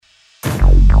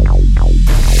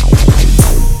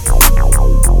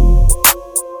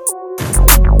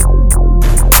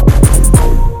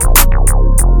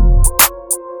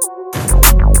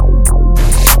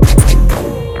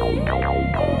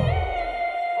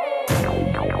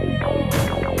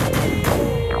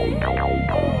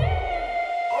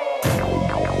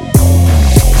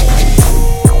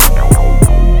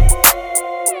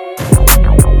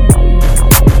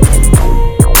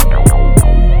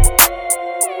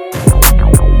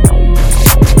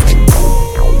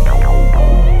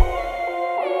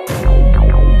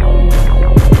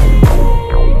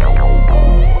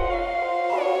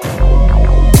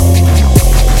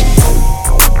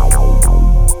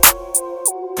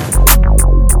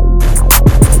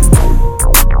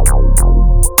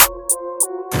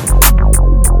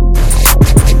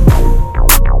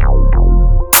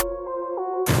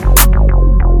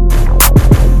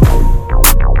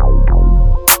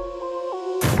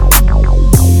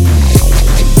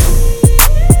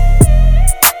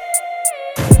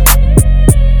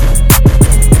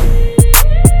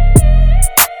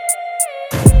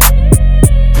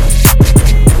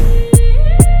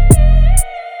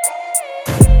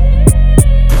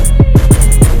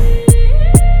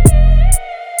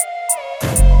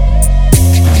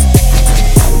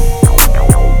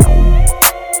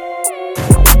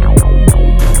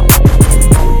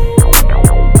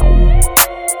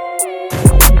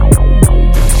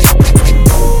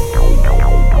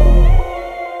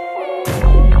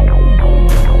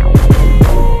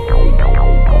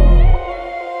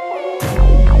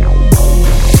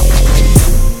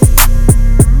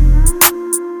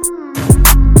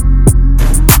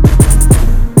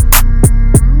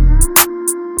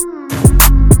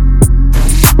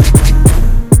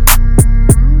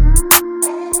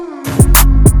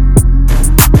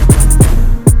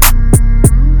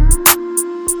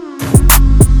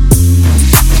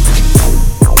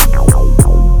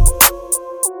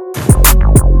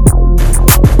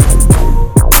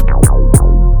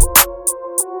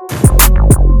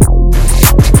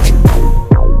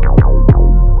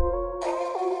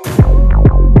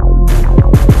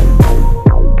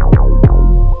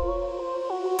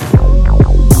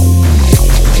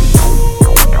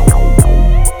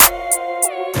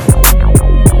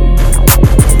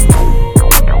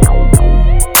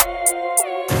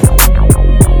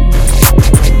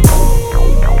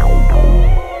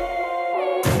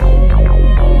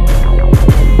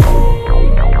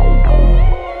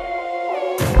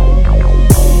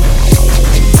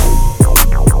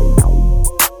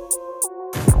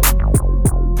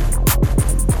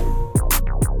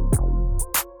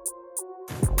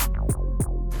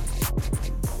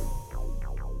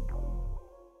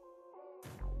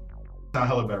sound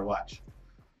hella better. Watch.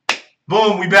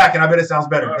 Boom, we back, and I bet it sounds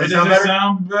better. Does it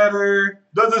sound better?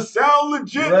 Does it sound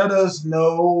legit? Let us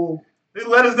know.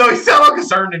 Let us know. You sound all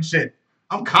concerned and shit.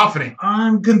 I'm confident.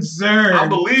 I'm concerned. I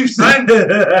believe, son.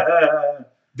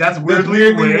 That's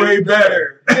weirdly way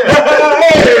better.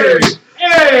 Yeah.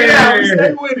 Hey! Yeah, we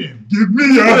stay with him. Give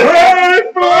me a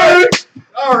high five.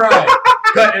 All right.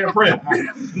 Cut and print.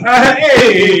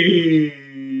 Hey!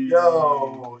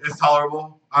 Yo, it's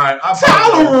tolerable. All right.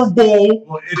 Tolerable.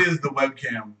 Well, it is the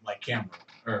webcam, like camera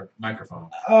or microphone.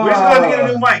 We're just going to get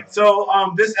a new mic.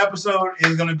 So this episode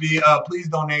is going to be please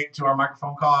donate to our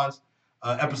microphone cause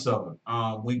episode.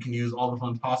 We can use all the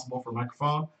funds possible for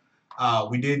microphone.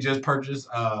 We did just purchase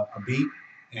a beat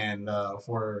and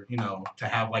for, to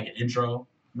have like an intro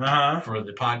for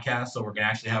the podcast. So we're going to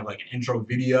actually have like an intro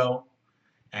video.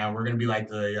 And we're going to be like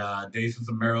the Days of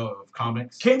Zamero of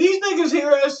comics. Can these niggas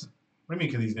hear us? What do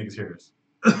you mean, can these niggas hear us?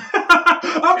 They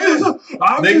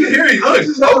can hear you.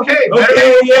 Look, okay,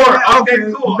 yeah,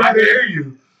 okay, cool. I can hear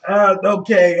you.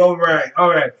 Okay, all right.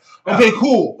 Okay,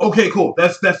 cool.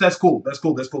 That's cool. That's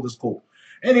cool.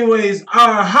 Anyways,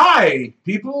 hi,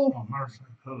 people.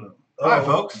 Hold up. Hi,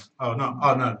 folks. Oh,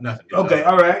 no, nothing. Okay,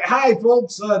 all right. Hi,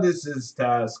 folks. This is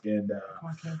Task, and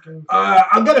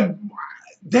I'm gonna.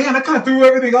 Damn, I kind of threw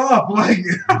everything off. Like,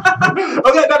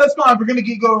 okay, no, that's fine. We're gonna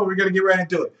keep going. We're gonna get right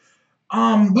into it.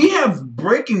 We have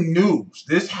breaking news.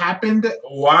 This happened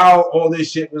while all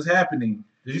this shit was happening.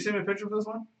 Did you send me a picture of this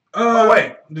one?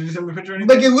 Wait. Did you send me a picture of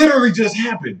anything? Like, it literally just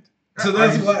happened. So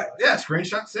that's why. Yeah,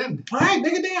 screenshot send. All right,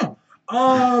 nigga, damn.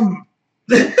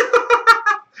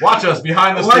 Watch us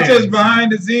behind the scenes. Watch us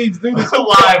behind the scenes. Do this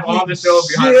live on the show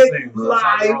behind the scenes.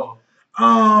 Live.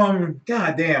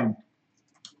 God damn.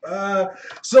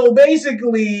 So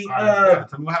basically, tell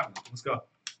me what happened. Let's go.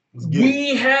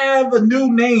 We have a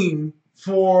new name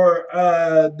for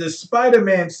the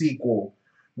Spider-Man sequel,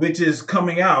 which is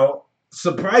coming out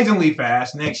surprisingly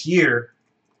fast next year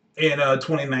in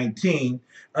 2019.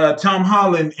 Tom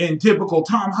Holland, in typical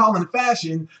Tom Holland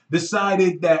fashion,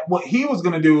 decided that what he was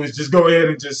going to do is just go ahead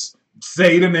and just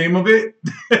say the name of it.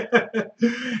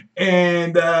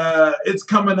 And it's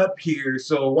coming up here.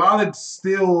 So while it's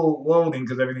still loading,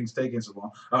 because everything's taking so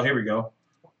long. Oh, here we go.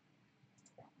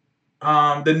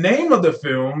 The name of the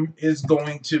film is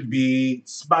going to be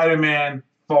Spider-Man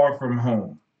Far From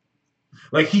Home.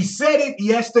 Like, he said it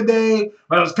yesterday,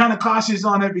 but I was kind of cautious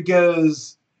on it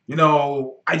because,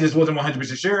 I just wasn't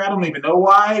 100% sure. I don't even know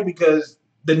why, because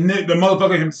the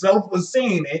motherfucker himself was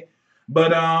saying it.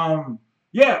 But,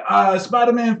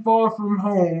 Spider-Man Far From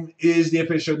Home is the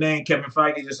official name. Kevin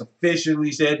Feige just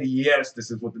officially said, yes,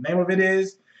 this is what the name of it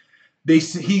is.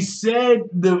 He said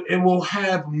it will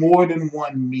have more than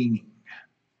one meaning.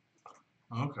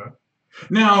 Okay.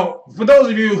 Now, for those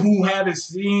of you who haven't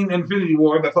seen Infinity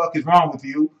War, the fuck is wrong with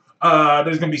you?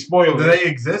 There's gonna be spoilers. Do they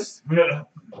exist?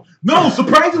 No,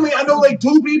 surprisingly, I know like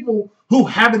 2 people who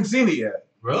haven't seen it yet.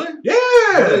 Really? Yeah.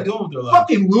 What are they doing with their life?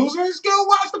 Fucking losers. Go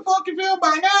watch the fucking film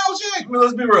by now, shit. I mean,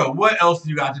 let's be real. What else do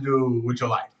you got to do with your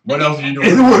life? What else are you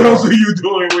doing? What else are you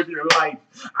doing with your life?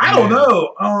 I don't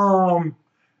know.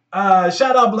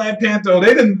 Shout out Black Panther.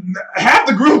 They didn't half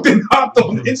the group didn't hop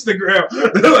on Instagram.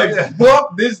 They're like,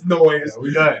 fuck this noise. Yeah,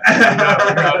 we done. We're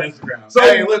on Instagram. So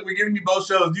hey, look, we're giving you both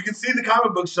shows. You can see the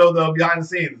comic book show though behind the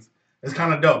scenes. It's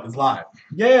kind of dope. It's live.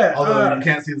 Yeah. Although you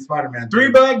can't see the Spider-Man. 3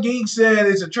 Black Geeks said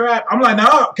it's a trap. I'm like,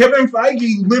 no. Kevin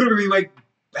Feige literally like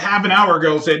half an hour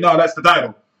ago said, no, that's the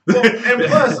title. Well, and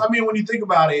plus, I mean, when you think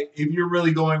about it, if you're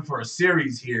really going for a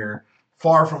series here,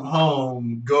 Far From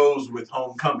Home goes with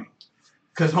Homecoming.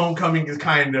 Because Homecoming is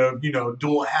kind of,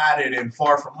 dual-hatted, and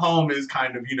Far From Home is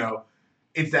kind of,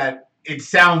 it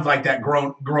sounds like that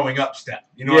growing up step.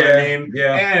 You know what I mean?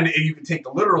 Yeah. And you can take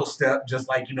the literal step, just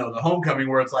like, the Homecoming,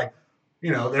 where it's like,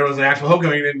 there was an actual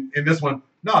Homecoming in this one.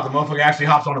 No, the motherfucker actually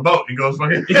hops on a boat and goes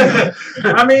fucking.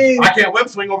 I mean, I can't web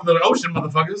swing over the ocean,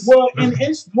 motherfuckers. Well,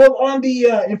 on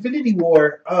the Infinity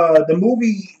War, the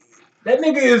movie, that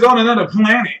nigga is on another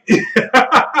planet.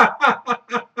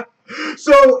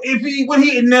 So when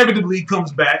he inevitably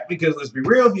comes back, because let's be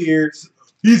real here,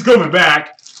 he's coming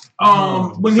back.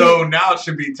 Now it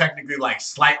should be technically like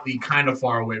slightly kind of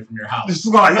far away from your house.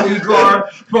 Slightly far.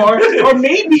 Or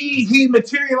maybe he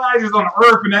materializes on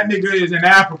Earth and that nigga is in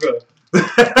Africa.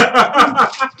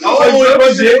 It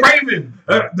was Craven.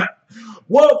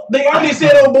 Well, they already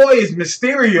said, oh boy, it's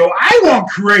Mysterio. I want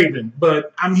Craven,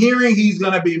 but I'm hearing he's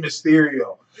going to be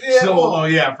Mysterio.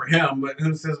 Yeah, for him, but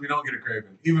who says we don't get a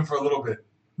Craven? Even for a little bit.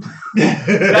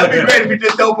 That'd be great if he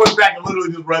just teleports back and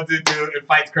literally just runs into and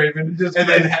fights Craven,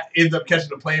 then ends up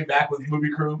catching a plane back with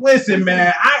movie crew. Listen,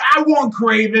 man, I want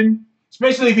Craven.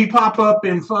 especially if he pop up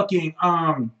in fucking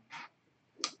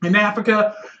in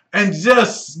Africa, and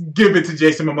just give it to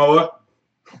Jason Momoa.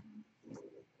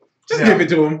 Just give it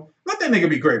to him. Let that nigga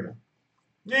be Kraven.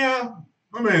 Yeah,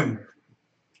 I mean,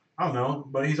 I don't know,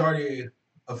 but he's already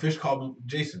a fish called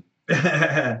Jason.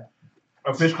 A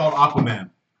fish called Aquaman.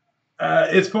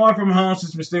 It's far from home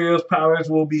since Mysterio's powers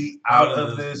will be out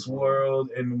of this world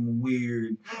and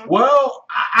weird. Well,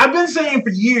 I've been saying for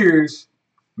years,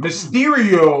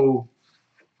 Mysterio.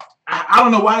 I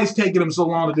don't know why it's taking him so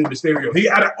long to do Mysterio. He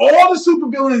out of all the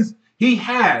supervillains he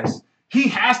has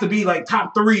to be like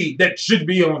top 3 that should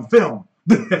be on film.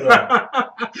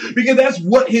 Because that's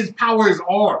what his powers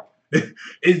are.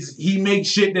 Is he makes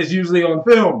shit that's usually on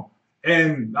film.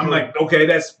 And I'm like, okay,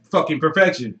 that's fucking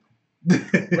perfection.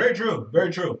 Very true. Very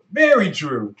true. Very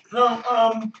true.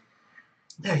 No,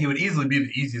 yeah, he would easily be the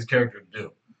easiest character to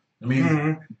do. I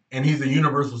mean, and he's a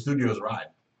Universal Studios ride.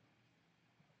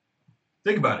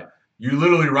 Think about it. You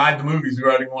literally ride the movies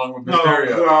riding along with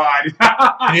Mysterio. Oh, God.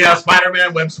 And you have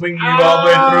Spider-Man web swinging you all the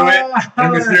way through it.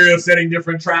 And Mysterio setting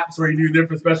different traps where you do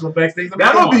different special effects things.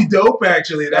 That would be dope,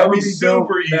 actually. That would be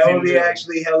super easy. That would be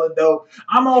actually hella dope.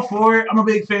 I'm all for it. I'm a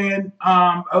big fan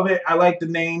of it. I like the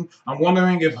name. I'm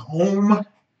wondering if home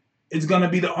is going to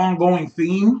be the ongoing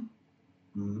theme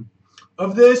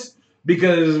of this.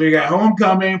 Because we got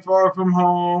Homecoming, Far From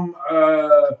Home,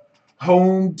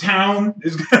 Hometown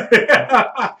is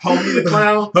Homie the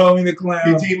Clown. Homie the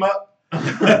Clown. They team up.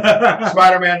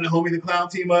 Spider-Man and Homie the Clown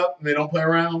team up. And they don't play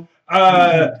around.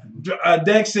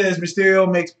 Dex says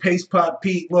Mysterio makes Paste Pot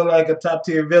Pete look like a top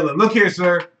tier villain. Look here,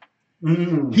 sir.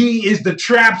 He is the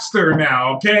trapster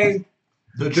now, okay?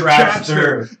 The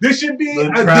trapster. This should be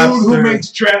a dude who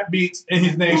makes trap beats, and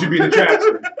his name should be the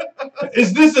trapster.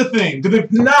 Is this a thing? Because if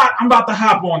not, I'm about to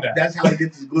hop on that. That's how he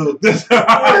gets his glue.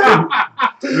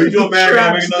 You're doing man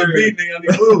gonna make another beat, nigga, on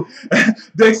the glue.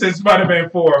 Dex said Spider-Man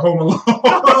 4, Home Alone.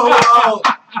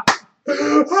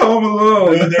 Home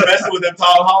Alone. They're messing with them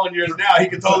Tom Holland years now. He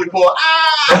can totally pull.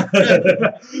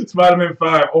 Spider-Man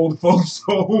 5, Old Folks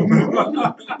Home.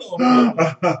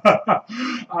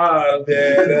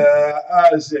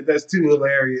 Shit, that's too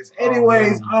hilarious.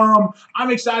 Anyways,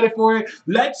 I'm excited for it.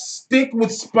 Let's stick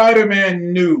with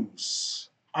Spider-Man news.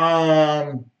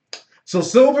 So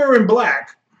Silver and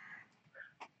Black.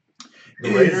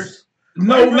 The Raiders?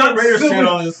 No, not Raiders.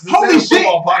 Holy shit!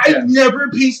 I never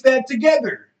pieced that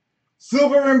together.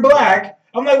 Silver and Black.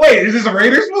 I'm like, wait, is this a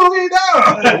Raiders movie? No.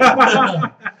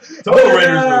 Total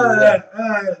Raiders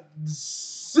movie.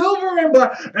 Silver and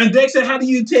Black. And Dex said, how do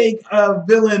you take a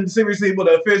villain seriously with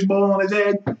a fishbowl on his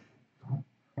head?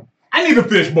 I need a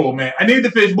fishbowl, man. I need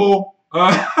the fishbowl.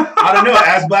 I don't know.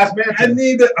 Ask Black Manta. I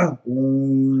need the...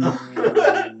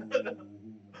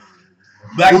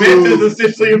 Black Manta is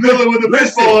essentially a villain with a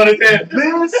fishbowl on his head.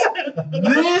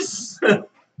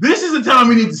 This is the time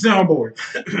we need the soundboard.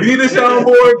 We need the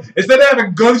soundboard. Instead of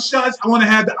having gunshots, I want to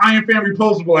have the Iron Fan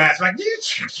repulsable ass. Like that's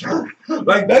shots.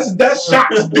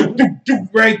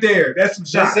 Right there. That's some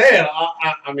shots. Just saying.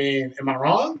 I mean, am I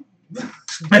wrong?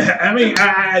 I mean,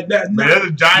 there's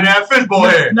a giant ass fishbowl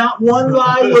here. Not one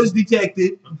lie was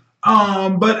detected.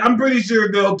 But I'm pretty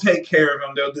sure they'll take care of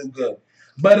him. They'll do good.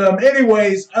 But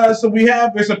anyways, so we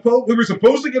were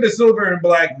supposed to get a Silver and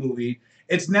Black movie.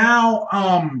 It's now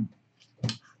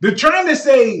they're trying to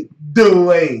say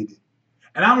delayed.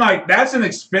 And I'm like, that's an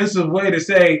expensive way to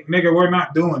say, nigga, we're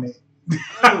not doing it.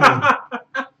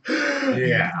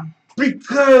 Yeah.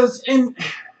 Because, and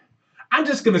I'm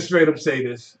just going to straight up say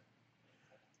this.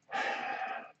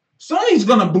 Sony's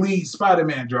going to bleed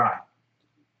Spider-Man dry.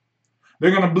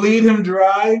 They're going to bleed him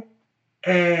dry.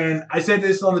 And I said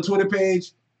this on the Twitter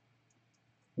page.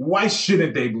 Why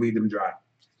shouldn't they bleed him dry?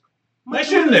 Why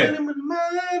shouldn't they?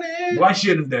 Why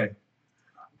shouldn't they?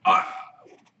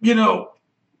 You know,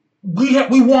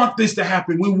 we want this to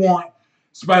happen. We want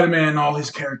Spider-Man and all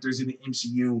his characters in the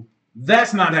MCU.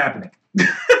 That's not happening.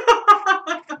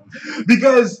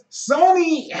 Because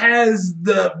Sony has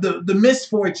the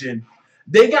misfortune.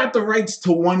 They got the rights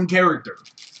to one character.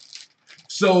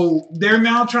 So they're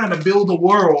now trying to build a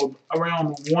world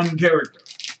around one character.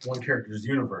 One character's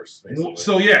universe, basically.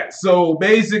 So yeah, so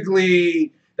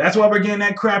basically that's why we're getting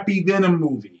that crappy Venom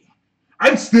movie.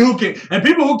 I still can't. And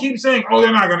people who keep saying, oh,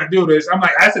 they're not going to do this. I'm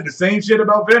like, I said the same shit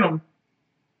about Venom.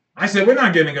 I said, we're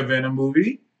not getting a Venom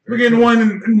movie. We're getting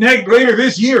one later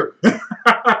this year.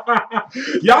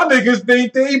 Y'all niggas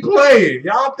think they playing.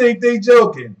 Y'all think they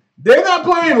joking. They're not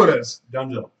playing with us. Done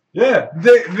deal. Yeah.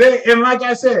 They and like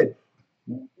I said,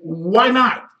 why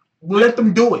not? Let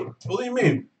them do it. What do you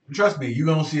mean? Trust me, you're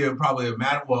going to see probably a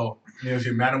Madam Web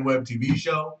TV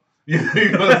show. You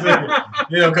know what I'm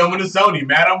saying? Coming to Sony,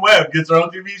 Madam Web gets her own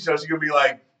TV show. She's gonna be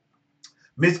like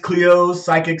Miss Cleo's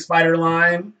Psychic Spider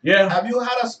line. Yeah. Have you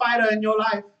had a spider in your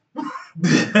life?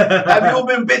 Have you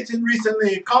been bitten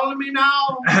recently? Calling me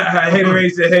now? I hate it when he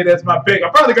said, "Hey, that's my pick." I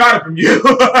probably got it from you.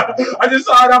 I just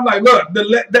saw it. I'm like, look,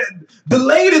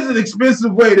 delayed is an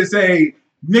expensive way to say,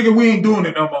 "Nigga, we ain't doing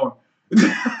it no more."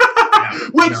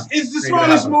 Which is the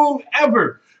smartest move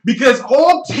ever, because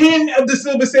all 10 of the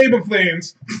Silver Sable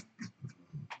fans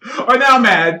are now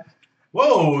mad.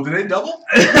 Whoa, did they double?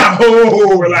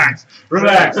 Oh, relax. They're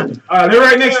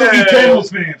right next to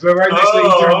Eternals fans. They're right next to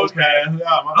Eternals fans.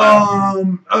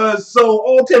 So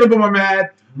all 10 of them are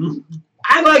mad. Mm-hmm.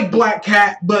 I like Black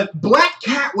Cat, but Black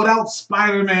Cat without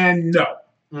Spider-Man,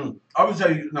 no. I would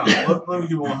tell you, no, let me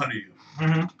give 100 you.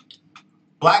 Mm-hmm.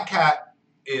 Black Cat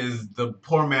is the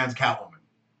poor man's Catwoman.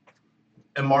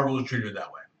 And Marvel was treated that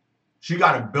way. She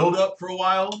got a build-up for a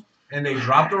while, and they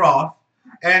dropped her off.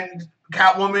 And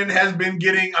Catwoman has been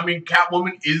getting,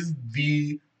 Catwoman is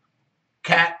the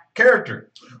cat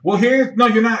character. Well, you're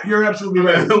not. You're absolutely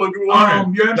right. You're absolutely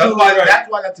right. That's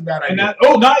why that's a bad idea.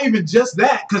 Not even just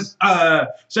that, because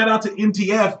shout out to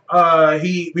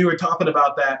MTF. We were talking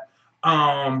about that.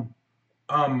 I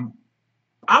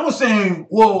was saying,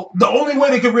 well, the only way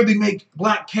they could really make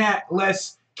Black Cat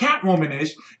less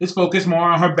Catwoman-ish is focus more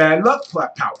on her bad luck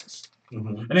powers.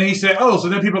 Mm-hmm. And then he said, "Oh, so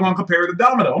then people are gonna compare her to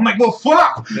Domino." I'm like, "Well,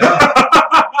 fuck." Yeah.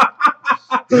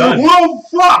 Well,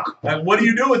 fuck. And what do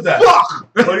you do with that? Fuck.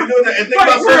 What do you do with that? And think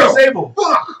about Silver Sable.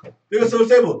 Fuck. Think of Silver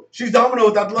Sable. She's Domino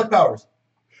without the luck powers.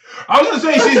 I was gonna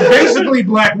say she's basically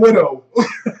Black Widow.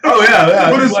 Oh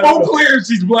yeah. But it's so clear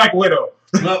she's Black Widow.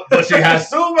 No, but she has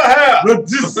silver hair. But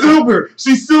just silver.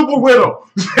 She's Super Widow.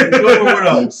 Super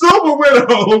Widow. Super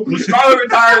Widow. Scarlet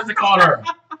retires to call her.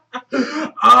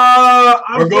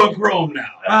 We're going Chrome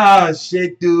now.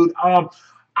 Shit, dude.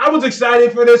 I was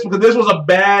excited for this because this was a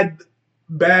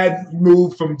bad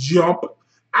move from jump.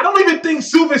 I don't even think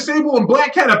Silver Sable and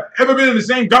Black Cat have ever been in the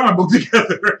same comic book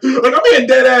together. Like, I'm being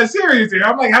dead ass serious here.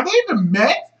 I'm like, have they even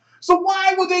met? So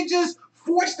why would they just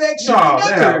force that shit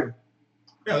together?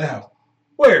 Yeah, they have.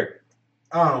 Where?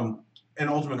 In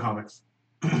Ultimate Comics.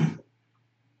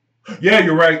 Yeah,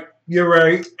 you're right.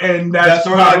 And that's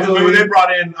right. Remember they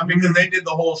brought in, because they did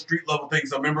the whole street level thing.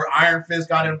 So remember Iron Fist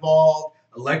got involved,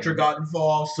 Elektra got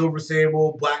involved, Silver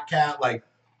Sable, Black Cat, like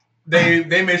they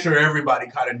made sure everybody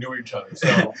kind of knew each other.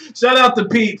 So shout out to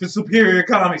Pete for Superior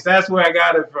Comics. That's where I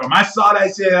got it from. I saw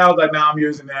that shit. I was like, nah, I'm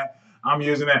using that.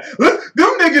 Look,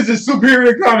 them niggas in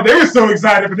Superior Comics, they were so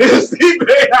excited for this. They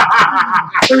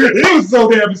was so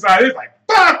damn excited. It's like,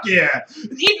 fuck yeah.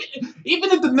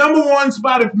 Even if the #1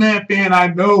 Spider-Man fan I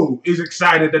know is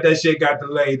excited that shit got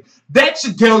delayed, that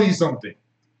should tell you something.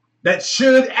 That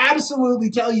should absolutely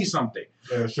tell you something.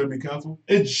 It should be canceled?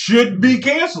 It should be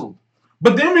canceled.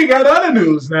 But then we got other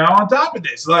news now on top of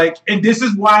this. Like, and this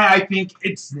is why I think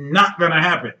it's not going to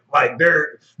happen. Like,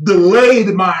 they're delayed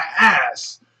my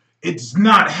ass. It's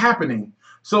not happening.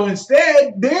 So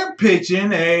instead, they're pitching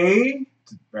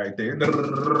right there.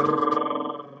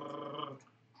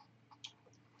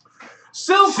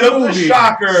 Silk the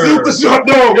Shocker. Silk the Shocker.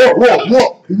 No,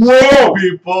 whoa.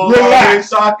 People relax.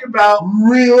 Talking about.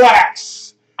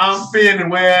 Relax. I'm spinning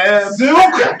web.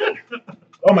 Silk.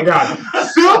 Oh my God.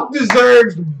 Silk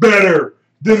deserves better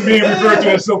than being referred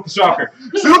to as Silk the Shocker.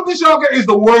 Silk the Shocker is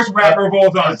the worst rapper of all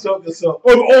time. Silk. Of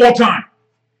all time.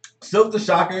 Silk the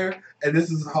Shocker, and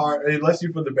this is hard, unless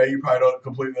you're from the Bay, you probably don't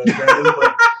completely understand this,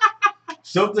 but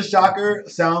Silk the Shocker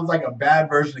sounds like a bad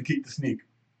version of Keep the Sneak.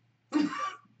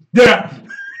 Yeah,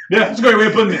 that's a great way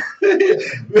of putting it.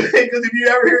 Because if you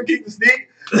ever hear Keep the Sneak,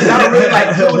 it's not really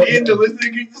like tuned in to listen to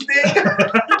Keep the Sneak.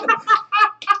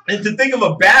 And to think of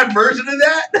a bad version of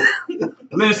that?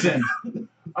 Listen,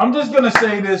 I'm just going to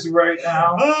say this right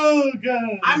now. Oh,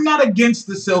 God. I'm not against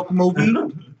the Silk movie.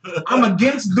 I'm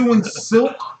against doing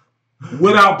Silk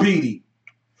without Petey.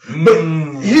 But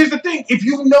here's the thing. If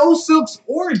you know Silk's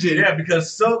origin... Yeah,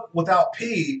 because Silk without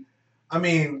P...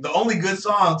 the only good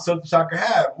song Silk the Shocker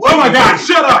had. Oh my God,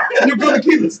 shut up! You're going to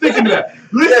keep sticking to that.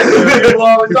 Listen to me. We're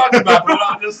always talking about what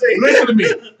I'm just saying. Listen to me.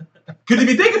 Because if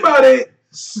you think about it,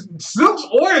 Silk's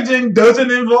origin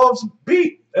doesn't involve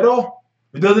Pete at all.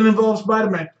 It doesn't involve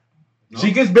Spider-Man. Nope.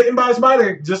 She gets bitten by a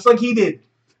spider just like he did.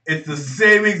 It's the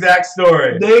same exact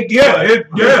story.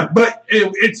 But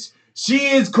she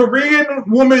is Korean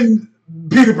woman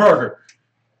Peter Parker.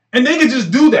 And they can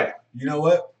just do that. You know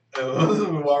what?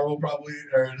 Marvel probably,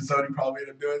 or Sony probably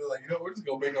end up doing it. Like, we're just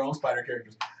going to make our own spider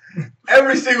characters.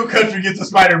 Every single country gets a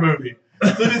spider movie.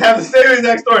 So just have the same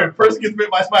exact story. The person gets bit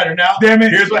by a spider. Now, damn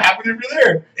it. Here's what happens if you're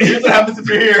there. Here's what happens if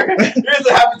you're here. Here's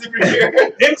what happens if you're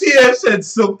here. MTF said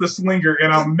Silk the Slinger,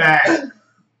 and I'm mad.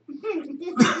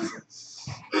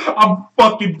 I'm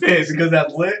fucking pissed. Because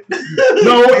that's lit?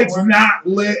 No, it's not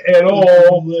lit at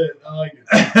all. Lit. I like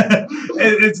it.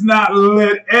 It's not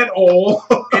lit at all.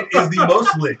 It is the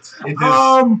most lit. It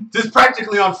is just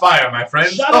practically on fire, my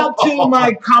friend. Shout out to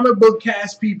my comic book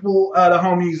cast people, the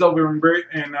homies over in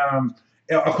Britain,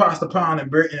 across the pond in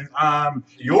Britain.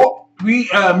 Me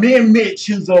and Mitch,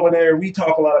 who's over there, we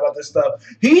talk a lot about this stuff.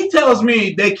 He tells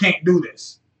me they can't do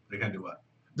this. They can't do what?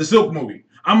 The Silk movie.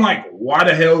 I'm like, why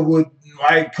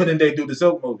couldn't they do the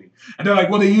Silk movie? And they're like,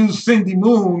 well, they used Cindy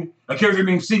Moon, a character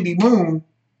named Cindy Moon,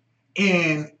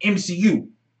 in MCU.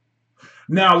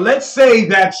 Now, let's say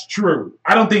that's true.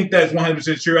 I don't think that's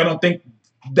 100% true. I don't think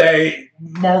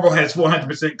Marvel has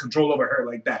 100% control over her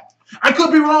like that. I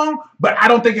could be wrong, but I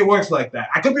don't think it works like that.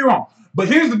 I could be wrong. But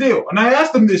here's the deal. And I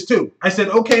asked them this too. I said,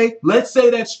 okay, let's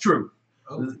say that's true.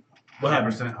 What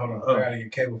happened? Hold on. I gotta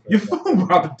get cable for your phone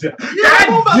about to die.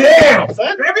 God damn!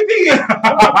 Everything is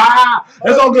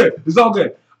that's all good. It's all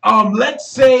good.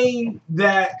 Let's say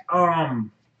that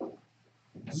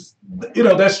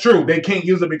that's true. They can't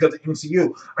use it because of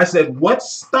MCU. I said,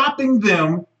 what's stopping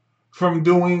them from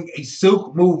doing a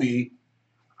Silk movie,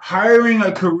 hiring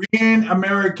a Korean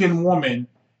American woman,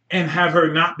 and have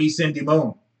her not be Cindy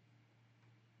Moon?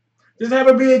 Just have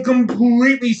her be a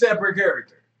completely separate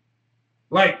character.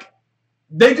 Like,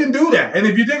 they can do that. And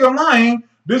if you think I'm lying,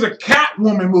 there's a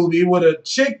Catwoman movie with a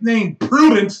chick named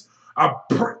Prudence. What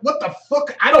the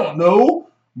fuck? I don't know.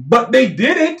 But they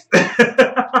did it.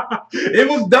 It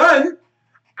was done.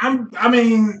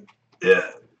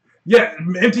 Yeah,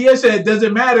 MTS said it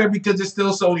doesn't matter because it's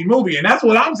still Sony movie. And that's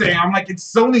what I'm saying. I'm like, it's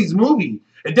Sony's movie.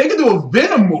 If they could do a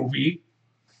Venom movie,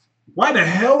 why the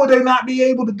hell would they not be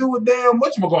able to do a damn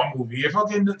whatchamacallit movie? A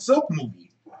fucking Silk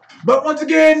movie. But once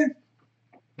again,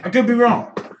 I could be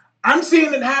wrong. I'm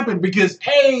seeing it happen because,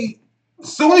 hey,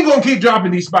 Sony gonna keep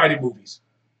dropping these Spidey movies.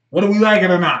 Whether we like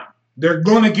it or not. They're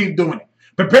gonna keep doing it.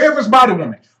 Prepare for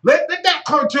Spider-Woman. Let that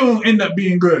cartoon end up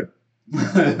being good.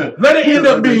 Let it end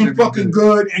up being fucking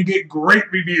good and get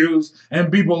great reviews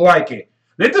and people like it.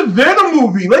 Let the Venom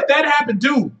movie, let that happen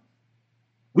too.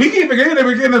 We keep forgetting that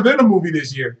we're getting a Venom movie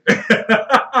this year.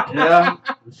 Yeah.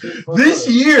 This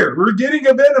year, we're getting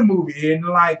a Venom movie in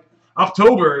like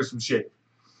October or some shit.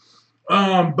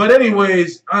 But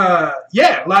anyways,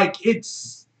 yeah, like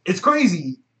it's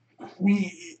crazy.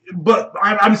 But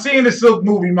I'm seeing the Silk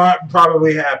movie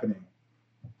probably happening.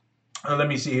 Let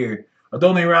me see here.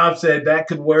 Adonai Rob said that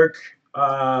could work.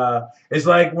 It's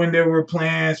like when there were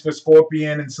plans for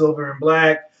Scorpion and Silver and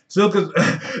Black. Silk is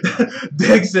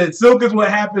Dick said Silk is what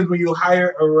happens when you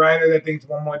hire a writer that thinks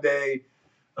one more day.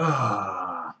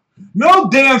 No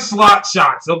damn slot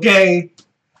shots, okay?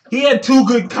 He had 2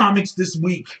 good comics this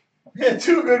week. He had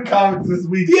 2 good comics this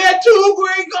week. He had 2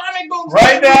 great comic books.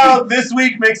 Right now, this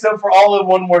week makes up for all of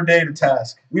One More Day to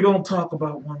task. We don't talk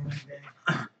about One More Day.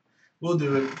 We'll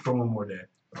do it for one more day.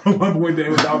 One more day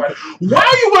was all right. Why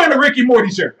are you wearing a Ricky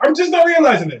Morty shirt? I'm just not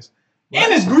realizing this. What?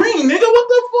 And it's green, nigga. What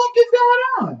the fuck is going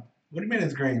on? What do you mean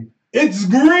it's green? It's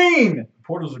green.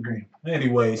 Portals are green.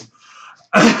 Anyways.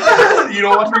 You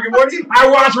don't watch Rick and Morty? I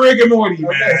watch Rick and Morty,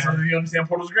 man. Okay, so you understand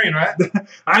Portals are green, right?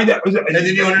 And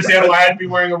then you understand why I'd be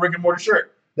wearing a Rick and Morty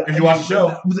shirt. If you watch the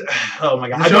show. Oh my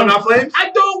god. The show not flames?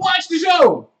 I don't watch the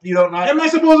show. You don't not? Am I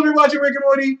supposed to be watching Rick and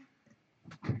Morty?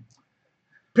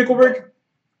 Pickle Rick?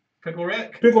 Pickle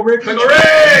Rick? Pickle Rick? Pickle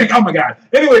Rick! Oh my god.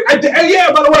 Anyway,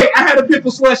 yeah, by the way, I had a pickle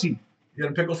slushie. You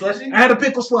had a pickle slushie? I had a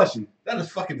pickle slushie. That is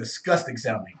fucking disgusting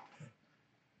sounding.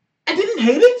 I didn't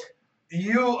hate it.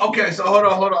 Okay, so hold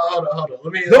on.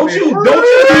 Don't you do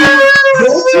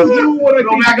what I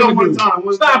think you're gonna do.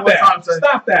 Stop that.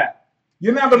 Stop that.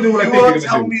 You're not gonna do what I think you're gonna do. You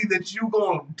tell me that you're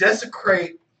gonna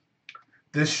desecrate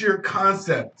the sheer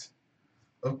concept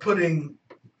of putting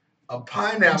a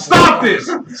pineapple. Stop this!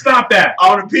 Stop that!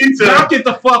 On a pizza. Knock it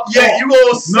the fuck off. Yeah, you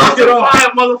gonna sanctify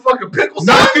a motherfucking pickle?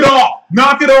 Knock it off!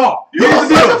 Knock it off! You gonna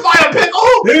sanctify a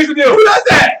pickle? Here's the deal. Who does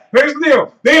that? Here's the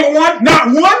deal. Not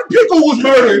one pickle was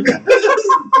murdered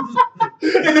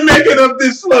in the making of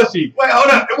this slushie. Wait, hold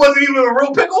up. It wasn't even a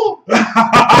real pickle?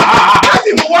 That's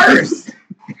even worse.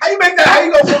 How you make that? How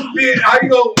you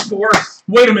go to worse?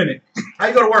 Wait a minute. How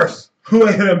you go to worse?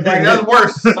 Wait a minute. Like, that's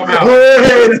worse somehow.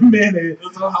 Wait a minute.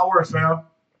 That's how worse, man.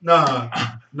 Nah.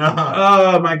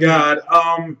 Oh my god.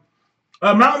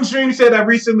 Mountain Stream said I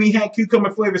recently had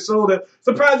cucumber flavored soda.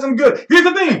 Surprisingly good. Here's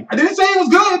the thing. I didn't say it was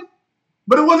good,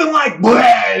 but it wasn't like,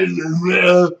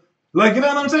 like, you know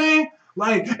what I'm saying?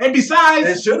 Like, and besides,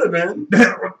 it should have been.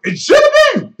 It should have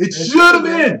been. It should have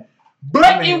been.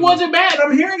 But it wasn't bad.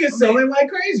 I'm hearing it selling like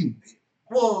crazy.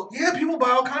 Well, yeah, people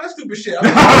buy all kind of stupid shit. I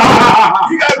mean,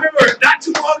 you gotta remember, not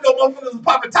too long ago, motherfuckers was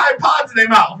popping Tide Pods in their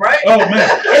mouth, right? Oh man,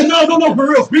 hey, no, for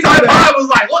real. Tide Pod was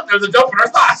like, look, there's a dope in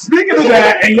our sauce. Speaking of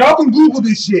that, and y'all can Google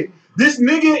this shit. This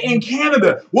nigga in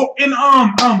Canada, well, in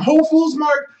Whole Foods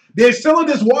Mart, they're selling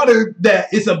this water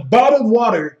that is a bottled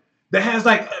water that has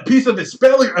like a piece of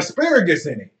asparagus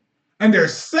in it, and they're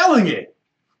selling it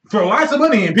for lots of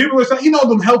money. And people are saying, you know,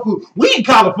 them health food. We in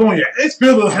California, it's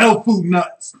filled with health food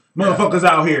nuts. Motherfuckers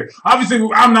out here. Obviously,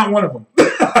 I'm not one of them.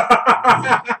 But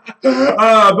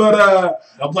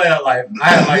don't play that life. I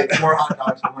had like 4 hot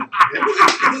dogs for lunch.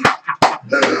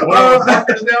 What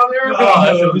down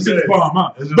there? This is bomb,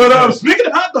 huh? But speaking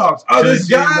of hot dogs, this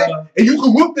guy, and you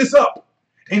can look this up.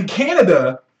 In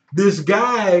Canada, this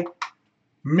guy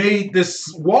made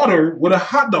this water with a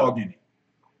hot dog in it,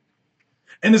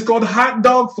 and it's called hot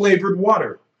dog flavored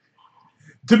water.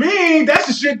 To me, that's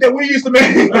the shit that we used to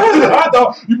make. Hot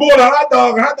dog. You bought a hot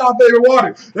dog flavored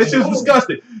water. That shit's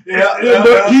disgusting. Yeah.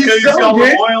 He's selling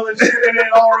oil and shit in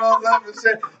it all rolled up and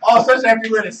shit. Oh, especially after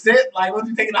you let it sit. Like, once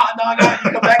you take the hot dog out,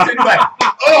 you come back to it, you're like,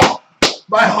 oh,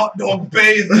 my hot dog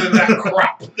bathed in that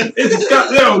crap. It's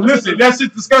disgusting. Yo, listen, that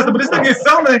shit's disgusting. But this nigga is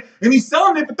selling it, and he's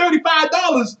selling it for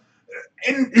 $35.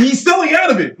 And he's selling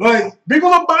out of it. Like, people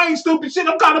are buying stupid shit.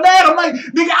 I'm kind of mad. I'm like,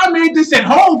 nigga, I made this at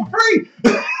home for free.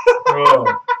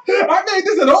 I made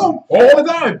this at home all the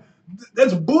time.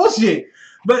 That's bullshit.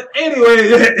 But anyway,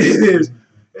 it is.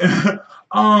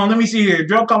 Let me see here.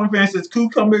 Drug Common Fan says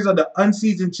cucumbers are the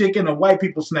unseasoned chicken of white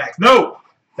people snacks. No,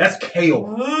 that's kale.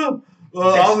 Well,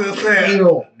 I was going to say,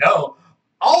 no.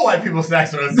 All white people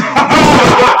snacks are unseasoned.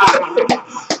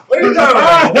 What are you talking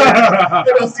about?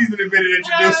 They don't season it, been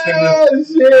introduced to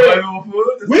the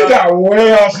food. We got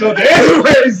way off subject.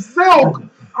 Anyway, Silk.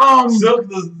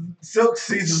 Silk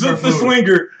seasons Silk for food. The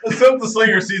Slinger. Silk the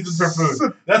Slinger seasons for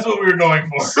food. That's what we were going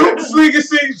for. Silk the Slinger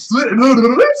seasons for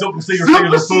food. Silk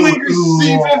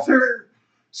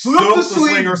the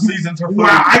Slinger seasons her food.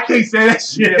 Wow, I can't say that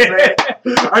shit.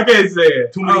 I can't say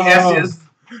it. Too many S's.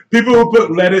 People who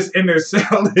put lettuce in their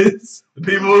salads. The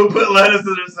people who put lettuce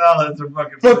in their salads are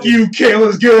fucking. Fuck you, kale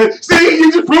is good. See,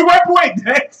 you just proved my point,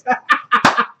 Dex.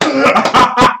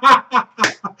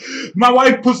 My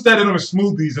wife puts that in her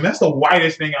smoothies, and that's the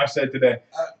whitest thing I've said today.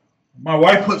 My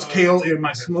wife puts kale in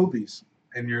my smoothies.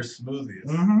 In your smoothies.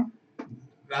 Mm-hmm.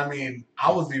 I mean,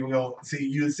 I was even going. See,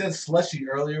 you said slushy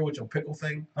earlier with your pickle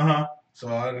thing. So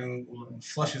I didn't.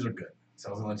 Slushies are good. So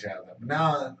I was gonna let you have that. But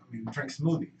now, I mean, drink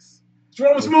smoothies. What's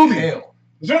wrong with smoothie? Kale.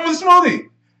 What's wrong with a smoothie?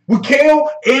 With kale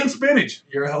and spinach.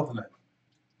 You're a health nut.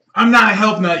 I'm not a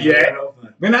health nut yet.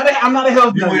 I'm not a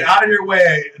health nut. You went out of your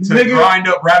way to Nigga. grind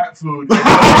up rabbit food.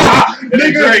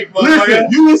 Nigga, drink,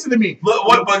 listen, you listen to me. Look,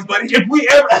 what, Bugs Bunny? If we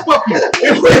ever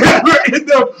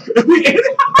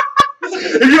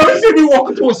if you ever see me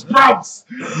walking to a Sprouts,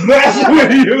 that's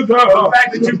when you know. The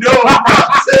fact that you know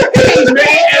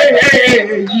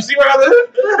Hey, you see where I live?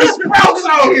 There's Sprouts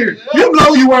out here. You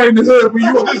know you are in the hood when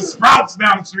you go to the Sprouts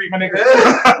down the street, my nigga.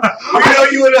 We know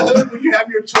you in the hood when you have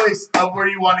your choice of where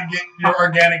you want to get your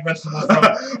organic vegetables from.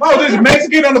 Oh, there's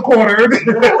Mexican on the corner.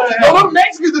 Oh, them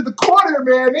Mexicans at the corner,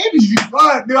 man. They be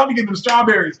fun. Dude, I'll be getting them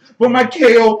strawberries for my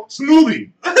kale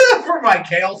smoothie. For my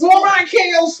kale smoothie? For my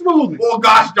kale smoothie. Well,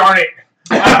 gosh darn it.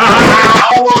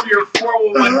 All over your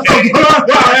 401k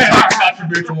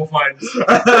contribution funds.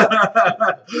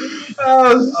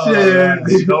 Oh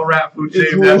shit! No rat food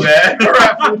shame, that man. No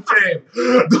rat food shame.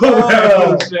 No rat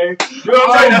food shame. You know what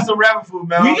I'm saying? That's a rabbit food,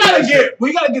 man.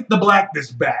 We gotta get the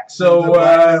blackness back. So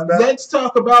let's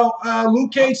talk about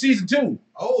Luke Cage season 2.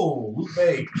 Oh, Luke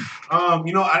Cage.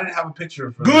 You know, I didn't have a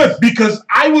picture for Good, because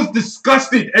I was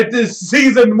disgusted at this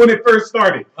season when it first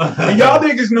started, and y'all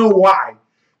niggas know why.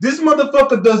 This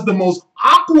motherfucker does the most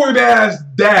awkward ass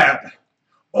dab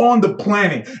on the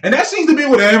planet. And that seems to be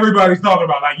what everybody's talking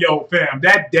about. Like, yo, fam,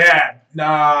 that dab.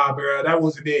 Nah, bro, that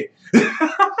wasn't it. You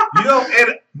know,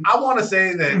 and I want to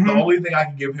say that the only thing I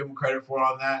can give him credit for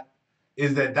on that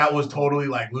is that was totally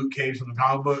like Luke Cage from the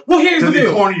comic book. Well, here's the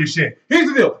deal. Corny as shit. Here's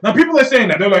the deal. Now, people are saying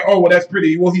that. They're like, oh, well, that's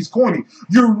pretty. Well, he's corny.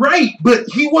 You're right, but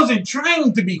he wasn't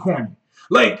trying to be corny.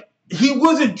 Like, he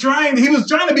wasn't trying. He was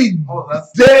trying to be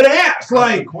dead ass.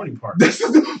 Like the corny part. No,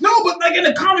 but like in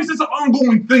the comics, it's an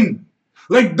ongoing thing.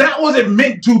 Like that wasn't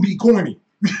meant to be corny.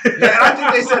 Yeah, and I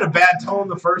think they set a bad tone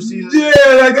the first season. Yeah,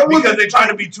 like that because they try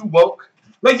to be too woke.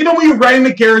 Like you know when you're writing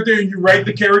the character and you write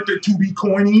the character to be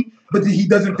corny, but he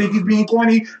doesn't think he's being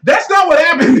corny. That's not what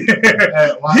happened.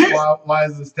 Why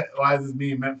is this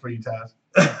being meant for you, Taz?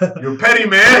 You're petty,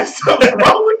 man. Something's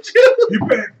wrong with you. You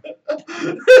petty.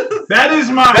 That is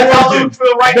my That's how origin. Luke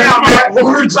feel right That's now, my man.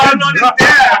 origin. On his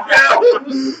dad, man.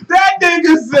 That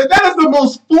nigga said that is the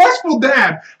most forceful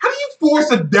dab. How do you force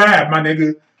a dab, my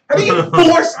nigga? How do you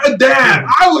force a dab?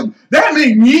 That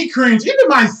made me cringe. Even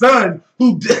my son,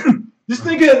 who this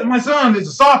nigga, my son is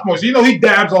a sophomore, so you know he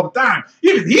dabs all the time.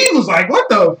 Even he was like, "What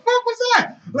the fuck was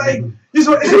that?" Like, he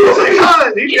dabs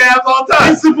all the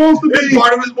time. It's supposed to be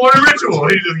part of his morning ritual.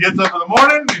 He just gets up in the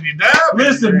morning and he dabs.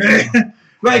 Listen, man.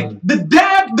 Like the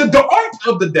dab, the art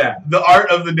of the dab. The art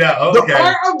of the dab. Okay. The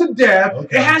art of the dab.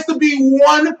 Okay. It has to be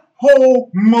one whole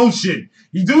motion.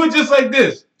 You do it just like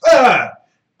this.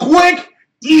 Quick,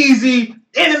 easy,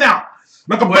 in and out.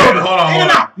 Like a Wait, burger. hold on. In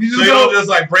and out. You don't just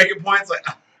like breaking points like.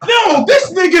 No,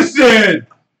 this nigga said.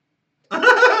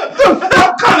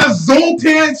 What kind of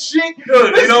Zoltan shit?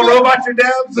 Dude, you don't know about your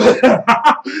dabs? This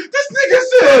nigga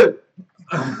said.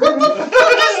 What the fuck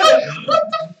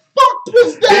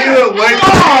was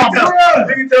that?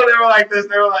 You can tell they were like this.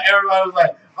 They were like, everybody was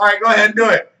like, all right, go ahead and do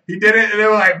it. He did it, and they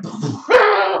were like,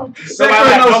 no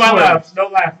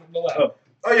laugh.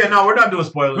 Oh, yeah, no, we're not doing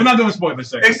spoilers. We're not doing spoilers,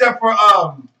 second. Except for,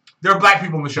 there are black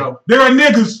people in the show. There are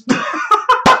niggas.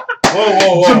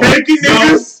 Whoa. Jamaican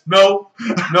niggas? No.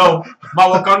 My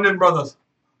Wakandan brothers.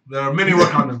 There are many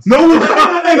Wakandans. No,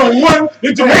 ain't no one.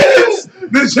 The Jamaicans.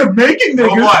 The Jamaican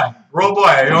niggas. Roll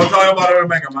boy. You don't talk about it in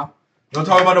Jamaica, man. Don't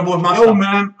talk about the boys, my Yo,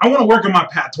 man, I want to work on my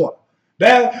patois.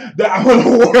 That I want to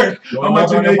work on my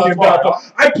Jamaican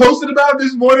patois. I posted about it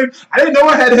this morning. I didn't know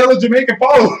I had hella Jamaican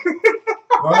followers. They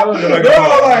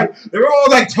were all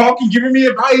like talking, giving me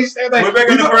advice. Like, we're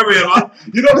making the Caribbean, huh?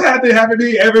 You don't have to have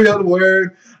me every other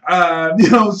word.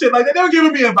 Shit like that. They were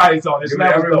giving me advice on this.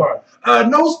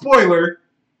 No spoiler,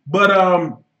 but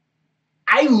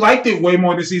I liked it way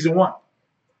more than season 1.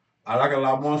 I like it a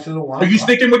lot more season 1. Are you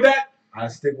sticking with that? I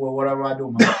stick with whatever I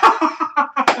do, man.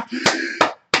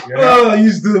 Oh, you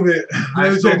stupid.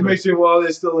 Let me check to make sure all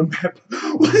this still in map.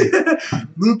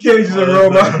 Luke Cage is a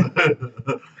robot.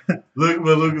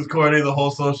 Luke is corny. The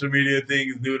whole social media thing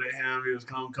is new to him. He was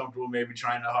comfortable, maybe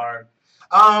trying to hard.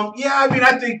 Yeah, I mean,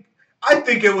 I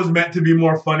think it was meant to be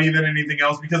more funny than anything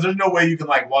else because there's no way you can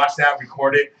like watch that,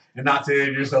 record it, and not say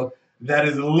to yourself, that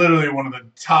is literally one of the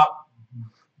top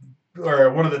 5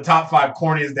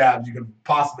 corniest dabs you could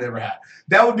possibly ever have.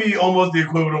 That would be almost the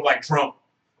equivalent of like Trump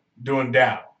doing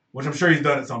dab, which I'm sure he's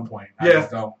done at some point. I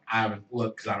haven't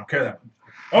looked because I don't care that much.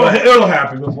 Oh, it'll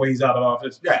happen before he's out of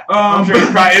office. Yeah, I'm sure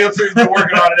he's been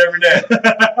working on it every day.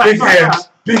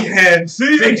 Big hands.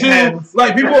 Season 2,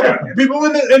 like people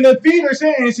in the feed are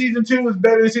saying season 2 is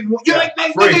better than season 1. You're like,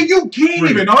 nigga, you can't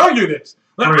even argue this.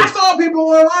 Like I saw people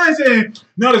online saying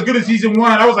not as good as season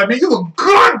 1. I was like, man, you a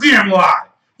goddamn lie.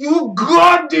 You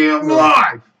goddamn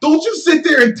lie. Don't you sit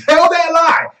there and tell that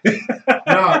lie.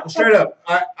 No, straight up.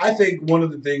 I think one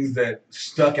of the things that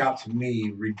stuck out to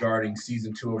me regarding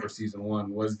season 2 over season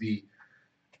 1 was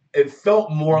it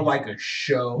felt more like a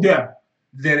show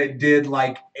than it did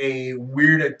like a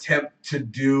weird attempt to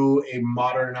do a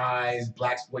modernized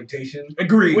blaxploitation.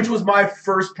 Agreed. Which was my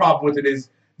first problem with it is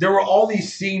there were all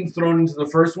these scenes thrown into the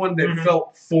first one that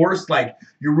felt forced, like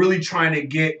you're really trying to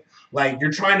get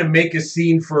you're trying to make a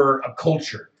scene for a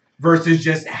culture versus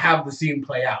just have the scene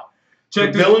play out. The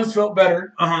villains felt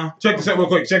better. Check this out real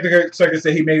quick. Check the second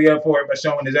say he made up for it by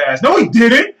showing his ass. No, he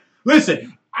didn't.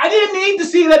 Listen, I didn't need to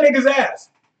see that nigga's ass.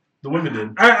 The women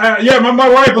did. Yeah, my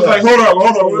wife was like, hold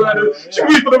on. She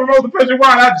reached for the remote, the pressure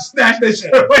wine. I just snatched that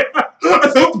shit away.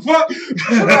 I said, what the fuck?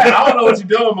 I don't know what you're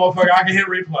doing, motherfucker. I can hit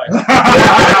replay.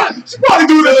 She's probably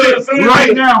doing that shit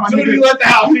right now, my nigga. You left the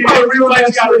house. She got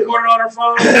recorded on her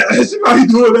phone. She's probably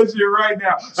doing that shit right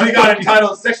now. She got it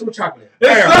entitled Sexual Chocolate.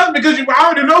 It's not because I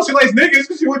already know she likes niggas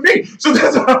because she with me. So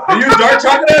that's Are you dark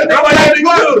chocolate?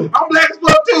 I'm black as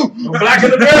fuck too. I'm black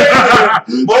in the berry.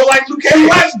 More like Luke Cage. She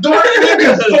likes dark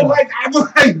niggas. So I'm like,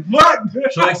 what?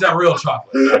 She likes that real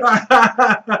chocolate.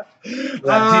 Deep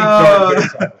dark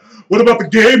chocolate. What about the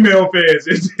gay male fans?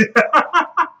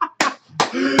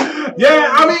 Yeah,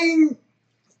 I mean,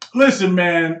 listen,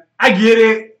 man, I get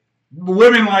it.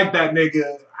 Women like that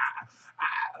nigga.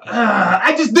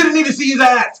 I just didn't need to see his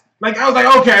ass. Like, I was like,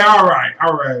 okay, all right.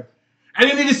 I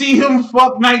didn't need to see him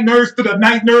fuck Night Nurse to the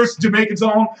Night Nurse Jamaican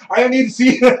song. I didn't need to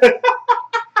see I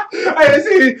didn't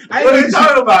see it. What are you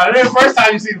talking about? It ain't the first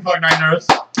time you seen the fuck Night Nurse.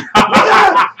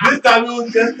 This time it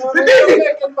was just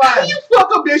how you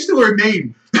fuck a bitch to her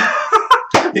name?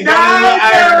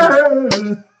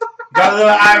 Got a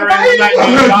little Irish. That's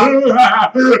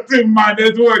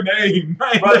her name.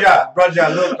 Brother, look, you need a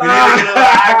little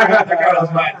Irish at the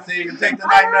girls' night. So you can take the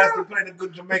night nurse to play the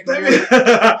good Jamaican music.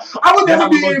 I would never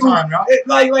be able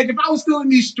like if I was still in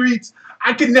these streets,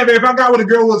 I could never, if I got with a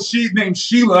girl named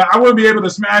Sheila, I wouldn't be able to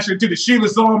smash her to the Sheila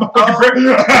song.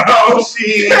 Oh,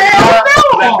 Sheila.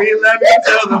 Let me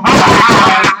tell them.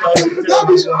 That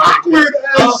was awkward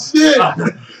as shit.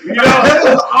 You know,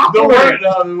 the word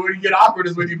when you get awkward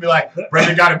is when you be like,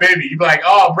 Brenda got a baby. You be like,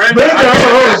 oh, Brenda.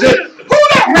 Oh, shit. Who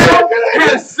the hell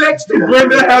has sex to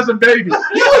Brenda has a baby?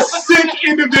 You a sick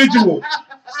individual.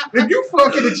 If you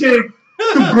fucking a chick,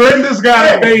 Brenda's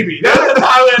got a baby. That's the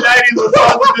time in the 90s when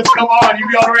songs would just come on. You'd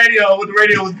be on the radio when the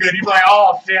radio was good. You'd be like,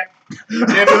 oh, shit. Into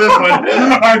this one.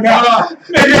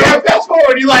 Fast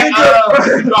forward. You like, do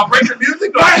I break the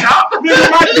music? Do I stop?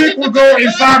 Nigga, my dick will go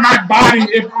inside my body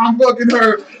if I'm fucking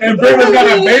her and Brenda's got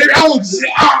a baby. I would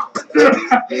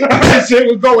that shit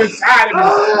would go inside of me.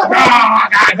 Oh,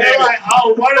 God damn. Like,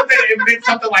 oh, what if they invent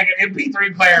something like an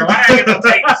MP3 player? Why not get the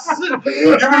tapes? You be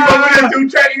going in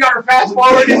 2-track, you got her fast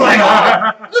forward. He's like,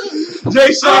 oh.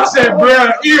 Jay Shock said,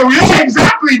 bruh, ew, yeah,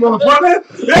 exactly, motherfucker.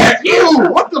 Yeah, ew,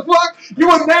 what the fuck? You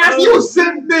a nasty, you a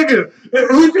sick nigga.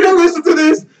 If you listen to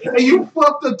this and you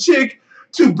fucked a chick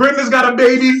to Brenda's got a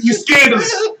baby, you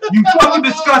scandalous. You fucking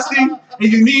disgusting,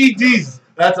 and you need Jesus.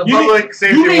 That's a public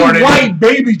safety warning. You need white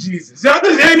baby Jesus. Not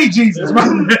just any Jesus.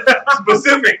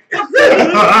 Specific.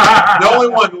 The only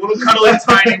one, little cuddly,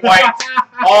 tiny white,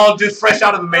 all just fresh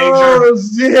out of the manger. Oh,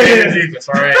 shit. Jesus,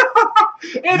 all right.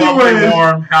 Anyway,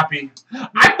 warm, happy.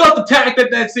 I felt attacked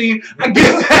at that scene. I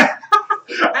get that.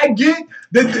 I get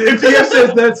that if he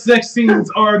says that sex scenes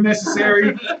are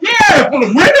necessary. Yeah, for the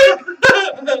women.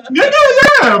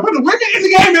 Yeah, for the women in the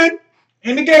gaming.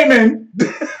 In the gaming.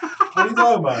 What are you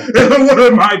talking about? What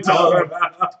am I talking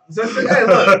about? Hey,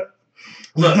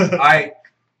 look.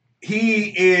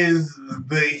 He is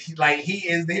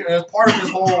part of his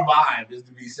whole vibe is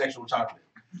to be sexual chocolate.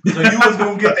 So you was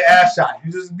gonna get the ass shot.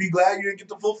 You just be glad you didn't get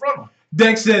the full frontal.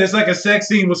 Dex said it's like a sex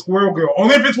scene with Squirrel Girl.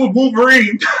 Only if it's with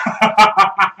Wolverine.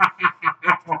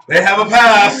 They have a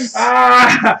pass.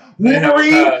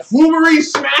 Wolverine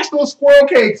smashed those squirrel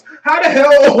cakes. How the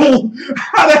hell old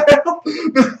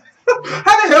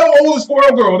is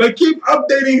Squirrel Girl? They keep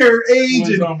updating her age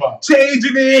and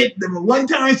changing it. One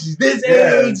time she's this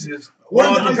age.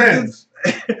 Well, it depends.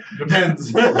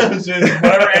 Depends.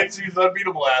 Whatever age she's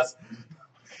unbeatable as.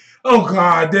 Oh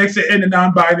God, Dexter and the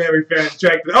non-binary fans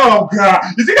checked it. Oh God,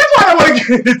 you see that's why I want to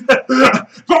get it.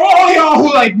 For all y'all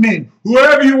who like men,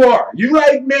 whoever you are, you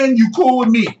like men, you cool with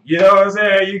me. You know what I'm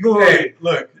saying? You cool. Hey,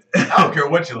 look, I don't care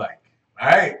what you like. All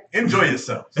right, enjoy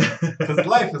yourselves. Because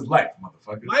life is life,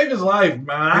 motherfucker. Life is life,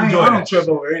 man. I don't trip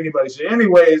over anybody's shit.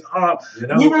 Anyways,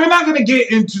 we're not gonna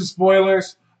get into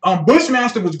spoilers.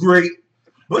 Bushmaster was great.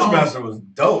 Bushmaster was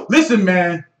dope. Listen,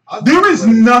 man, there is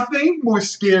nothing more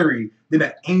scary than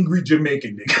an angry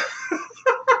Jamaican nigga.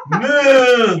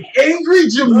 Angry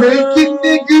Jamaican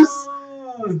niggas.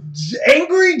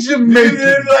 Angry Jamaican.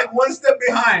 They're like one step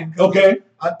behind. Okay.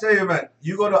 I'll tell you, man.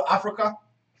 You go to Africa,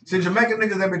 see Jamaican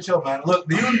niggas, they be chill, man. Look,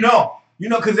 you know,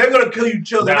 because they're gonna kill you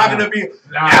chill. They're not gonna be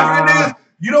African niggas.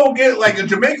 You don't get like a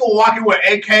Jamaican will walk in with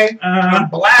AK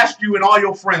and blast you and all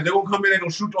your friends. They're gonna come in, they're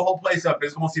gonna shoot the whole place up.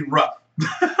 It's gonna seem rough.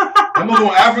 I'm gonna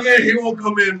go African, he gonna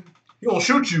come in. He gonna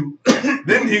shoot you,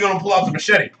 then he gonna pull out the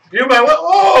machete. You're like,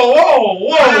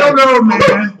 whoa. I don't know,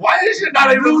 man. Why is shit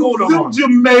not even cool no more?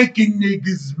 Jamaican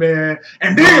niggas, man.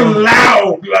 And they're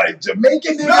loud, like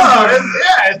Jamaican niggas. No,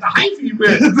 it's the hyphy,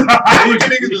 man. African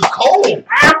niggas is cold.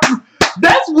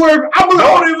 That's where I'm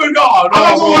gonna go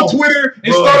on Twitter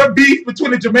and start a beef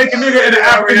between a Jamaican nigga and an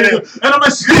African nigga. And I'm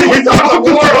gonna see what's on the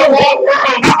world.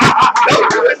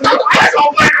 Black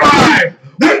on black crime.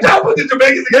 They're done with the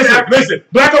Jamaicans against Listen,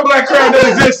 black on black crime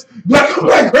doesn't exist. Black on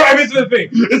black crime isn't a thing.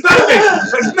 It's not a thing.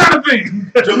 It's not a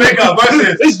thing. Jamaica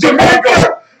versus. It's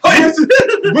Jamaica.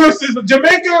 Versus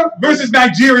Jamaica versus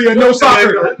Nigeria. No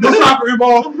soccer. No soccer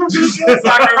involved.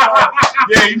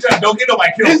 Yeah, you just don't get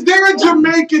nobody killed. Is there a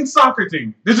Jamaican soccer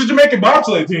team? There's a Jamaican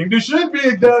bobsleigh team. There should be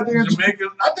a goddamn Jamaican.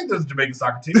 I think there's a Jamaican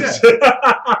soccer team. Yeah.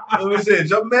 Let me see.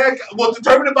 Jamaica. Well,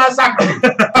 determined by soccer team.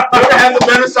 Whoever has the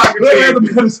better soccer team.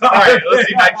 All right. Let's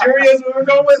see. Nigeria is what we're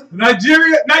going with.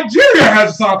 Nigeria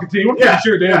has a soccer team. I'm pretty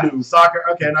sure they do. Soccer.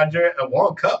 Okay. Nigeria. A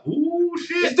World Cup. Ooh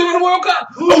shit. It's doing a World Cup.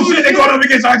 Oh shit. They're going up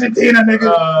against Argentina,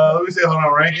 nigga. Let me see. Hold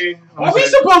on. Ranking. Are we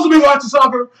supposed to be watching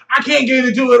soccer? I can't get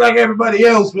into it like everybody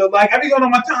else, but like I be going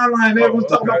on my timeline. Everyone's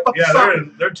talking about fucking soccer.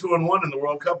 They're 2-1 in the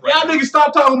World Cup right now. Y'all niggas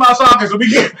stop talking about soccer so we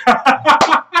get.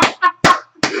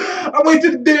 I I went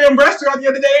to the damn restaurant the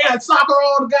other day. They had soccer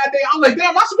all the goddamn. I'm like, damn,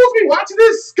 am I supposed to be watching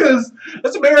this? Because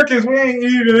as Americans, we ain't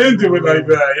even into it like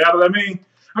that. You know what I mean?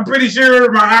 I'm pretty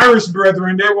sure my Irish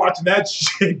brethren, they're watching that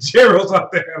shit. Gerald's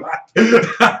out there like,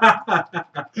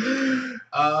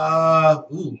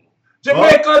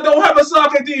 Jamaica don't have a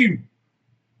soccer team.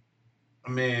 I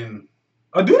mean,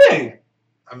 do they?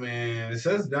 I mean, it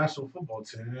says national football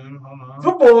team. Hold on.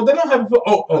 Football? They don't have a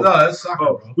football. No, that's soccer,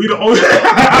 bro. We don't.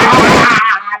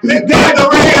 God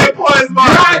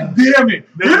damn it!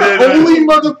 We're the only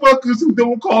motherfuckers who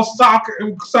don't call soccer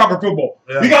football.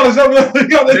 Yeah. We got and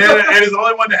it's the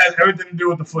only one that has everything to do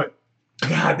with the foot.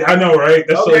 God, I know, right?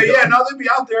 That's okay, so no, they'd be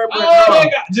out there,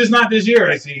 but just not this year.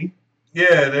 I see.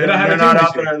 Yeah, they're not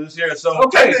out there this year. So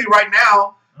technically, right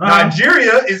now,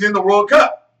 Nigeria is in the World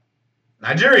Cup.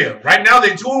 Nigeria. Right now,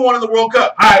 they 2-1 in the World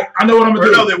Cup. I know what I'm going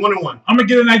to do. No, they 1-1. I'm going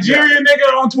to get a Nigerian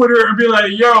nigga on Twitter and be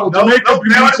like, yo, Jamaica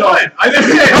beat y'all. I just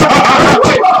said.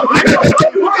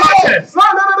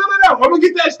 No. I'm going to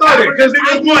get that started. African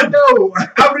niggas won.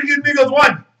 African niggas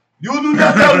won. You do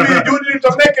not tell me you need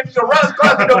Jamaican to run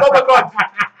class in the bubble club.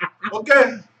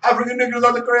 Okay? African niggas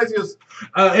are the craziest.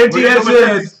 MTS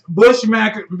says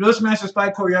Bushmaster's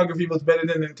fight choreography was better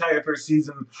than the entire first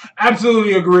season.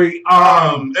 Absolutely agree.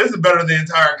 This is better than the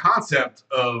entire concept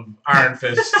of Iron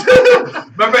Fist.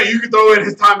 Remember, you can throw in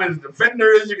his time as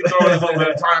defenders. You can throw in his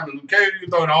time as Luke Cage. You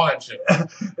can throw in all that shit.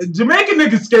 Jamaican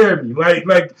niggas scare me. Like,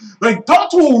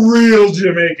 talk to a real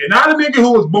Jamaican, not a nigga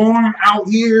who was born out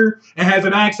here and has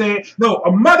an accent. No, a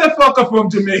motherfucker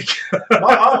from Jamaica.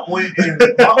 My aunt went and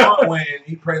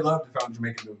he prayed love to found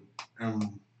Jamaican dude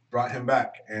and brought him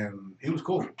back, and he was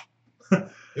cool. It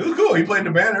was cool. He played in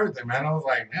the band and everything, man. I was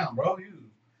like, damn, bro,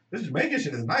 this Jamaican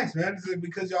shit is nice, man. This is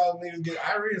because y'all niggas get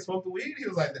irie and smoke the weed. He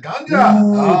was like, the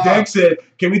ganja. Dex said,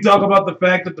 can we talk about the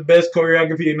fact that the best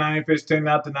choreography in Iron Fist turned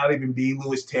out to not even be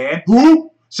Louis Tan?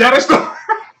 Who? Shatterstar?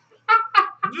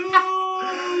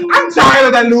 I'm tired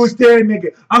of that Louis Tan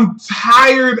nigga. I'm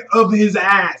tired of his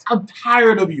ass. I'm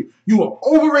tired of you. You are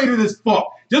overrated as fuck.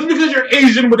 Just because you're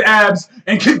Asian with abs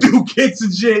and can do kicks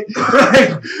and shit,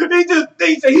 like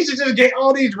they say he should just get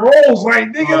all these roles. Like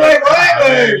nigga, like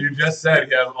what? You just said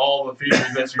he has all the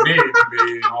features that you need to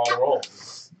be in all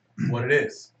roles. What it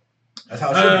is. That's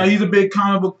how it should be. He's a big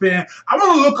comic book fan. I'm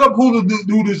gonna look up who the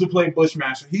dude is to play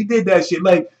Bushmaster. He did that shit.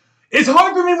 Like, it's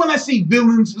hard for me when I see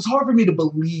villains. It's hard for me to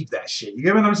believe that shit. You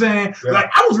get what I'm saying? Yeah.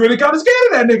 Like, I was really kind of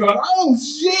scared of that nigga. Like, oh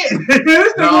shit,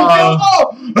 this nigga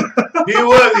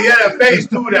He had a face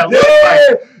too that looked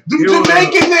like the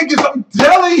Jamaican niggas. I'm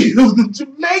telling you, the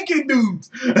Jamaican dudes.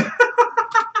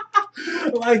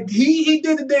 Like he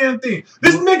did the damn thing.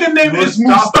 This nigga name is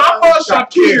Mustafa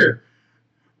Shakir.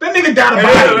 That nigga got a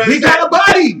body. He got a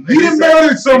body. He didn't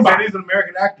murder somebody. He's an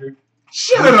American actor.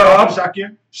 Shut up.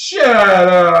 Shakir. Shut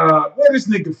up. Where this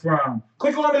nigga from?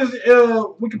 Click on his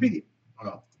Wikipedia.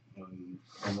 Oh.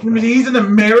 He's an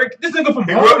American. This nigga from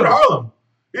Harlem.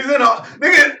 He's in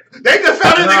nigga. They just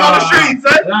found this nigga on the street,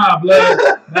 son. Nah, blood.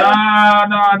 Nah.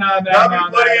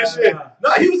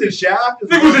 No, he was in Shaft.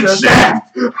 He was in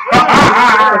Shaft.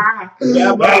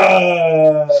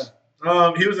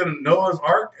 He was in Noah's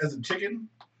Ark as a chicken.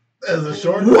 As a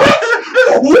short.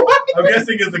 What? I'm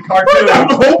guessing it's a cartoon. I'm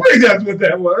hoping that's what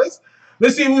that was.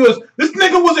 Let's see who was. This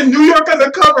nigga was in New York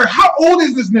undercover. How old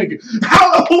is this nigga?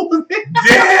 How old is he?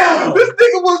 Damn! This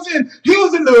nigga he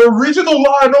was in the original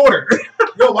Law and Order.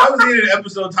 Yo, why was he in an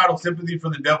episode titled Sympathy for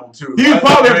the Devil, too? He was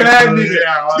probably a bad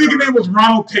nigga. This nigga name was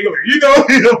Ronald Taylor. You know?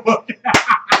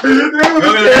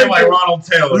 Name like Ronald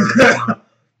Taylor.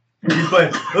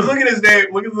 Let's look at his name.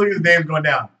 Look at his names going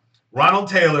down. Ronald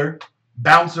Taylor,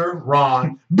 Bouncer,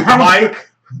 Ron, Mike,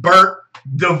 Bert,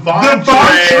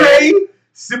 Devontae,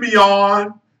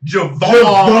 Simeon,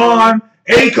 Javon,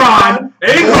 Akon,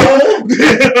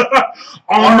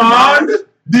 Armand,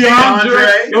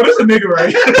 DeAndre. Yo, this is a nigga,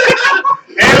 right?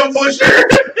 Ambusher.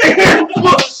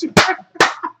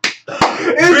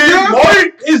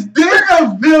 Is there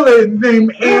a villain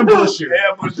named Ambusher?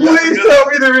 Please tell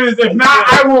me there is. If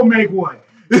not, I will make one.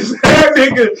 This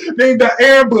nigga named the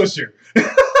Ambusher.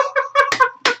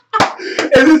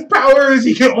 And his power is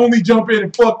he can only jump in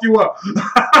and fuck you up. Yeah,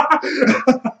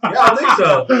 I think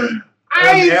so.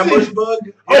 Ambush Bug?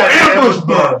 Ambush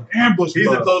Bug. Ambush Bug. He's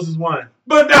the closest one.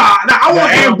 But nah, I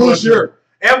want Ambusher.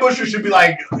 Ambusher should be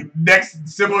like next,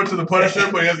 similar to the Punisher,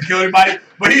 but he doesn't kill anybody.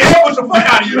 But he ambush the fuck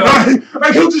out of you, though.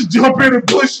 Like he'll just jump in and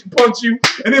punch you,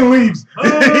 and then leaves.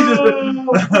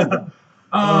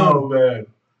 Oh man,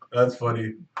 that's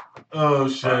funny. Oh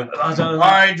shit! All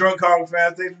right, Drunk Comic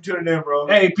fans, thanks for tuning in, bro.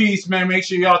 Hey, peace, man. Make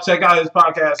sure y'all check out his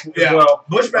podcast as well.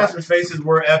 Bushmaster's faces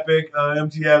were epic.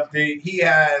 MTF, he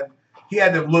had he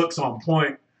had them looks on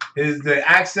point. The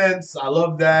accents, I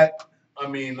love that. I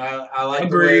mean, I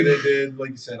like the way they did. Like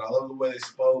you said, I love the way they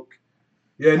spoke.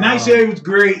 Yeah, Nightshade was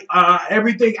great.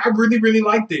 Everything, I really, really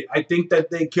liked it. I think that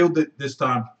they killed it this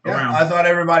time around. I thought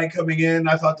everybody coming in,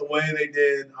 I thought the way they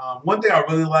did. One thing I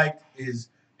really liked is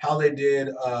how they did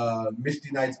Misty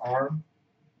Knight's arm.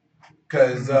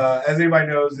 Because as everybody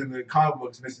knows, in the comic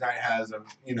books, Misty Knight has a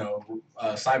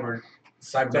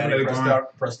cybernetic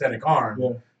prosthetic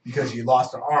arm because she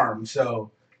lost her arm.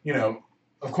 So,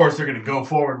 of course, they're going to go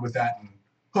forward with that and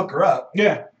hook her up.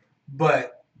 Yeah.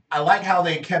 But I like how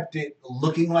they kept it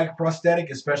looking like prosthetic,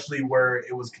 especially where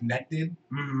it was connected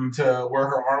to where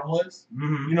her arm was.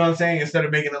 Mm-hmm. You know what I'm saying? Instead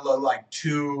of making it look like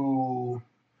too...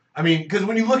 I mean, because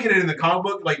when you look at it in the comic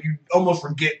book, like, you almost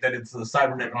forget that it's the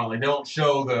cybernetic arm. Like, they don't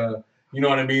show the... You know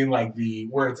what I mean? Like,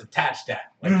 where it's attached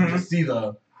at. Like, you just see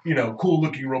the,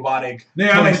 cool-looking robotic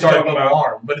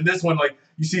arm. But in this one, like,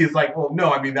 you see it's like, well,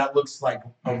 no, I mean, that looks like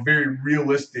a very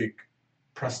realistic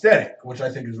prosthetic, which I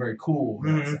think is very cool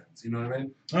in that sense. You know what I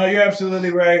mean? Oh, you're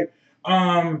absolutely right.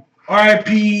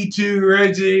 R.I.P. to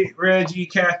Reggie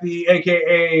Cathy,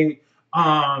 a.k.a.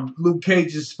 Luke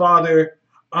Cage's father.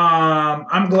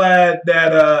 I'm glad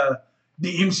that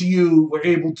the MCU were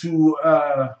able to,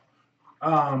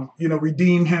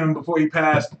 redeem him before he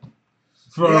passed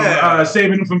from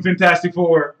saving him from Fantastic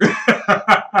Four. I'm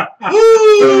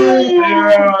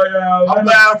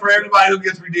glad for everybody who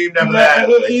gets redeemed after that.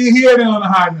 He had it on a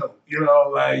high note,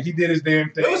 like he did his damn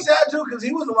thing. It was sad too because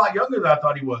he was a lot younger than I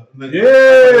thought he was. I mean, he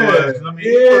was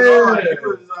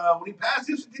when he passed,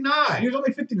 he was 59. He was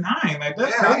only 59. Like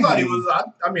that's crazy. I thought he was.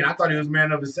 I thought he was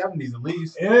man of his 70s at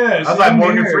least. Yeah, I was like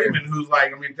Morgan Freeman, who's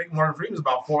like, I think Morgan Freeman's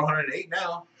about 408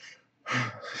 now.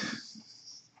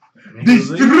 The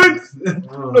strength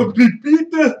of the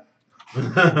Peter.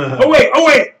 Oh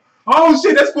wait! Oh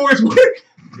shit, that's Forrest Whitaker.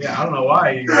 Yeah, I don't know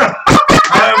why.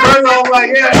 I was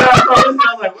like, I was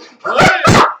like,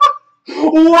 what?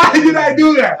 Why did I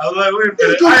do that? I was like, wait a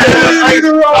minute.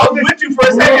 I was with you for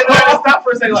a second, and I had to stop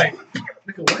for a second, like,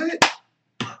 nigga, what?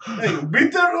 Hey,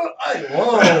 Peter?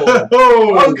 Whoa.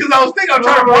 Oh, because I was thinking, I'm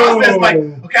trying to process, like,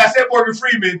 okay, I said Morgan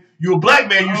Freeman, you're a black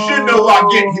man, you should know who I'm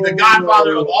getting. He's the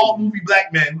godfather of all movie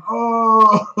black men.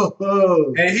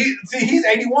 Oh. And he's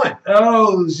 81.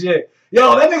 Oh, shit.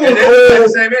 Yo, that nigga was old. The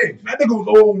same age. That nigga was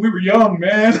old when we were young,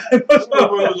 man. He was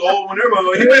old when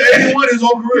everybody. He was 81 his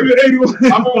whole career. He was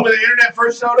 81. I'm when the internet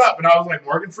first showed up, and I was like,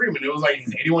 Morgan Freeman. It was like,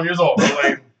 he's 81 years old. I was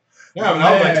like, yeah,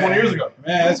 that was like 20 years ago.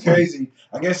 Man, that's crazy.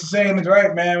 I guess the saying is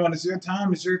right, man. When it's your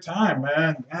time,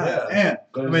 man. God, man.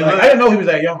 I mean, I didn't know he was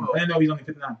that young. I didn't know he was only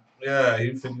 59. Yeah,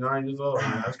 he was 59 years old.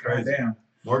 Man. That's crazy. God, damn.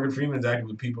 Morgan Freeman's acting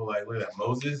with people like, look at that,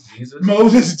 Moses, Jesus.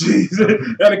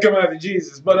 Gotta come after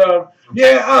Jesus. But,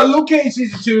 Luke Cage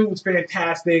Season 2 was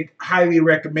fantastic. Highly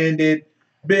recommended.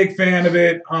 Big fan of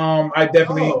it. I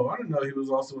definitely... Oh, I didn't know he was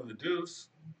also in The Deuce.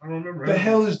 I don't remember him. The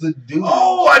hell is The Deuce?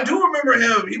 Oh, I do remember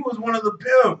him. He was one of the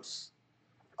pimps.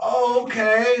 Oh,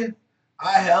 okay.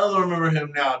 I hell remember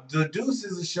him now. The Deuce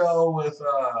is a show with...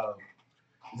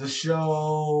 the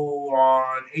show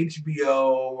on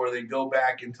HBO where they go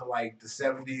back into like the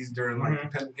 70s during like the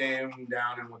pimp game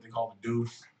down in what they call the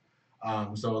Deuce.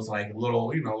 So it's like a little,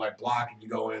 like block, and you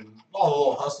go in all the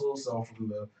little hustles. So from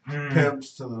the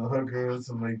pimps to the hookers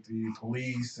to like the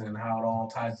police and how it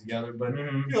all ties together. But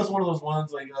it's one of those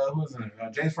ones like who's in it?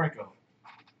 James Franco.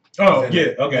 Oh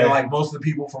yeah, okay. And like most of the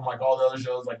people from like all the other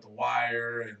shows like The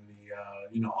Wire and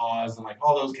the Oz and like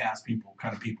all those cast people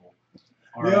kind of people.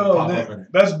 Yo,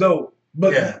 that's dope.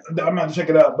 But I'm about to check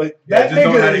it out. But that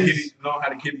just know how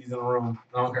the kiddies in the room.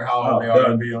 I don't care how old they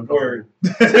are to be on Word.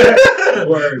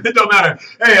 It don't matter.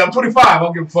 Hey, I'm 25. I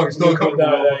don't give a fuck. It's still uncomfortable.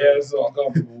 Yeah, it's so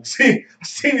uncomfortable. See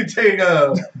you take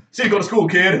see you go to school,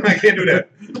 kid. I can't do that.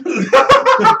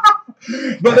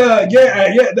 But I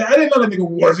didn't know that nigga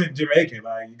wasn't Jamaican.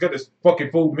 Like, you could have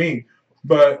fucking fooled me.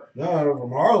 But no,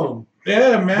 from Harlem.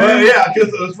 Yeah, man. But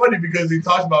because it was funny because he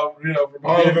talks about from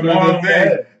Harlem,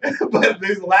 but this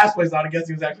is the last place I guess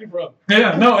he was actually from.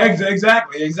 Yeah, no,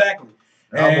 exactly. And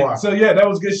so that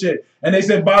was good shit. And they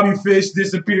said Bobby Fish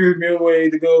disappeared midway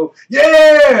to go.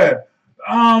 Yeah,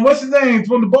 what's his name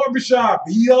from the barbershop?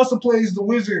 He also plays the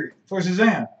Wizard for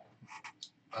Shazam.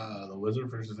 The Wizard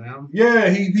for Shazam. Yeah,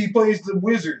 he plays the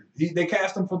Wizard. They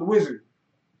cast him for the Wizard.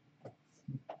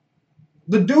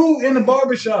 The dude in the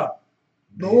barbershop.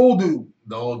 The old dude.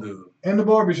 In the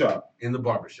barbershop.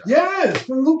 Yes,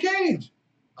 from Luke Cage.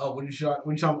 Oh, are you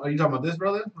talking about this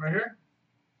brother right here?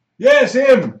 Yes,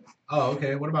 him. Oh,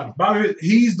 okay. What about him? Bobby,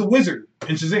 he's the Wizard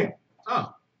in Shazam.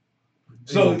 Oh.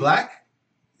 So black?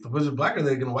 The Wizard black, or are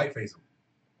they gonna whiteface him?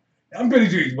 I'm pretty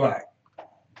sure he's black.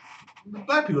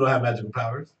 Black people don't have magical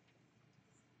powers.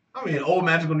 I mean, old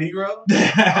magical Negro.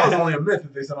 That was only a myth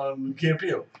that they said on Key and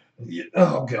Peele.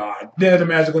 Oh God, they're the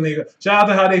magical Negro. Shout out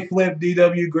to how they flipped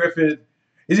D.W. Griffith.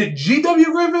 Is it G.W.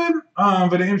 Griffith?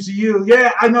 For the MCU.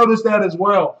 Yeah, I noticed that as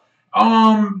well.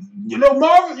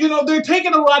 Marvel. They're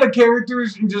taking a lot of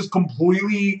characters and just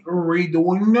completely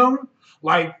redoing them.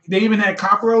 Like they even had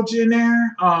Cockroach in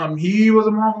there. He was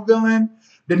a Marvel villain.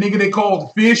 The nigga they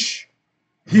called Fish.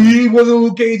 He was a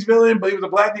Luke Cage villain, but he was a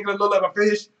black nigga that looked like a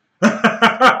fish.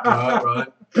 Right.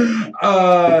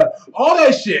 All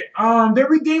that shit. They're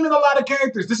redeeming a lot of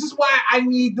characters. This is why I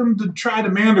need them to try the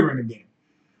Mandarin again.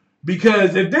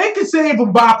 Because if they could save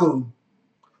M'Baku,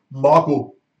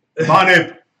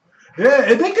 Manip. Yeah,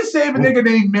 if they could save a nigga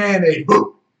named Mayonnaise,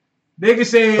 they could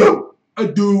save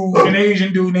an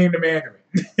Asian dude named the Mandarin.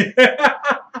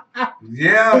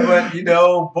 Yeah, but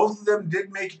both of them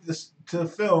did make it to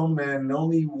film, and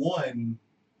only one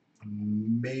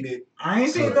made it. I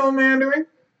ain't seen no Mandarin.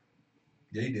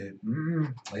 Yeah, he did.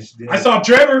 I saw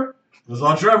Trevor. It was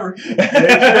on Trevor.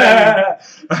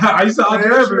 I saw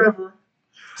Trevor.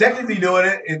 Technically doing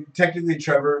it, and technically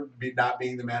Trevor not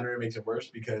being the Mandarin makes it worse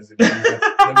because the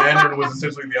Mandarin was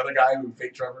essentially the other guy who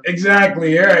faked Trevor.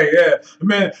 Exactly, yeah.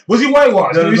 Man, was he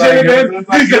whitewashed? Did he say that?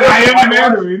 He said, I am the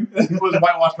Mandarin. He was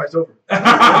whitewashed by silver.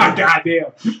 God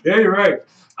damn. Yeah, you're right.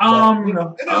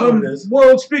 It is.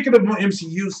 Well, speaking of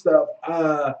MCU stuff,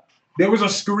 there was a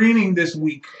screening this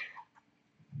week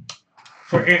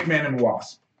for Ant-Man and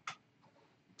Wasp.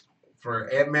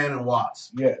 For Ant-Man and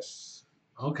Wasp? Yes.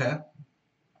 Okay.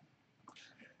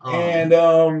 And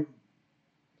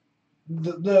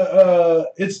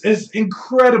it's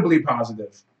incredibly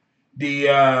positive. The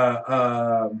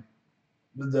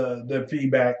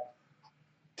feedback,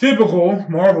 typical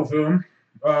Marvel film.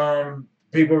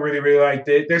 People really liked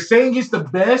it. They're saying it's the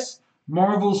best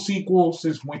Marvel sequel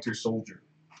since Winter Soldier.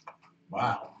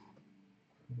 Wow.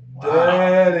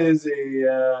 That is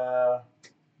a.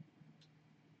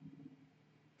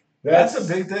 That's a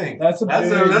big thing. That's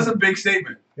a big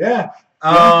statement. Yeah.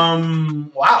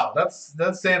 Wow, that's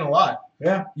saying a lot.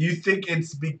 Yeah. You think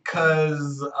it's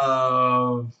because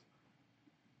of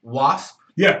Wasp?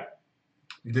 Yeah.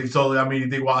 You think so? I mean, you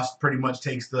think Wasp pretty much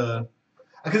takes the?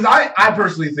 Because I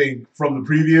personally think from the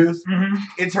previews,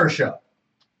 it's her show.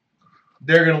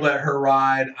 They're gonna let her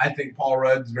ride. I think Paul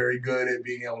Rudd's very good at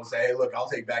being able to say, "Hey, look, I'll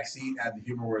take back seat, add the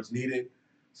humor where it's needed,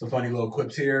 some funny little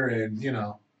quips here, and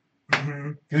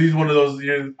Because he's one of those,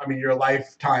 you're a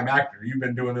lifetime actor. You've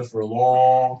been doing this for a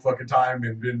long fucking time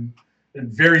and been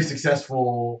in very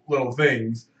successful little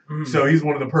things. So he's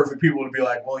one of the perfect people to be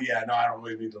like, well, yeah, no, I don't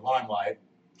really need the limelight.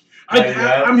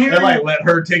 I'm hearing. And let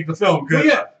her take the film because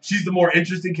she's the more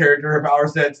interesting character. Her power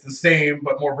set's the same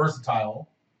but more versatile.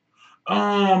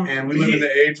 And we live in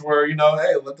the age where hey,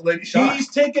 let the lady shine. He's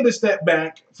taking a step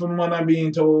back from what I'm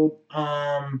being told.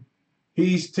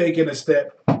 He's taking a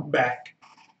step back.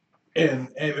 And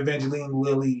Evangeline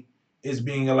Lilly is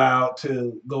being allowed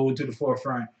to go into the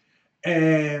forefront.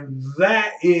 And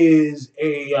that is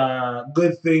a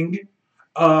good thing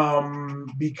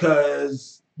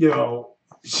because,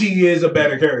 she is a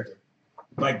better character.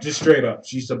 Like, just straight up,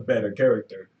 she's a better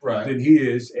character than he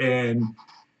is. And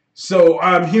so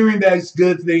I'm hearing that's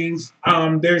good things.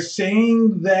 They're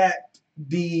saying that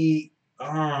the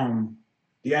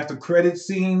after credit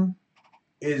scene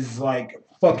is, like,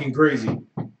 fucking crazy.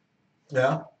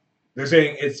 Yeah. They're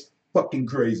saying it's fucking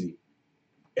crazy.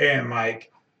 And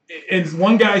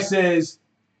one guy says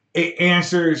it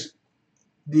answers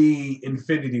the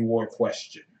Infinity War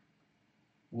question.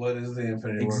 What is the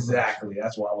Infinity War question? Exactly.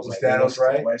 That's why I was like, Thanos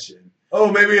right? Question.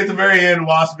 Oh, maybe at the very end,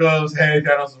 Wasp goes, hey,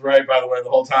 Thanos is right, by the way, the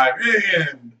whole time.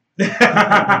 And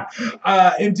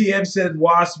MTF said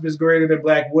Wasp is greater than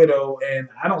Black Widow, and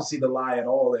I don't see the lie at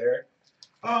all there.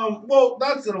 Well,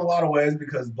 that's in a lot of ways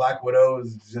because Black Widow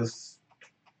is just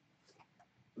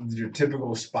your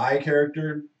typical spy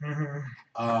character.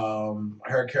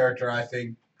 Her character, I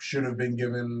think, should have been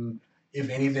given, if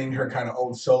anything, her kind of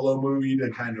own solo movie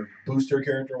to kind of boost her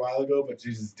character a while ago, but she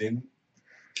just didn't.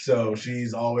 So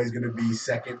she's always going to be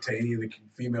second to any of the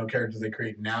female characters they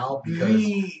create now because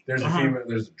there's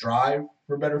a drive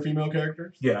for better female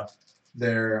characters. Yeah.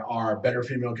 There are better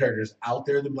female characters out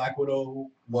there than Black Widow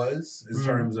was in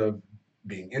terms of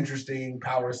being interesting,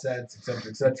 power sets, etc.,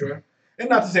 etc. And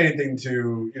not to say anything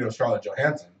to Scarlett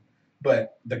Johansson,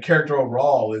 but the character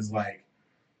overall is like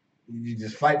you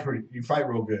just fight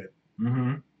real good.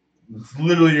 It's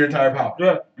literally your entire power.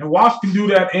 Yeah, and Wasp can do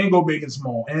that and go big and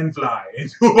small and fly.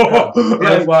 And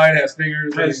fly and have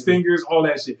stingers. Has stingers, all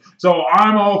that shit. So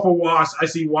I'm all for Wasp. I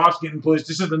see Wasp getting pushed.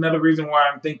 This is another reason why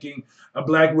I'm thinking a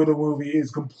Black Widow movie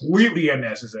is completely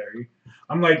unnecessary.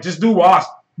 I'm like, just do Wasp.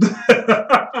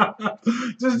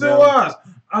 Just do Wasp.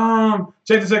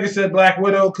 Check the second said Black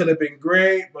Widow could have been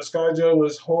great, but ScarJo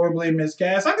was horribly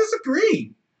miscast. I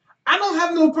disagree. I don't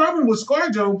have no problem with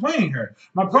ScarJo playing her.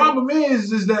 My problem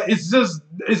is that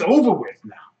it's over with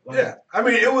now. Like, yeah, I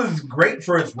mean, it was great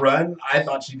for its run. I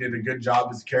thought she did a good job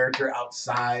as a character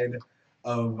outside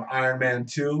of Iron Man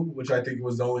 2, which I think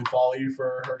was the only folly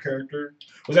for her character.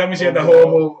 Was that when she had the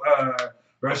horrible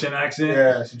Russian accent?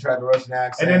 Yeah, she tried the Russian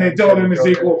accent. And then they told her in the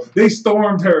sequel, they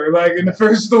stormed her. Like in the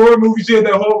first Thor movie, she had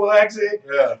that horrible accent.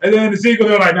 Yeah. And then in the sequel,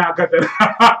 they're like, nah, cut that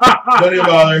out. Don't even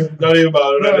bother. Don't even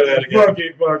bother. Don't do that again.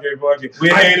 Fuck it. We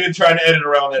hated trying to edit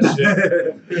around that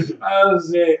shit. That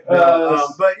was it.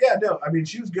 But yeah, no, I mean,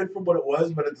 she was good for what it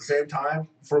was, but at the same time,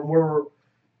 from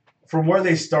where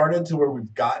they started to where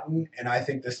we've gotten, and I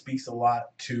think this speaks a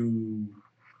lot to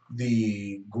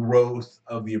the growth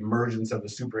of the emergence of the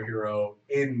superhero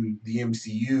in the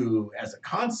MCU as a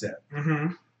concept.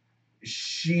 Mm-hmm.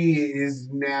 She is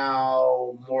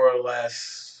now more or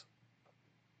less,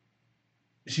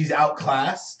 she's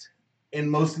outclassed in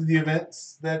most of the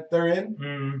events that they're in.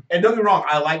 Mm. And don't get me wrong,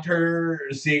 I liked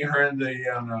seeing her in the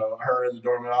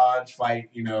Dora Milaje fight,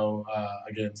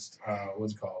 against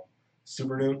what's it called?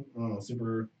 Super Noon? What's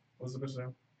the bitch's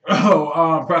name?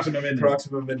 Oh, Proxima Midnight.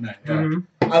 Proxima Midnight. Yeah. Mm-hmm.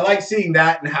 I like seeing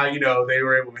that and how they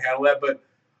were able to handle that, but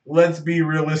let's be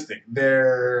realistic.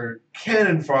 They're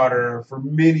cannon fodder for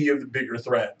many of the bigger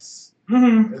threats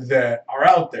that are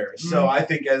out there. So I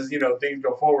think as things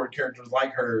go forward, characters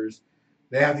like hers,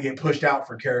 they have to get pushed out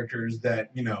for characters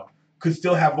that could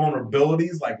still have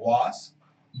vulnerabilities like Wasp,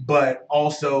 but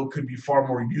also could be far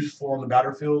more useful on the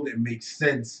battlefield and make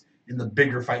sense in the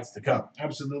bigger fights to come.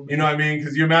 Absolutely. You know what I mean?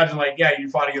 Because you imagine, you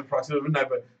fought against Proxima Midnight,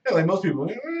 but like most people,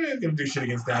 ain't gonna do shit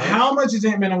against that. How much is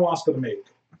Ant-Man and Wasp gonna make?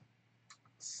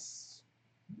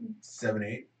 7,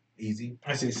 8, easy.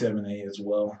 I say 7, 8 as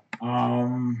well.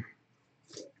 I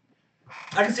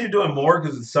can see it doing more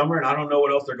because it's summer, and I don't know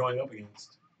what else they're going up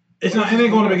against. It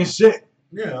ain't going up against shit.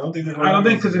 Yeah, I don't think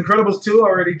because Incredibles 2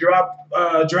 already dropped.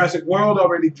 Jurassic World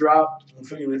already dropped. I'm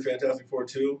thinking Fantastic Four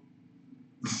 2.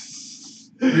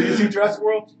 Did you see Jurassic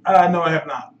World? No, I have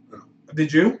not.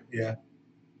 Did you? Yeah.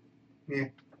 Yeah.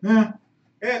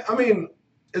 I mean,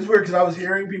 it's weird because I was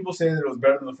hearing people saying that it was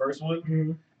better than the first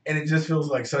one, and it just feels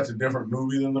like such a different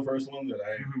movie than the first one that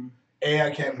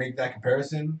I can't make that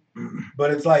comparison.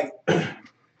 But it's like,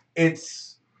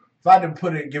 if I had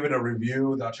to give it a review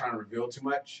without trying to reveal too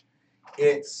much,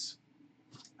 it's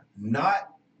not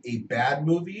a bad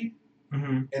movie,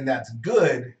 and that's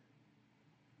good.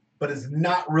 But it's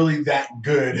not really that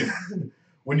good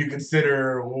when you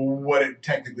consider what it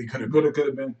technically could have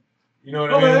been. You know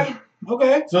what I mean?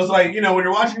 Okay. So it's like, when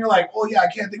you're watching, you're like, oh yeah, I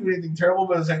can't think of anything terrible,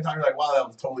 but at the same time, you're like, wow, that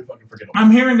was totally fucking forgettable. I'm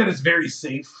hearing that it's very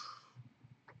safe.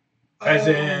 As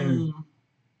in...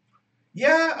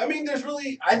 Yeah, I mean,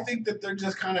 I think that they're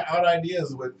just kind of out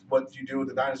ideas with what you do with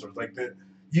the dinosaurs. Like, the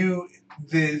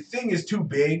thing is too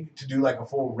big to do like a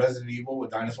full Resident Evil with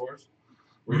dinosaurs,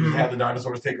 where you just have the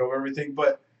dinosaurs take over everything,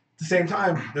 but at the same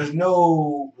time, there's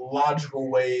no logical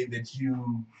way that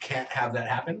you can't have that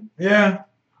happen. Yeah.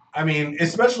 I mean,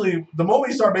 especially the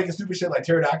moment you start making stupid shit like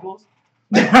pterodactyls.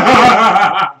 Whose dumb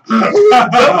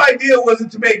idea was it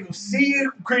to make sea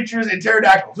creatures and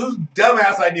pterodactyls? Whose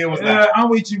dumbass idea was that? I'm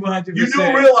with you 100%. You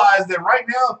do realize that right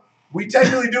now, we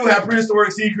technically do have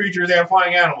prehistoric sea creatures and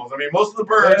flying animals. I mean, most of the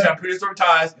birds have prehistoric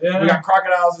ties. Yeah. We got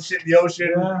crocodiles and shit in the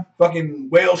ocean, fucking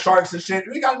whale sharks and shit.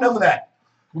 We got enough of that.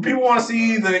 When people want to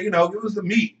see give us the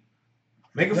meat.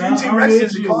 Make a few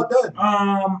T-Rexes and call it done.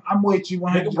 I'm with you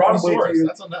 100%. Make a brontosaurus.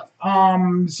 That's enough.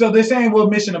 So they're saying,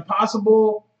 Mission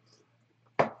Impossible.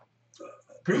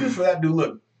 Previews for that do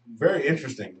look very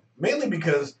interesting. Mainly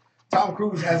because Tom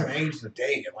Cruise hasn't aged a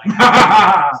day.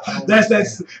 That's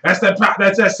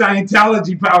that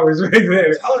Scientology powers right there.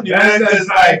 I'm telling you, that's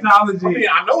Scientology. I mean,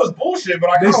 I know it's bullshit, but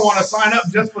I kind of want to sign up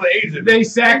just for the aging. They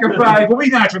sacrifice. Well, we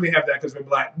naturally have that because we're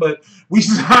black, but we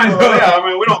sign up. Yeah, I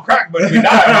mean, we don't crack, but we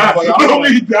die. We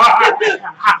die.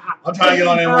 I'm trying to get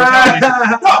on immortality.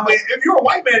 No, but if you're a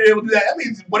white man able to do that, that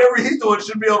means whatever he's doing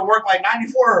should be able to work like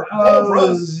 94.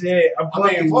 Oh, shit.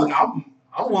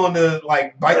 I'm willing to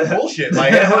bite the bullshit. I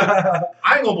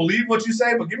ain't gonna believe what you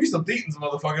say, but give me some thetans,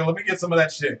 motherfucker. Let me get some of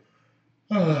that shit.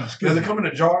 Does it come in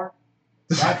a jar?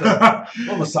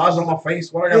 I'll massage on my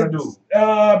face. What I gotta do?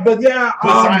 But yeah,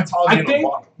 Put Scientology I in think a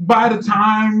bottle. by the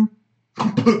time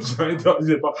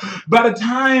By the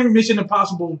time Mission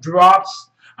Impossible drops,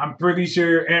 I'm pretty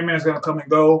sure Ant-Man's gonna come and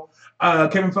go.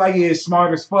 Kevin Feige is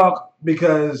smart as fuck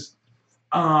because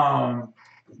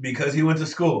he went to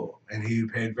school and he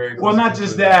paid very close well, not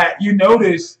just that. You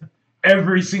notice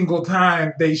every single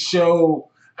time they show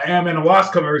an Ant-Man and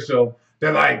Wasp commercial,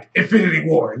 they're like, Infinity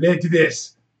War led to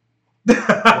this.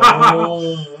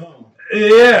 Oh.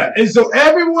 Yeah, and so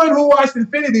everyone who watched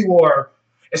Infinity War,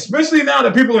 especially now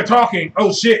that people are talking,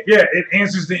 oh shit, yeah, it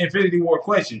answers the Infinity War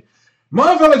question.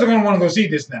 Motherfuckers are gonna want to go see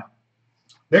this now.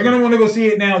 They're gonna want to go see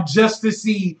it now just to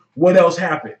see what else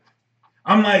happened.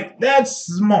 I'm like, that's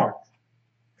smart.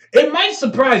 It might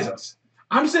surprise us.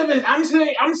 I'm saying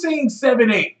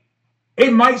 7-8.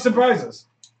 It might surprise us.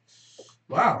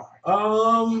 Wow.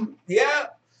 Yeah.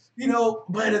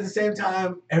 But at the same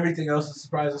time, everything else is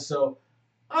surprising. So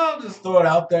I'll just throw it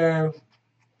out there.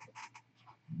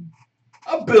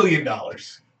 $1 billion.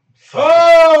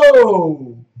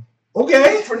 Oh!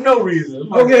 Okay. For no reason.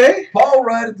 Okay. Paul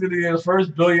Rudd did his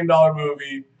first $1 billion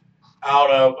movie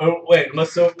out of...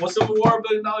 what's Civil War, $1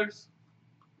 billion?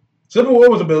 Civil War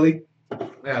was a Billy.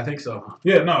 Yeah, I think so.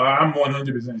 Yeah, no, I'm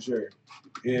 100% sure.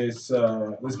 It's,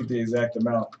 let's get the exact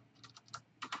amount.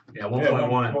 Yeah,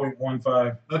 1.1.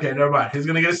 1.15. Okay, never mind. He's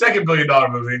going to get a second $1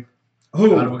 billion movie.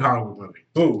 Who? Out of a comic book movie.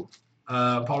 Who?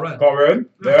 Paul Rudd. Paul Rudd?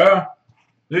 Yeah.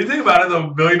 If you think about it, the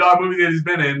 $1 billion movie that he's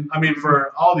been in, I mean,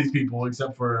 for all these people,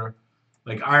 except for,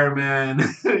 like, Iron Man,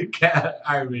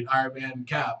 Iron Man and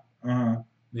Cap. Uh-huh.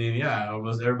 Then, yeah,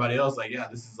 almost everybody else, like, yeah,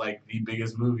 this is, like, the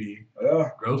biggest movie,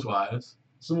 gross-wise.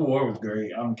 Civil War was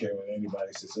great. I don't care what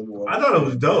anybody says. Civil War. I thought it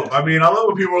was dope. I mean, I love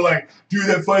when people were like, dude,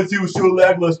 that fight scene was so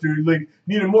lackluster. Like,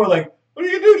 needed more. Like, what are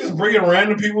you going to do? Just bring in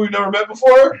random people you've never met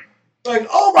before? Like,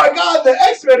 oh my God, the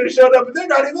X-Men have showed up and they're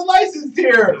not even licensed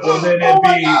here. Well, then oh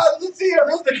my God, let's see, are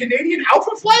those the Canadian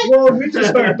Alpha Flight? Well, if we just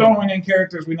start throwing in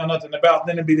characters we know nothing about,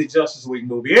 then it'd be the Justice League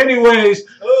movie. Anyways,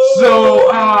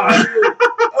 oh,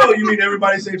 you mean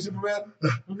everybody save Superman?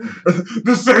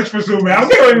 The Search for Superman. I don't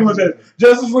care what anyone says.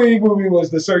 Justice League movie was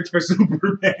The Search for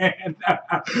Superman.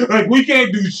 Like, we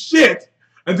can't do shit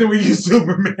until we use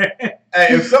Superman. Hey,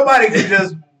 if somebody could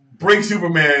just bring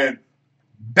Superman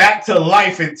back to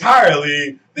life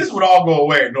entirely, this would all go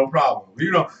away, no problem.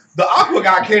 The Aqua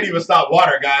guy can't even stop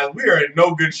water, guys. We are in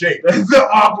no good shape. The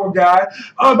Aqua guy.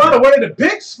 By the way, the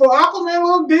pics for Aquaman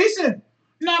look decent.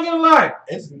 Not gonna lie.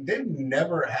 They've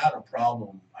never had a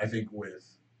problem, I think, with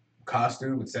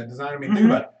costume and set design. I mean, think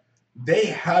about it. They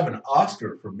have an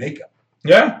Oscar for makeup.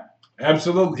 Yeah,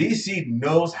 absolutely. DC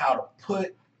knows how to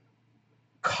put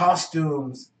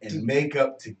costumes and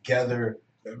makeup together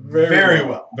very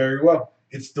well. Very well.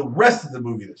 It's the rest of the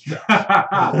movie that's trash.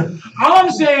 All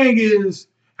I'm saying is,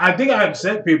 I think I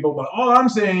upset people, but all I'm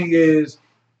saying is,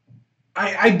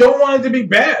 I don't want it to be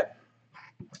bad.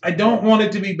 I don't want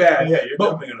it to be bad. Yeah, you're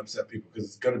definitely going to upset people because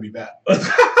it's going to be bad.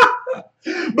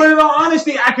 But in all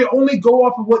honesty, I can only go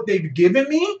off of what they've given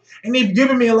me, and they've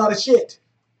given me a lot of shit.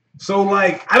 So,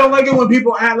 like, I don't like it when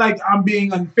people act like I'm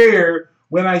being unfair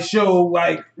when I show,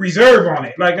 like, reserve on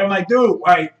it. Like, I'm like, dude,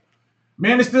 like,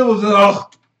 Man of Steel was,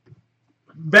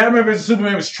 Batman vs.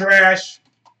 Superman was trash.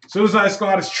 Suicide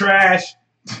Squad is trash.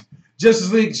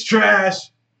 Justice League is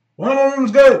trash. One of them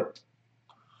was good.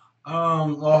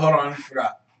 Well, hold on, I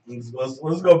forgot.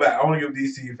 Let's go back. I want to give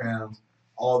DC fans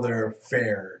all their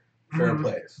fair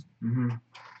plays. Mm-hmm.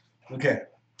 Okay,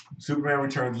 Superman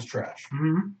Returns was trash.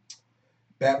 Mm-hmm.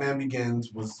 Batman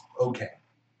Begins was okay.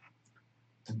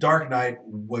 The Dark Knight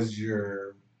was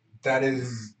that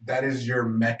is your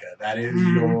mecca. That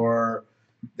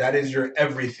is your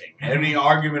everything. Any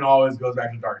argument always goes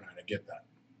back to Dark Knight. I get that.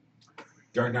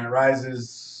 Dark Knight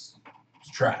Rises was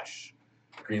trash.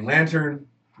 Green Lantern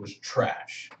was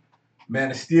trash.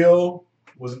 Man of Steel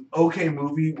was an okay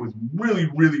movie with really,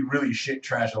 really, really shit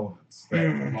trash elements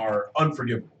that are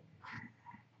unforgivable.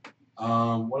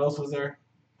 What else was there?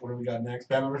 What do we got next?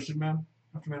 Batman vs. Superman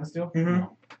after Man of Steel? Mm-hmm.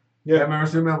 No. Yeah. Batman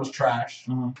vs. Superman was trash.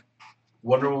 Mm-hmm.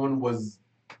 Wonder Woman was...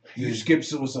 You skipped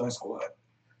Suicide Squad.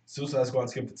 Suicide Squad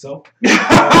skipped itself.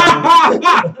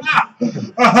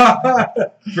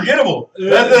 Forgettable.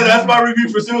 That's my review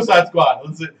for Suicide Squad.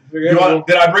 Did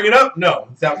I bring it up? No.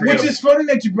 It's not forgettable. Which is funny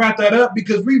that you brought that up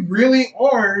because we really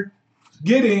are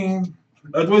getting.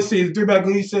 Let's see. The Three-Back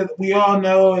League said we all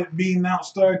know it being out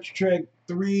Star Trek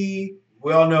 3.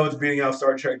 We all know it's beating out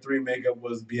Star Trek 3. Makeup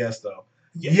was BS though.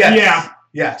 Yes.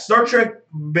 Yeah. Star Trek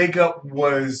makeup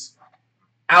was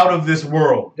out of this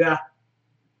world. Yeah.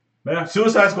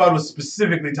 Suicide Squad was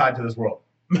specifically tied to this world.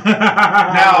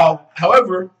 Now,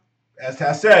 however, as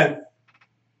Taz said,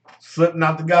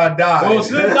 Slipknot the God died. Well,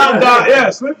 Slipknot died.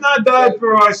 Yeah, Slipknot died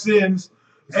for our sins.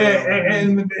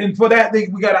 and for that, we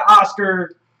got an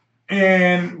Oscar,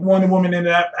 and Wonder Woman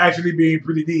ended up actually being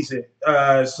pretty decent.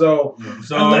 So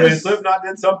Slipknot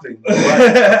did something.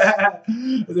 The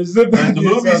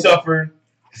movie suffered,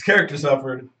 his character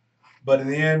suffered, but in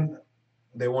the end,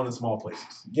 they won in small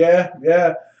places. Yeah.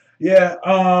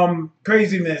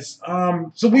 Craziness.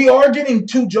 So we are getting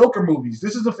 2 Joker movies.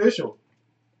 This is official.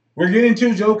 We're getting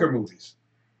 2 Joker movies.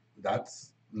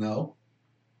 No.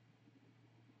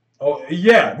 Oh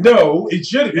yeah, no, it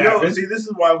shouldn't happen. See, this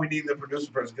is why we need the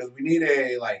producer person, because we need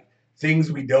a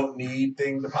things we don't need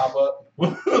thing to pop up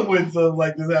when something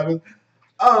like this happens.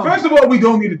 First of all, we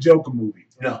don't need a Joker movie.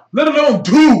 No. Let alone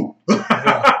 2.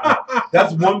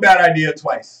 That's one bad idea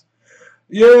twice.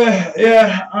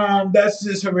 Yeah. That's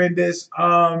just horrendous.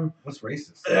 What's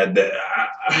racist?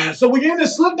 So we're getting a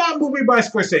Slipknot movie by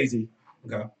Scorsese.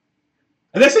 Okay.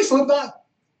 Did I say Slipknot?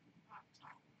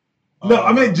 No,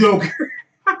 I meant Joker.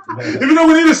 Even though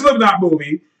we need a Slipknot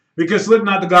movie, because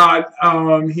Slipknot the God,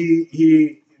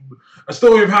 he a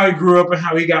story of how he grew up and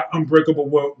how he got unbreakable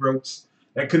ropes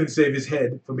that couldn't save his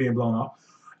head from being blown off.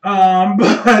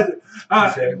 But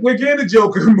we're getting a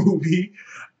Joker movie.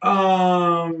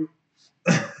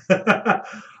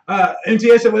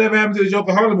 MTS said whatever happened to the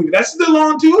Joker Harley movie. That's still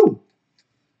on too.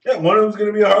 Yeah, one of them's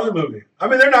going to be a Harley movie. I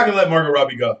mean, they're not going to let Margot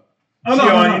Robbie go. Oh,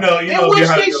 no.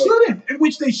 In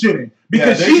which they shouldn't.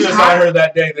 Because she's hot. I heard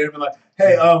that day. They'd been like,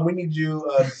 hey, we need you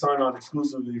to sign on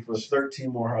exclusively for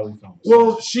 13 more Harley films.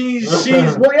 Well, she's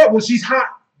hot.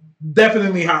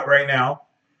 Definitely hot right now.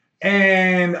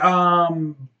 And,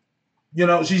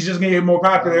 she's just going to get more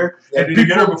popular. Yeah, did you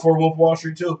get her before Wolf of Wall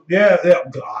Street, too? Yeah,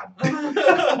 God.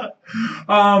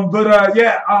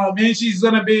 And she's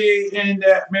going to be in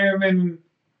that Marilyn...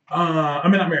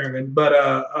 not Marilyn, but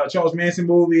Charles Manson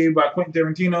movie by Quentin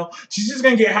Tarantino. She's just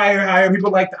gonna get higher and higher.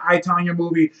 People like the I, Tonya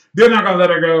movie. They're not gonna let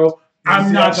her go.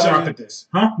 I'm not shocked at this.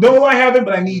 Huh? No, I haven't,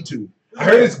 but I need to. I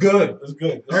heard it's good. It's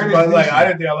good. I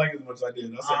didn't think I liked it as much as I did.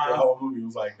 I said the whole movie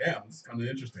was like, damn, this is kind of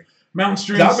interesting. Mountain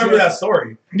Street. I remember that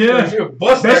story. Yeah, that shit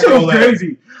was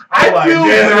crazy. I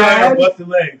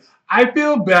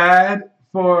feel bad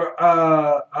for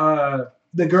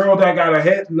the girl that got her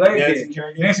head leg hit.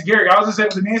 Nancy Kerrigan. I was going to say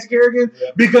it was Nancy Kerrigan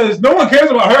because no one cares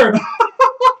about her.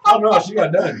 Oh, no, she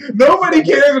got done. Nobody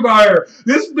cares about her.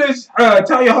 This bitch,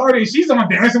 Talia Harding, she's on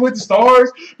Dancing with the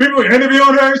Stars. People are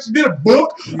interviewing her. She did a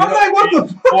book. I'm like, what the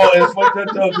fuck? Well, it's fucked up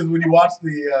though, because when you watch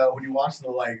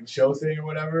the show thing or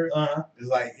whatever, it's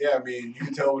like, yeah, I mean, you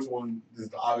can tell which one is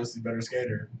the obviously better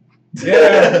skater.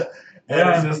 Yeah.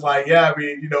 It's just like, yeah, I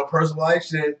mean, personal life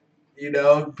shit.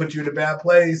 Put you in a bad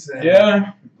place.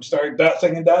 And start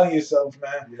second doubting yourself,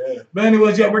 man. Yeah. But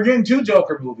anyways, we're getting 2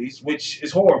 Joker movies, which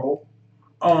is horrible.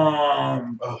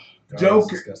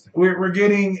 Joker. We're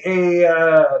getting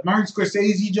a Martin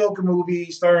Scorsese Joker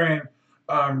movie starring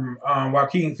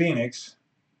Joaquin Phoenix,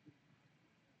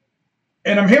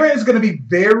 and I'm hearing it's going to be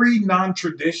very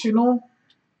non-traditional.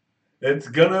 It's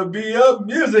gonna be a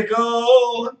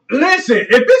musical. Listen, if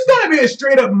it's gonna be a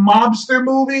straight up mobster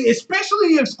movie,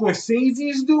 especially if Scorsese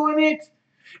is doing it,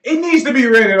 it needs to be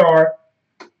rated R.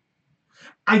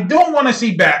 I don't want to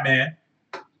see Batman.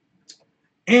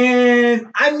 And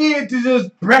I need it to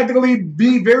just practically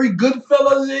be very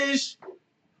Goodfellas-ish,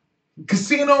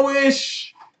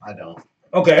 Casino-ish. I don't.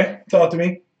 Okay, talk to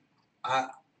me.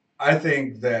 I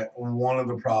think that one of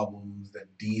the problems that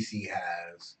DC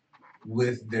has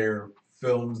with their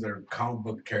films, their comic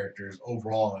book characters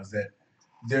overall, is that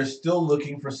they're still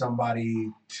looking for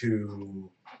somebody to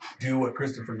do what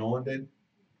Christopher Nolan did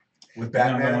with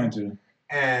Batman.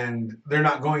 And they're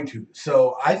not going to.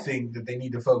 So I think that they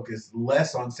need to focus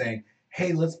less on saying,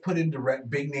 hey, let's put in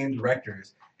big name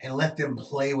directors and let them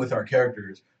play with our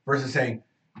characters, versus saying,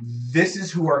 this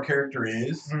is who our character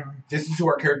is. Mm-hmm. This is who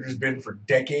our character has been for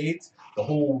decades. The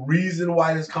whole reason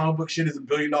why this comic book shit is $1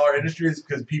 billion industry is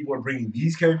because people are bringing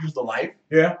these characters to life.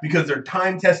 Yeah. Because they're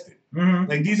time tested. Mm-hmm.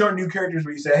 Like, these aren't new characters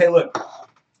where you say, hey, look,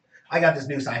 I got this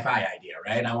new sci-fi idea,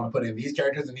 right? I want to put in these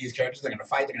characters and these characters. They're going to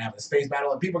fight. They're going to have a space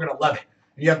battle, and people are going to love it.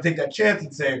 And you have to take that chance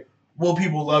and say, well,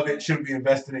 people love it. Shouldn't be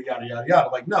invested in it, yada, yada, yada.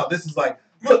 Like, no, this is like,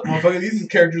 look, motherfucker, these are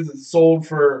characters that sold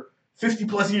for 50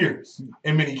 plus years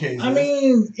in many cases. I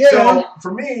mean, yeah. So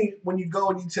for me, when you go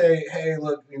and you say, hey,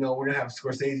 look, we're going to have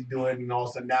Scorsese do it, and all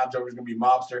of a sudden now Joker's going to be a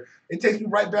mobster, it takes me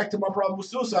right back to my problem with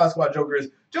Suicide Squad Joker is,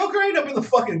 Joker ain't up in the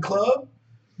fucking club.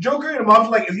 Joker ain't a mobster.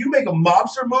 Like, if you make a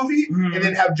mobster movie and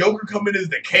then have Joker come in as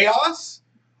the chaos,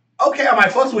 okay, I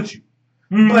might fuss with you.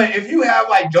 Mm-hmm. But if you have,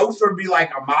 like, Joker be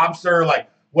like a mobster, like,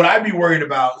 what I'd be worried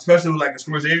about, especially with like a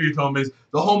Scorsese film, is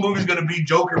the whole movie's gonna be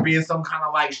Joker being some kind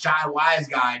of like shy, wise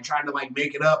guy trying to like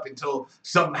make it up until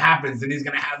something happens, and he's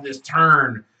gonna have this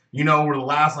turn, you know, where the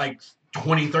last like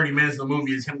 20, 30 minutes of the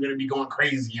movie is him gonna be going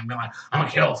crazy and being like, I'm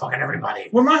gonna kill fucking everybody.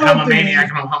 Well, I'm a maniac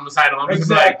and I'm homicidal.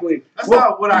 Exactly. Like, that's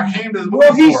not what I came to this movie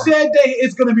Well, he for. said that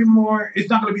it's gonna be more. It's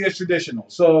not gonna be as traditional.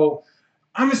 So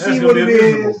I'm gonna see what it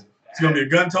is. It's gonna be a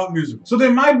gun-toting musical. So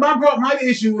then my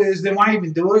issue is, then why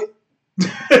even do it?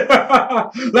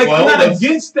 Like, I'm not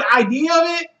against the idea of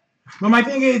it, but my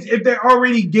thing is, if they're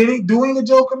already doing a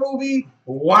Joker movie,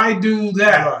 why do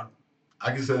that?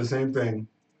 I can say the same thing.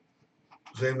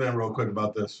 Same thing real quick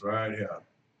about this right here.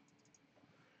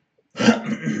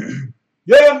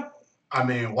 Yeah. I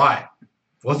mean, why?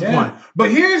 What's the point?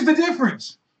 But here's the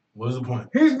difference. What is the point?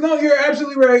 You're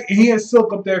absolutely right. He has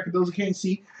Silk up there for those who can't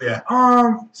see. Yeah.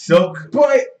 Silk.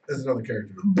 But that's another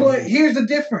character. But here's the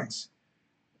difference.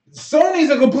 Sony's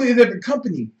a completely different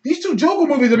company. These two Joker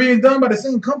movies are being done by the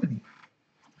same company,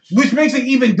 which makes it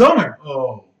even dumber.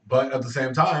 Oh, but at the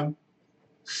same time,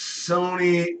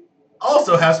 Sony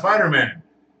also has Spider-Man,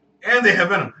 and they have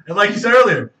Venom. And like you said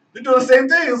earlier, they're doing the same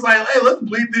thing. It's like, hey, let's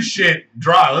bleed this shit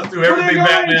dry. Let's do everything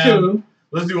Batman.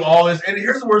 Let's do all this. And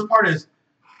here's the worst part is,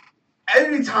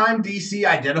 every time DC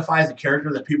identifies a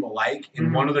character that people like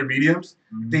in one of their mediums,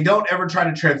 they don't ever try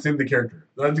to transcend the character.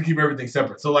 They have to keep everything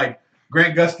separate. So, like,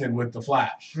 Grant Gustin with The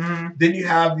Flash. Then you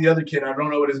have the other kid, I don't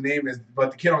know what his name is,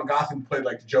 but the kid on Gotham played,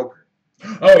 like, the Joker.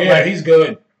 Oh, yeah, like, he's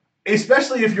good.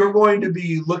 Especially if you're going to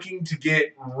be looking to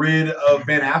get rid of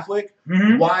Ben Affleck,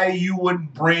 why you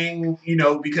wouldn't bring, you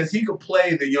know, because he could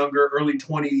play the younger, early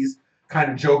 20s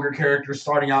kind of Joker character,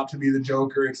 starting out to be the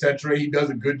Joker, etc. He does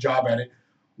a good job at it.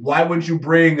 Why wouldn't you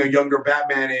bring a younger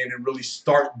Batman in and really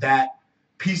start that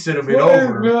piece of it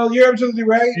over? Well, you're absolutely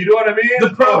right. You know what I mean?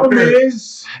 The problem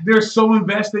is they're so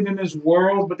invested in this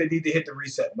world, but they need to hit the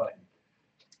reset button.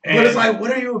 And but it's like,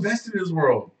 what are you invested in this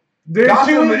world? They're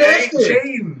too invested.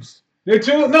 Changed. They're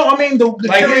too. No, I mean the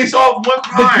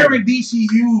current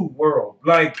DCU world.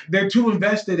 Like, they're too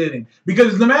invested in it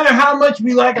because no matter how much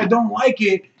we like or don't like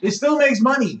it, it still makes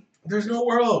money. There's no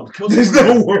world. There's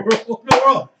no world. No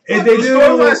world. If they do,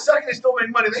 storylines suck, they still make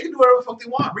money. They can do whatever the fuck they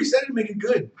want. Reset it and make it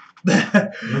good.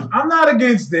 I'm not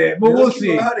against that, but we'll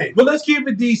see. But let's keep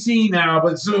it DC now.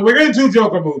 But so we're gonna do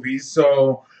Joker movies,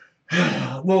 so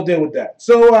we'll deal with that.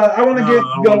 So I want to get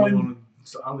going.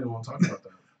 I don't even want to talk about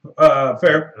that.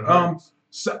 Fair.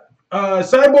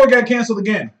 Cyborg got canceled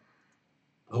again.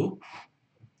 Who?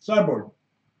 Cyborg.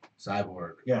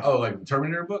 Yeah. Oh, like the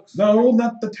Terminator books? No,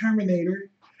 not the Terminator.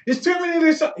 Is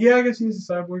Terminator? Yeah, I guess he's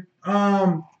a cyborg.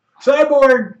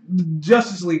 Cyborg,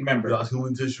 Justice League member. That's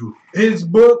human tissue. His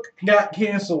book got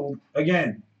canceled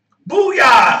again.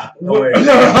 Booyah! Booyah!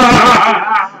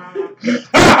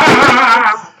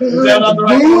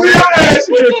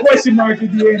 A question mark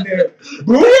at the end there.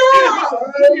 Booyah!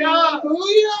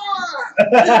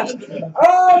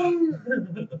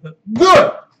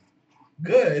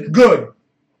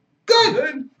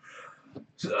 Good.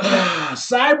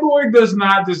 Cyborg does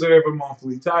not deserve a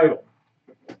monthly title.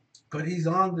 But he's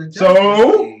on the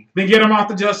Justice League. Then get him off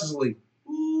the Justice League.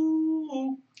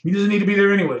 Ooh. He doesn't need to be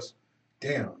there anyways.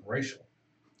 Damn, racial.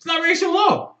 It's not racial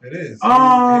law. It is.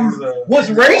 What's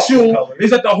racial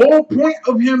is that the whole point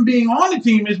of him being on the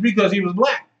team is because he was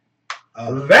black.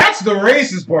 That's the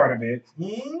racist part of it.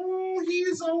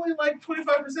 He's only like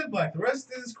 25% black. The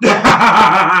rest is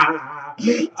black.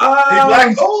 He's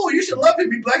black. Oh, you should love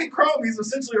him. He's black and chrome. He's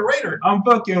essentially a Raider. I'm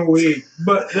fucking weak.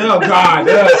 But, oh, God.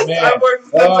 Man.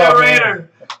 Cyborg's a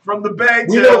Raider. From the Bay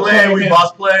to LA, we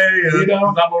boss play. We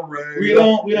don't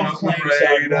claim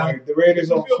Cyborg. The Raiders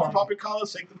don't claim.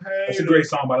 That's a great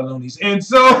song by the Loonies. And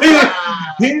so,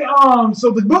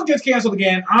 so the book gets canceled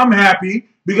again. I'm happy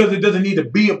because it doesn't need to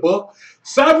be a book.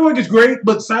 Cyborg is great,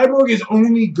 but Cyborg is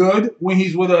only good when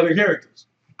he's with other characters.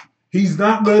 He's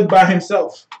not good by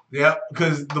himself. Yeah,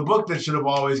 because the book that should have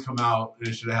always come out, and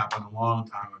it should have happened a long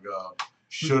time ago,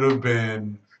 should have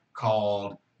been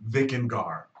called Vic and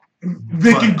Gar.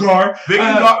 Vic and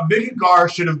Gar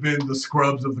should have been the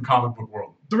Scrubs of the comic book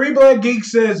world. Three Black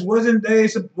Geeks says, wasn't he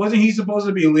supposed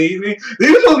to be leading? He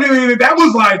was supposed to be leading. That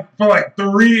was like for like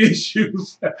 3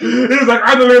 issues. He was like,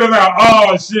 I deleted out.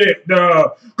 Oh shit,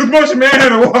 no. Good motion man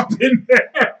had walked in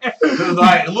there. It was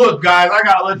like, look, guys, I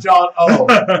gotta let y'all.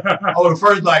 The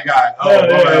first black guy.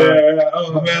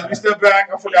 Man, let me step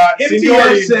back. I forgot.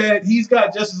 MTR said he's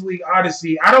got Justice League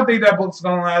Odyssey. I don't think that book's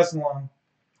gonna last long.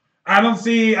 I don't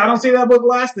see that book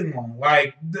lasting long.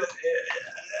 Like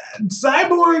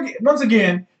Cyborg, once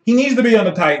again, he needs to be on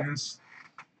the Titans.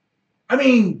 I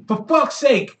mean, for fuck's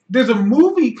sake, there's a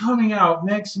movie coming out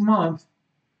next month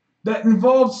that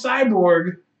involves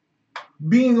Cyborg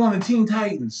being on the Teen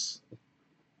Titans?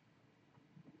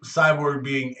 Cyborg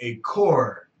being a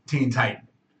core Teen Titan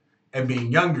and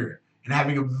being younger and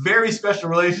having a very special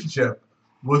relationship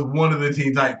with one of the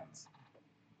Teen Titans.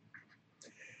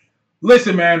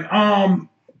 Listen, man,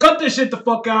 cut this shit the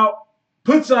fuck out.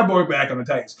 Put Cyborg back on the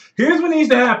Titans. Here's what needs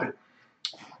to happen.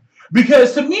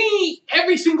 Because to me,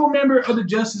 every single member of the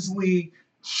Justice League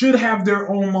should have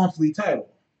their own monthly title.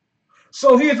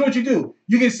 So here's what you do.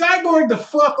 You get Cyborg the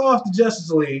fuck off the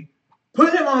Justice League,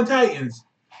 put him on the Titans,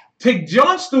 take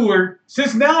John Stewart,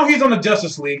 since now he's on the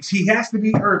Justice League, he has to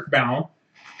be Earthbound,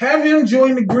 have him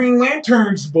join the Green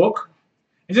Lantern's book,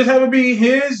 and just have it be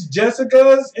his,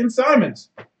 Jessica's, and Simon's.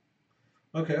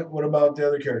 Okay, what about the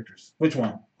other characters? Which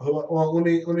one? Well, let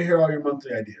me hear all your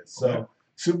monthly ideas. Okay. So,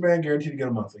 Superman guaranteed to get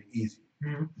a monthly, easy.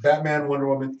 Mm-hmm. Batman, Wonder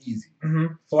Woman, easy.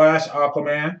 Mm-hmm. Flash,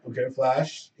 Aquaman. Okay,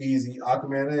 Flash, easy.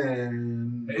 Aquaman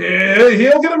and Yeah,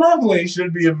 he'll get a monthly. it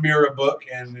should be a Mirror book,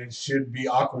 and it should be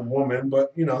Aquawoman,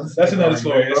 but you know That's another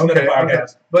story. That's another podcast.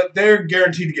 Okay. But they're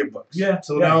guaranteed to get books. Yeah.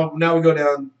 So yeah. now we go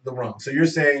down the rung. So you're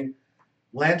saying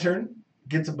Lantern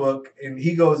gets a book, and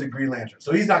he goes to Green Lantern.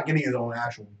 So he's not getting his own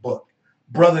actual book.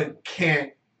 Brother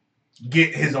can't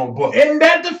get his own book. In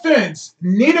that defense,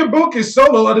 neither book is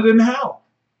solo other than Hal.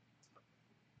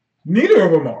 Neither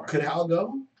of them are. Could Hal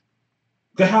go?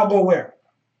 Could Hal go where?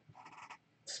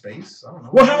 Space? I don't know.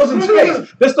 Well, Hal's in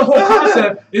space. That's the whole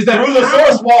concept. Is that Through the Hal-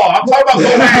 source wall. I'm talking about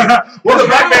going back. What's a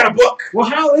black man a book? Well,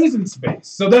 Hal is in space.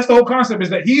 So that's the whole concept, is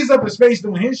that he's up in space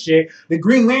doing his shit. The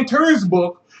Green Lantern's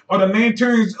book are the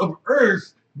Lanterns of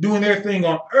Earth doing their thing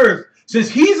on Earth. Since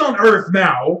he's on Earth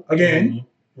now, again,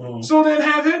 so then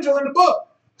have him join the book.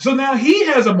 So now he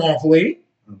has a monthly,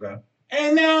 Okay.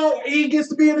 and now he gets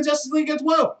to be in the Justice League as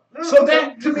well. So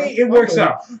that, to me, it works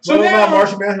out. So what now, about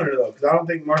Martian Manhunter though? Because I don't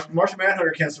think Martian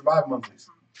Manhunter can survive monthlies.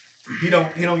 He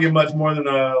don't get much more than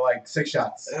like 6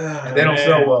 shots, and they don't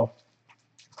sell well.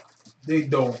 They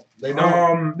don't. They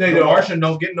don't. They The don't. Martian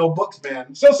don't get no books,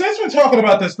 man. So since we're talking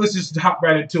about this, let's just hop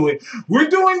right into it. We're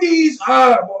doing these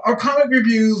our comic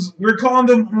reviews. We're calling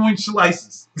them orange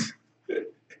slices.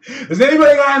 Has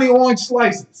anybody got any orange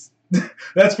slices?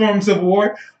 That's from Civil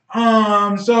War.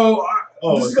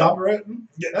 It's copyright.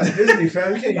 That's Disney,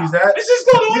 fam. You can't use that. It's just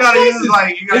called You orange gotta use slices.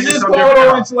 like you gotta It's use just something called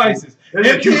different. orange slices. There's a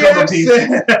MTF cucumber piece.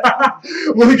 said,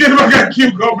 well, again, I got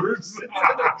cucumbers.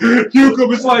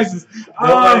 Cucumber slices.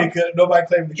 Nobody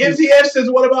claimed the cucumber. MTF says,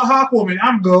 what about Hawkwoman?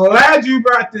 I'm glad you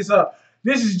brought this up.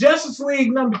 This is Justice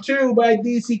League #2 by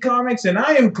DC Comics, and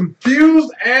I am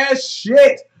confused as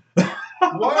shit. Why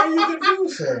are you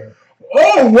confused, sir?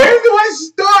 Oh, where do I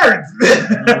start?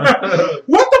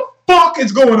 What the fuck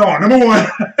is going on? Number one.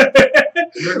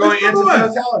 You're going into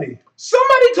mentality.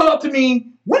 Somebody talk to me.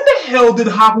 When the hell did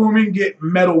Hawkwoman get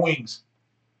metal wings?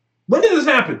 When did this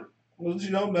happen? Well, you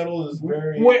know, metal is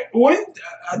very When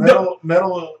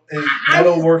metal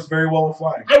works very well with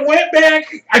flying. I went back,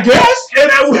 I guess,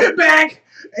 and I went back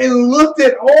and looked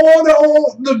at all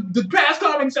the past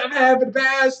comics I've had for the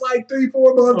past like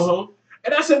 3-4 months.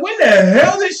 And I said, when the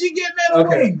hell did she get metal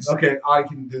wings? Okay, I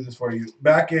can do this for you.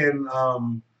 Back in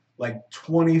like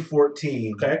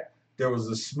 2014, there was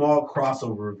a small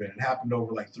crossover event. It happened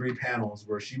over like 3 panels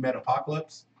where she met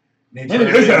Apocalypse. And When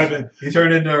did this happen? He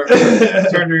turned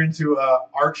her into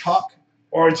Archhawk.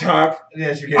 Archhawk.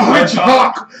 Yeah, she became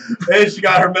Archhawk. And she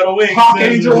got her metal wings. Hawk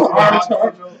Angel,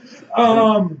 Archhawk.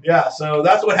 Yeah, so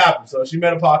that's what happened. So she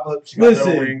met Apocalypse. She got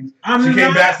metal wings. She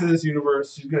came back to this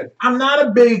universe. She's good. I'm not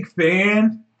a big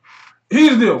fan.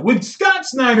 Here's the deal. With Scott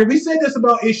Snyder, we said this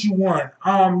about issue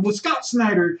 1. With Scott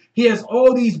Snyder, he has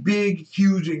all these big,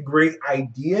 huge, and great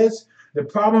ideas. The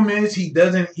problem is he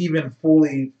doesn't even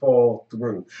fully fall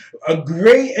through. A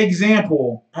great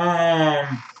example,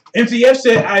 MCF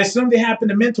said, I assume they happened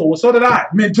to Mental. Well, so did I.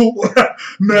 Metal.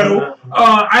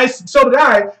 So did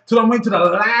I. Till I went to the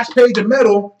last page of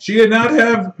Metal. She did not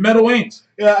have metal wings.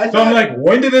 Yeah, I'm like,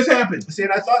 when did this happen? See,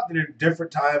 and I thought that at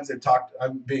different times they talked.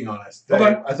 I'm being honest.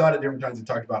 I thought at different times they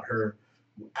talked about her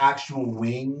actual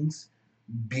wings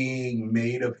being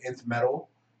made of nth metal,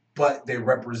 but they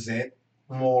represent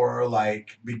more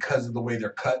like, because of the way they're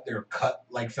cut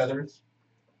like feathers.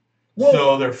 Well,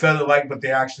 so they're feather-like, but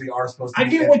they actually are supposed to be. I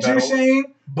get what you're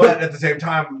saying. But at the same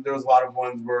time, there was a lot of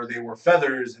ones where they were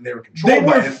feathers and they were controlled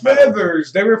by nth metal. Metal.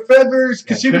 They were feathers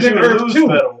because she was in Earth 2.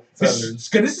 Feathers.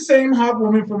 Because it's the same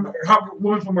Hawkwoman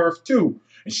from Earth 2.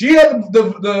 And she had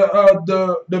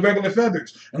the regular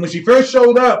feathers. And when she first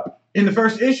showed up in the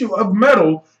first issue of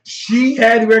Metal, she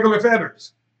had regular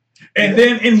feathers. And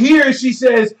then in here she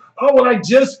says, oh, well, I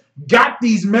just got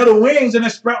these metal wings and they're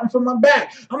sprouting from my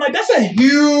back. I'm like, that's a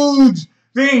huge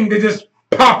thing to just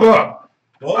pop pop up.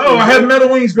 Well, I had metal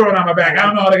wings growing on my back. I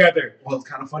don't know how they got there. Well, it's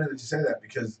kind of funny that you say that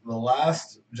because the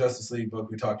last Justice League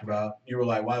book we talked about, you were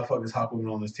like, why the fuck is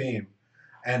Hawkwoman on this team?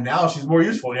 And now she's more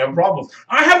useful and you have a problem.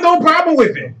 I have no problem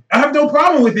with it.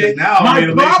 Now, my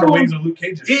problem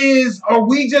is, are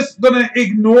we just going to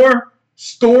ignore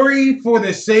story for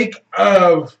the sake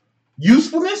of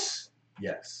usefulness?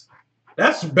 Yes.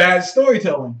 That's bad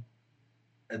storytelling.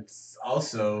 It's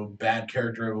also bad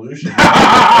character evolution.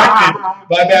 By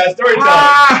bad storytelling.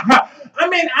 I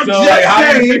mean, I'm so, just like, how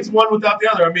saying. do you fix one without the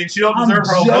other? I mean, she don't deserve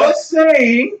her own book. I'm just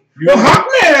saying. Well,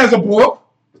 Hawkman has a book.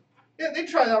 Yeah, they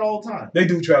try that all the time. They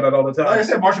do try that all the time. Like I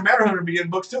said, Martian Manhunter be getting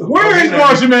books too. Where is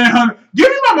Martian Manhunter? Give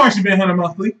me my Martian Manhunter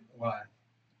monthly. Why?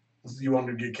 You want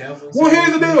him to get canceled? Well,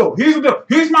 here's the deal.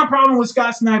 Here's my problem with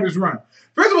Scott Snyder's run.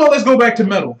 First of all, let's go back to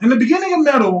Metal. In the beginning of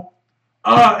Metal,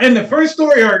 in the first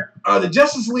story arc, the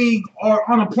Justice League are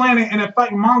on a planet and they're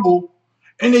fighting Mongol,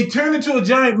 and they turn into a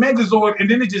giant Megazord, and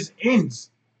then it just ends.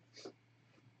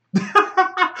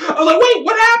 I was like, wait,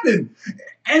 what happened?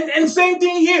 And same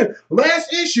thing here.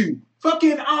 Last issue,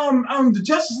 fucking the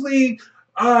Justice League,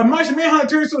 Martian Manhunter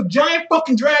turns to a giant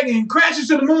fucking dragon and crashes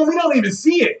to the moon. We don't even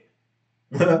see it.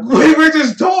 We're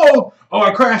just told, oh,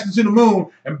 I crashed into the moon,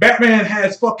 and Batman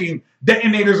has fucking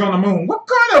detonators on the moon. What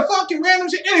kind of fucking random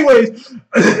shit? Anyways.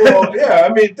 Well, yeah,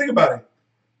 I mean, think about it.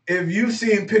 If you've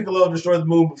seen Piccolo destroy the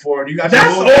moon before, and you got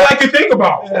that's all I can think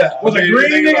about. Yeah, was a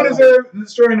green nigga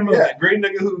destroying the moon. Yeah, green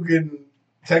nigga who can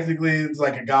technically is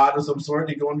like a god of some sort.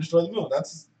 He go and destroy the moon.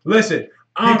 That's listen.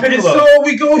 And so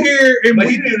we go here, and but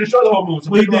he didn't destroy the whole moon,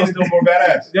 so Piccolo's still more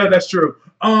badass. Yeah, that's true.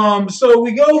 So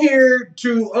we go here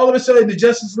to all of a sudden the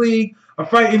Justice League are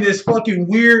fighting this fucking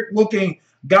weird looking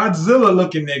Godzilla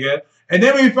looking nigga, and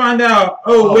then we find out,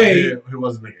 wait, he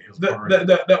wasn't nigga. He was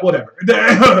that whatever. And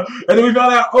then we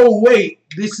found out, oh wait,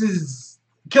 this is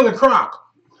Killer Croc.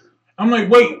 I'm like,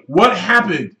 wait, what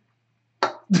happened?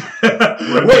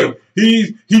 Wait,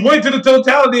 he went to the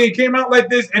totality and came out like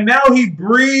this, and now he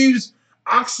breathes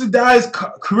oxidized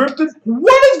krypton.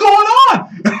 What is going on?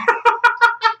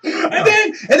 and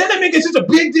then they make it such a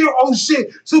big deal. Oh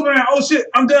shit, Superman. Oh shit,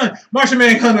 I'm done. Martian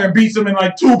Manhunter beats him in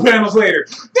like 2 panels later.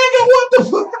 Nigga, what the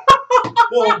fuck?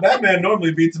 Well, Batman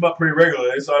normally beats him up pretty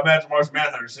regularly, so I imagine Martian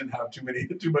Manhunter shouldn't have too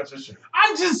much issue.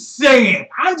 I'm just saying.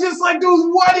 I'm just like,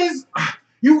 dude, what is?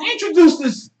 You introduced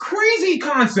this crazy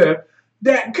concept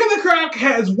that Killer Croc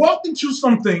has walked into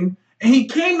something, and he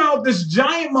came out this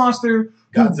giant monster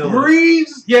who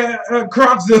breathes,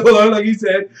 Croczilla, like you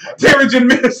said, Terrigen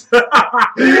Mist.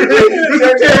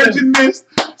 Terrigen Mist.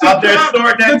 Out there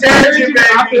snorting that Terrigen,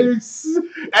 baby.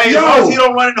 Hey, as long as he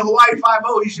don't run into Hawaii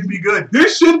 5-0, he should be good. There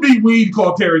should be weed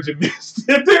called Terrigen Mist.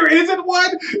 If there isn't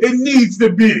one, it needs to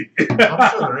be.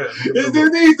 I'm sure there is. There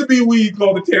needs to be weed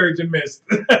called the Terrigen Mist.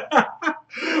 Yo,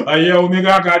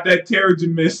 nigga, I got that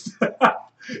Terrigen Mist.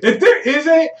 If there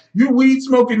isn't, you weed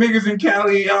smoking niggas in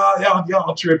Cali,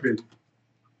 y'all tripping.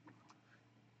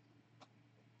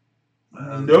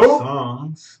 Nope.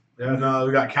 Songs. Yeah, no,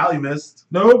 we got Cali Mist.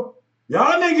 Nope.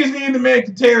 Y'all niggas need to make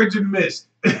the Terrigen Mist.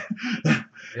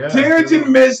 Yeah, Terrigen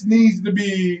Mist needs to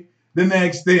be the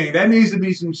next thing. That needs to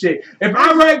be some shit. If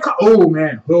I write, oh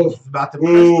man, it's about the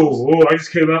I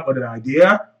just came up with an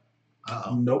idea.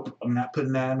 Uh-oh. Nope, I'm not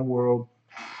putting that in the world.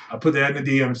 I put that in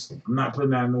the DMs. I'm not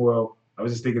putting that in the world. I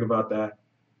was just thinking about that.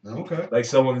 Okay. Like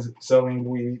someone's selling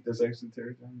weed that's actually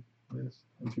Terrigen Mist,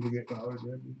 and people get flowers.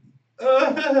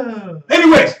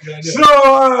 Anyways, so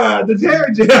the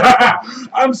Terrigen.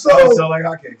 I'm so like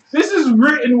hotcakes. This is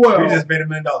written well. We just made $1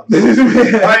 million. All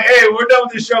right, hey, we're done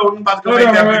with this show. We're about to go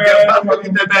get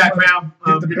that bag, fam.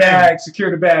 Get the bag, secure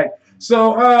the bag.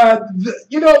 So,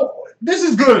 this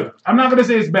is good. I'm not gonna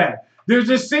say it's bad. There's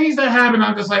just things that happen.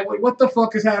 I'm just like, wait, what the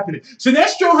fuck is happening?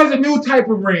 Sinestro has a new type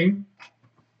of ring.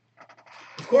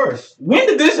 Of course. When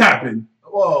did this happen?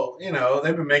 Well,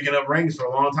 they've been making up rings for a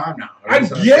long time now. I guess.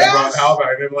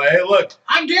 They're like, hey, look.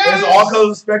 I guess. There's all colors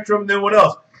of spectrum. Then what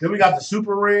else? Then we got the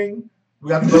super ring. We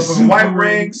got the white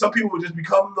ring. Some people would just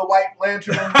become the White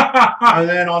Lantern. And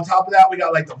then on top of that, we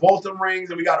got like the Voltum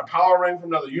rings. And we got a power ring from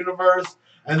another universe.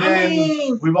 And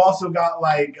then we've also got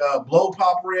like blow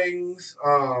pop rings.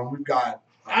 We've got.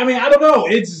 I don't know.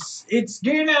 It's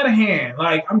getting out of hand.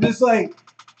 Like, I'm just like,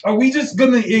 are we just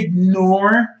going to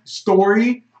ignore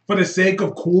story for the sake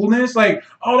of coolness? Like,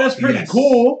 oh, that's pretty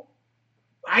cool.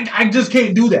 I just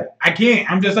can't do that. I can't.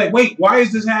 I'm just like, wait, why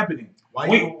is this happening? Why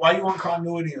you want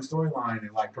continuity and storyline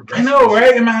and like progression? I know,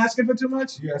 right? Am I asking for too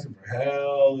much? You asking for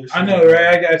hell? I know,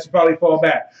 right? I should probably fall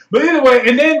back. But anyway,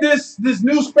 and then this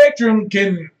new Spectrum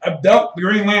can abduct the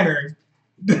Green Lantern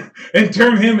and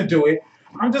turn him into it.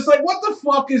 I'm just like, what the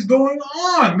fuck is going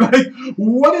on? Like,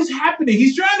 what is happening?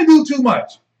 He's trying to do too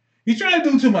much. He's trying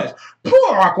to do too much.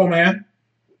 Poor Aquaman.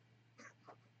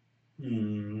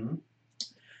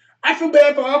 I feel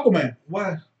bad for Aquaman.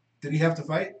 What? Did he have to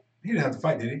fight? He didn't have to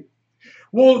fight, did he?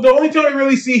 Well, the only time I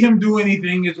really see him do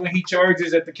anything is when he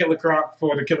charges at the Killer Croc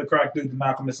for the Killer Croc dude to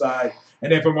knock him aside,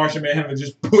 and then for Martian Manhunter to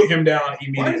just put him down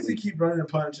immediately. Why does he keep running the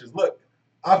punches? Look,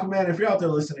 Aquaman, if you're out there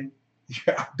listening,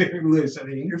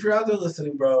 If you're out there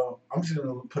listening, bro, I'm just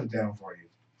gonna put it down for you.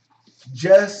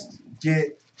 Just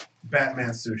get Batman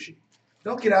sushi.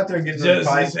 Don't get out there and get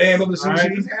just handle the sushi.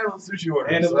 Right? Just handle the sushi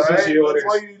orders. Handle the sushi orders.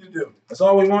 That's all you need to do. That's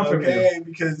all we want from you. Okay,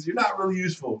 because you're not really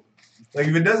useful. Like,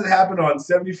 if it doesn't happen on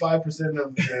 75%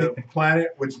 of the planet,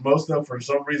 which most of them, for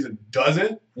some reason,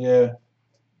 doesn't, yeah,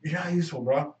 you're not useful,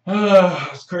 bro.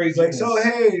 It's crazy. Like, so,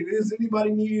 hey, does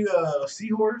anybody need a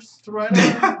seahorse to ride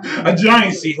on? A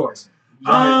giant seahorse.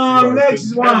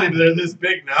 Next one. They're this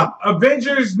big now.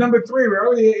 Avengers #3. We're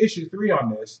already at issue 3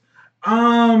 on this.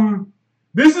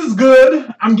 This is good.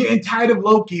 I'm getting tired of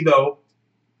Loki, though.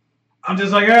 I'm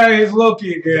just like, all right, here's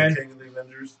Loki again. King of the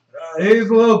Avengers. Here's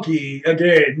Loki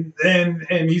again, and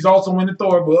he's also in the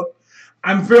Thor book.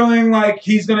 I'm feeling like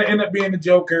he's gonna end up being the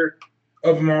Joker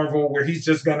of Marvel, where he's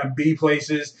just gonna be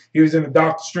places. He was in the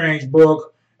Doctor Strange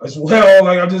book as well.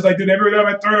 Like, I'm just like, dude, every time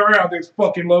I turn around, there's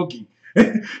fucking Loki.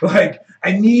 Like,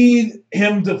 I need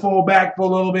him to fall back for a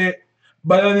little bit.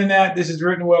 But other than that, this is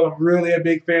written well. I'm really a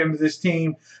big fan of this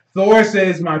team. Thor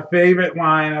says my favorite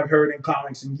line I've heard in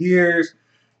comics in years,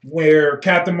 where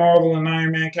Captain Marvel and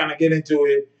Iron Man kind of get into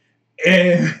it.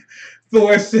 And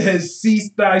Thor says,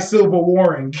 cease thy civil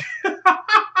warring.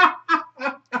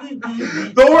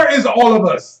 Thor is all of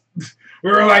us.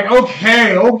 We were like,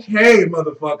 okay,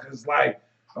 motherfuckers. Like,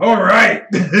 all right.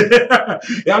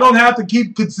 Y'all don't have to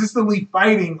keep consistently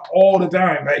fighting all the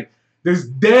time. Like, there's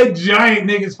dead giant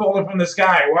niggas falling from the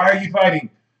sky. Why are you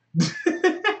fighting?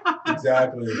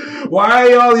 Exactly. Why are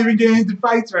y'all even getting into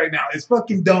fights right now? It's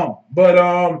fucking dumb. But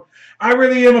I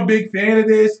really am a big fan of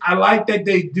this. I like that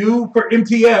they do, for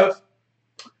MTF,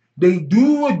 they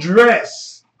do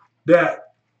address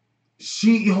that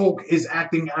She-Hulk is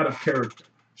acting out of character.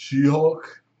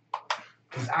 She-Hulk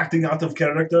is acting out of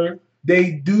character?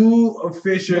 They do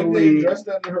officially... Did they address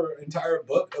that in her entire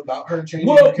book about her changing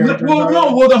her character?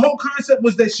 Well, the whole concept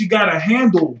was that she got a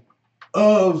handle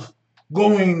of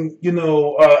going,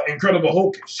 Incredible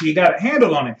Hulk. She got a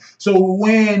handle on it. So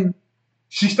when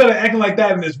she started acting like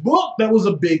that in this book, that was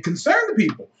a big concern to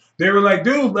people. They were like,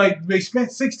 dude, like, they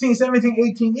spent 16, 17,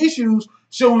 18 issues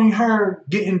showing her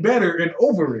getting better and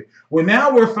over it. Well,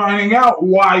 now we're finding out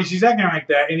why she's acting like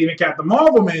that. And even Captain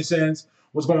Marvel made sense.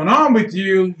 What's going on with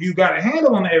you? You got a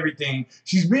handle on everything.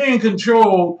 She's being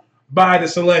controlled by the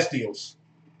Celestials.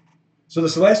 So the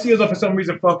Celestials are for some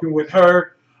reason fucking with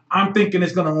her. I'm thinking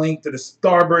it's going to link to the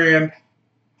Star Brand.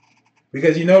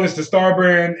 Because you notice the Star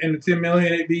Brand in the 10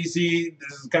 million at BC,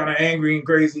 this is kind of angry and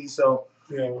crazy. So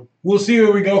yeah, we'll see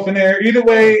where we go from there. Either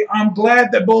way, I'm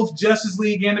glad that both Justice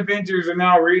League and Avengers are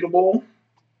now readable.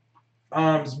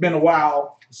 It's been a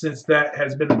while since that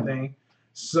has been a thing.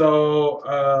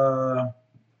 So,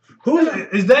 who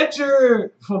is that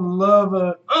your for love?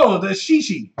 The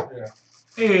Shishi. Yeah.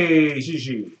 Hey,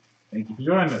 Shishi. Thank you for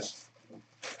joining us.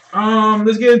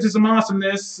 Let's get into some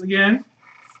awesomeness again.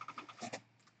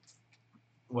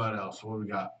 What else? What we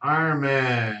got? Iron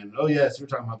Man. Oh yes, we're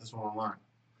talking about this one online.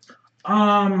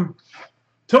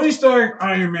 Tony Stark,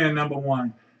 Iron Man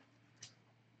 #1.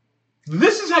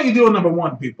 This is how you do a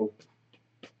 #1, people.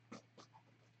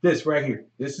 This right here.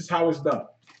 This is how it's done.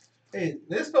 Hey,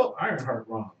 they spelled Ironheart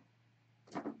wrong.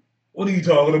 What are you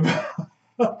talking about?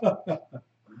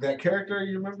 That character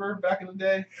you remember back in the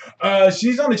day?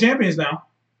 She's on the Champions now.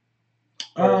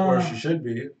 Or she should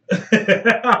be.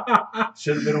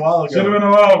 Should have been a while ago. Should have been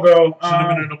a while ago. Should have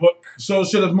been in the book. So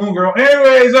should have Moon Girl.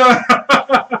 Anyways,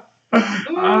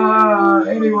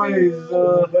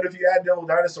 but if you add Devil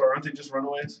Dinosaur, aren't they just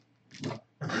runaways?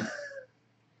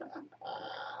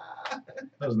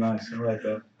 That was nice. I like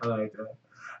that.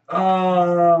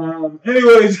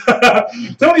 Anyways,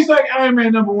 Tony Stark, Iron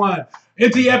Man #1.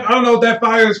 MTF, I don't know if that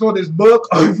fire is for this book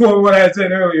or for what I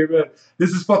said earlier, but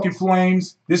this is fucking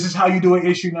flames. This is how you do an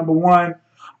issue #1.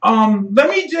 Let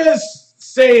me just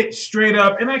say it straight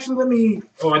up. And actually, I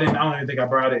don't even think I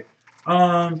brought it.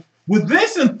 With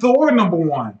this and Thor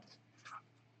 #1,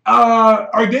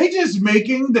 are they just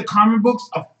making the comic books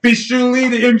officially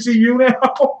the MCU now?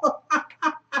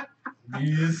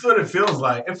 That's what it feels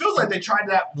like. It feels like they tried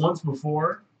that once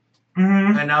before,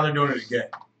 and now they're doing it again.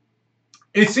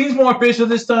 It seems more official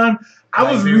this time. I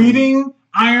was reading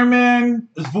Iron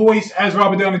Man's voice as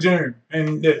Robert Downey Jr.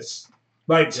 in this.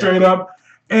 Like, straight up.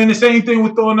 And the same thing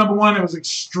with Thor #1. It was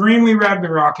extremely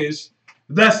Ragnarokish.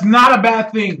 That's not a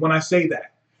bad thing when I say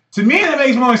that. To me, that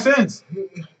makes more sense.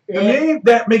 To me,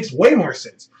 that makes way more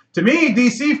sense. To me,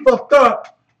 DC fucked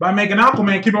up by making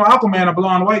keeping Aquaman a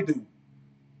blonde white dude.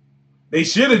 They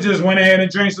should have just went ahead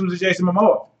and changed him to Jason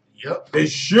Momoa. Yep. They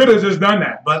should have just done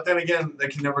that. But then again, they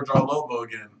can never draw Lobo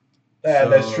again. Yeah,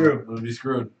 that's true. It would be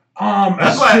screwed.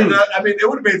 That's why, true. I mean, it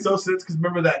would have made so sense because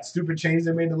remember that stupid change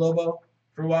they made to Lobo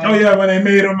for a while? Oh, yeah, when they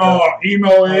made him all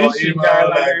emo-ish.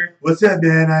 What's up,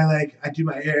 man? I do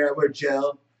my hair, I wear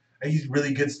gel. I use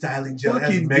really good styling gel. It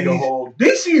has mega hold.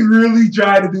 DC really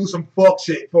tried to do some fuck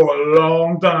shit for a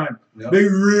long time. Yep. They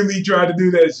really tried to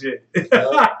do that shit.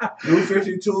 Yep. New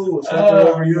 52 was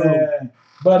over you. Man.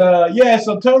 But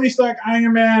so Tony Stark,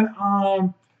 Iron Man,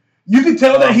 you can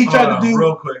tell that he tried to do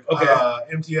real quick. Okay.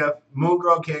 MTF, Moon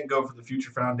Girl can't go for the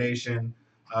Future Foundation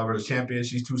for the champion.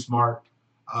 She's too smart.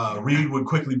 Reed would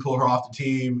quickly pull her off the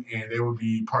team, and they would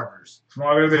be partners.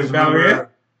 Smarter than Valiant.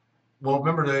 Well,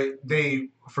 remember they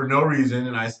for no reason,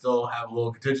 and I still have a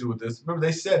little contention with this. Remember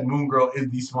they said Moon Girl is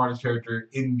the smartest character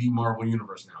in the Marvel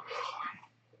universe now.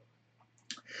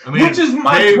 I mean, which is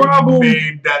my problem. They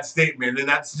made that statement, and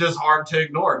that's just hard to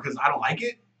ignore because I don't like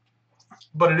it.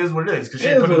 But it is what it is because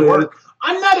she put in work.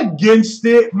 I'm not against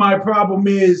it. My problem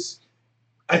is,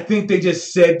 I think they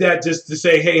just said that just to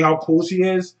say, "Hey, how cool she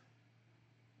is."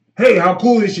 Hey, how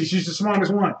cool is she? She's the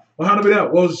smartest one. Well, how do we know?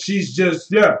 Well, she's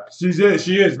just she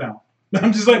is now.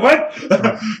 I'm just like, what?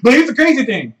 But here's the crazy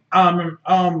thing. I'm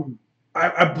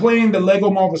playing the Lego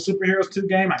Marvel Superheroes 2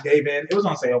 game. I gave in. It was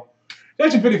on sale. It's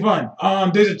actually pretty fun.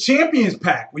 There's a Champions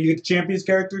pack where you get the Champions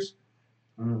characters.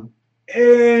 Mm-hmm.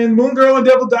 And Moon Girl and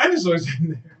Devil Dinosaurs in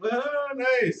there. Oh,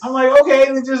 nice. I'm like,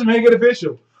 okay, let's just make it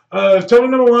official. If Tony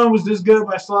 #1 was this good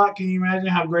by Slott, can you imagine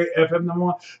how great FF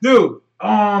 #1? Dude,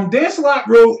 Dan Slott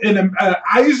wrote an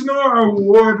Eisner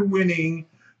Award-winning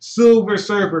Silver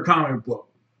Surfer comic book.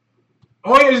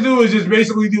 All he has to do is just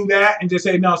basically do that and just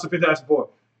say, no, it's a Fantastic Four.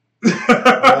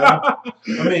 I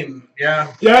mean,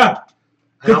 yeah. Yeah.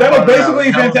 Because that was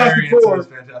basically Fantastic Four.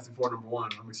 Fantastic Four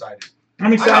 #1. I'm excited.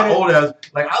 I'm excited. I got old-ass,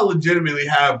 I legitimately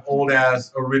have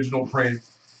old-ass original print,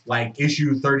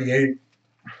 issue 38,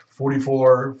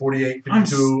 44, 48, 52 I'm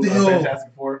still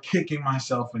Fantastic Four. Kicking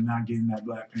myself for not getting that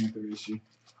Black Panther issue.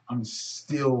 I'm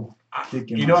still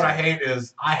kicking You know what I hate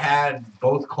is I had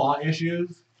both Claw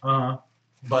issues.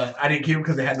 But I didn't keep them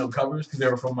because they had no covers because they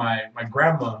were from my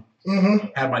grandma. Mm-hmm.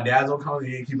 Had my dad's old comics.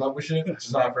 He didn't keep up with shit.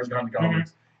 That's how I first got into comics.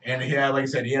 Mm-hmm. And he had, like I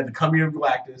said, he had the coming of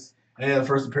Galactus and he had the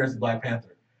first appearance of Black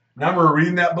Panther. And I remember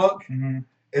reading that book and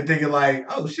thinking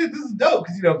oh shit, this is dope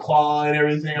because Claw and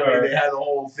everything. Right. I mean, they had the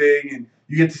whole thing and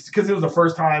you get to because it was the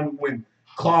first time when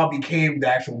Claw became the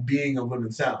actual being of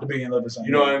Living Sound. The being of Living Sound.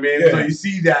 You know what I mean? Yeah. So you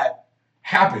see that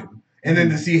happen, and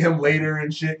then to see him later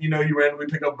and shit. You randomly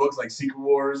pick up books like Secret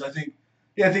Wars. I think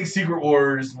Secret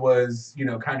Wars was,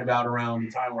 kind of out around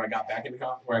the time where I got back into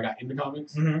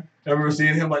comics. Mm-hmm. I remember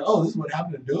seeing him oh, this is what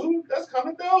happened to dude. That's kind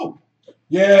of dope.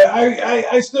 Yeah,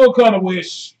 I still kind of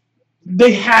wish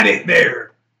they had it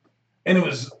there, and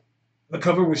the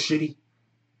cover was shitty.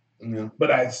 Yeah. But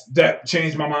that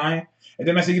changed my mind, and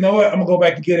then I said, you know what, I'm gonna go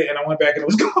back and get it, and I went back and it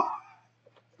was gone.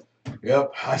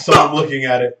 Yep, I saw him looking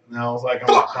at it, and I was like, I'm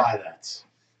gonna buy that.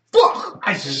 Fuck!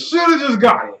 I should have just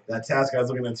got it. That task guy's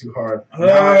looking at too hard.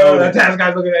 That task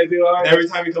guy's looking at too hard. And every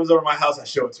time he comes over to my house, I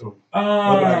show it to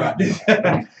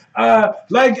him.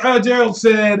 Like Gerald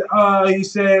said, he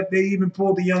said they even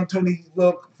pulled the young Tony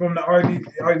look from the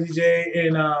RDJ,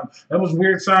 and that was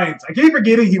Weird Science. I keep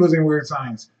forgetting he was in Weird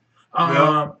Science.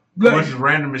 Which is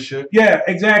random as shit. Yeah,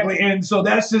 exactly. And so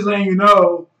that's just letting you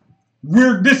know,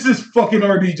 this is fucking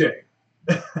RDJ.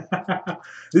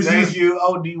 Thank you,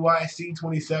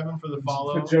 ODYC27 for the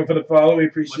follow. For the follow, we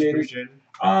appreciate it.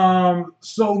 And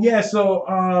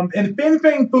Fin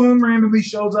Fang Foom randomly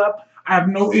shows up. I have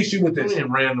no issue with this.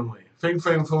 Randomly. Fin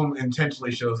Fang Foom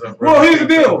intentionally shows up. Well, here's the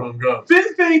deal.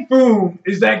 Fin Fang Foom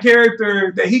is that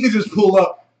character that he can just pull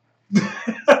up.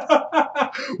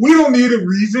 We don't need a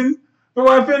reason for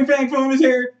why Fin Fang Foom is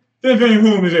here. Fin Fang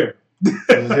Foom is here.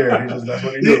 That's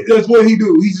what he do. That's what he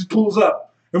do. He just pulls up.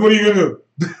 And what are you gonna do?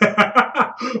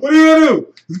 What are you gonna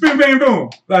do? It's Fin Fang Foom.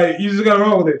 You just gotta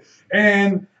roll with it.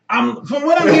 And from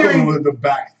what I'm hearing, with the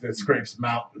back that scrapes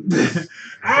mountains.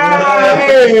 I'm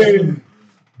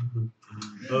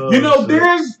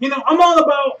all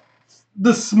about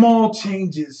the small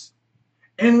changes.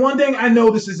 And one thing I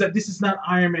noticed is that this is not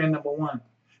Iron Man #1.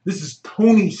 This is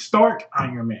Tony Stark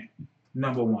Iron Man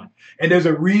 #1. And there's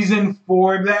a reason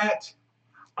for that.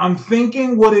 I'm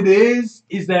thinking what it is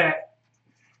that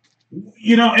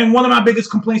You know, and one of my biggest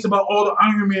complaints about all the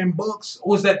Iron Man books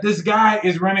was that this guy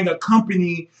is running a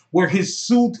company where his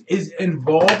suit is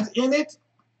involved in it.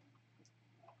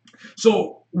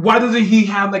 So why doesn't he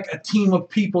have like a team of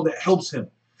people that helps him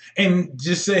and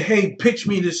just say, "Hey, pitch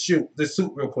me this suit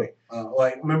real quick."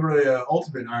 Like remember the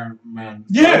Ultimate Iron Man?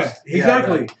 Yeah,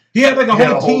 exactly. He had like a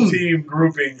whole team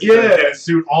grouping. Yeah, to get a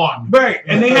suit on. Right,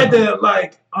 and they had to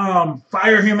like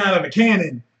fire him out of a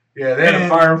cannon. Yeah, they had to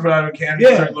fire him out of a cannon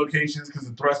in certain locations because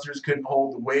the thrusters couldn't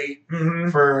hold the weight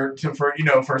for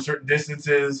certain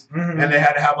distances, and they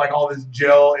had to have like all this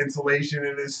gel insulation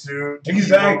in his suit.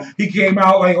 Exactly. He came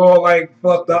out like all like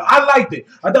fucked up. I liked it.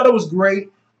 I thought it was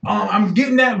great. I'm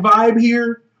getting that vibe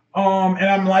here, and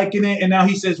I'm liking it. And now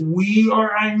he says we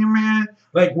are Iron Man,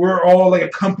 like we're all like a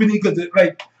company because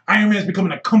like Iron Man's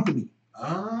becoming a company.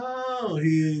 Oh,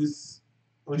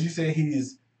 would you say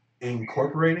he's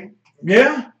incorporating?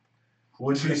 Yeah.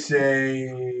 Would you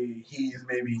say he's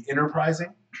maybe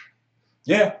enterprising?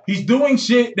 Yeah, he's doing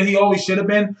shit that he always should have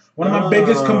been. One of my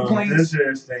biggest complaints.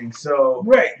 Interesting. So,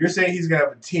 right, you're saying he's gonna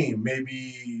have a team.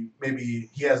 Maybe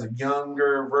he has a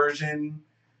younger version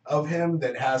of him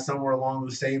that has somewhere along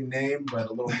the same name, but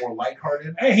a little more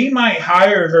lighthearted. Hey, he might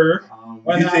hire her.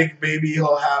 You think maybe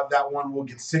he'll have that one will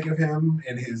get sick of him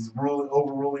and his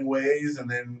overruling ways, and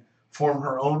then form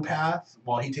her own path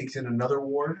while he takes in another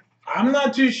ward? I'm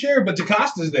not too sure, but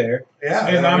Jocasta there. Yeah,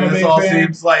 and I'm a big fan. This all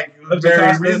seems like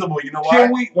very reasonable. You know why?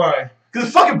 Why? Because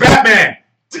it's fucking Batman.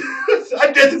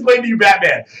 I just explained to you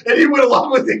Batman, and he went along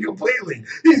with it completely.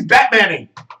 He's Batmaning.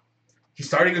 He's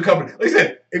starting a company. Like I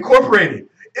said, incorporated.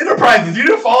 Enterprises. You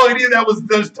didn't follow any of that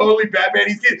was totally Batman.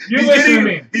 He's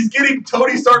getting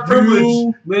Tony Stark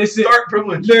privilege. Stark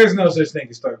privilege. There's no such thing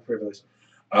as Stark privilege.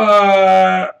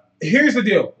 Here's the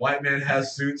deal. White man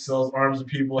has suits, sells arms to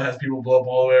people, has people blow up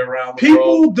all the way around the world.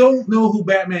 People don't know who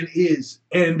Batman is,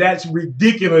 and that's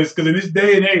ridiculous because in this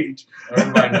day and age,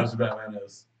 everybody knows who Batman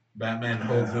is. Batman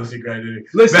holds no secret identity.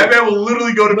 Listen, Batman will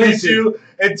literally go to meet you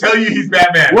and tell you he's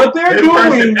Batman. What they're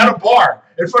doing at a bar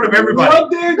in front of everybody. What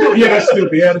they're doing, that's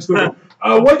stupid.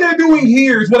 What they're doing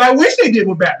here is what I wish they did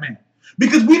with Batman,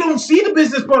 because we don't see the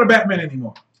business part of Batman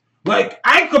anymore. Like,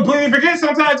 I completely forget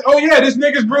sometimes, oh yeah, this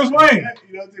nigga's Bruce Wayne.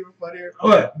 You know what's even funnier?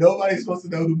 What? Nobody's supposed to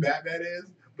know who Batman is,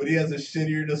 but he has a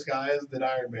shittier disguise than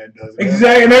Iron Man does.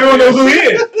 Exactly, and everyone knows who he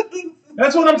is.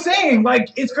 That's what I'm saying. Like,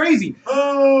 it's crazy.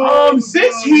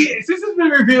 Since it's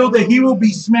been revealed that he will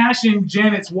be smashing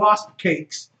Janet's wasp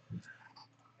cakes,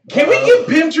 can we get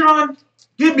Pimptron?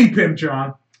 Give me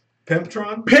Pimptron.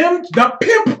 Pimptron?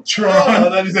 Pimptron. Oh, I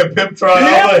thought you said Pimptron.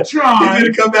 Pimptron. He's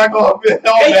going to come back all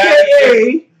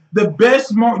AKA the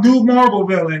best new Marvel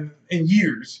villain in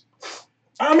years.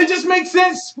 It just makes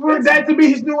sense for that to be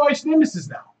his new arch nemesis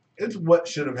now. It's what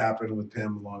should have happened with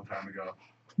Pym a long time ago.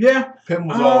 Yeah. Pym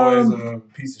was always a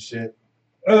piece of shit.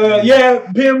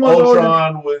 Pym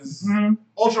was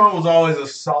Ultron was always a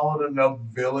solid enough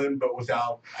villain, but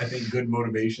without, I think, good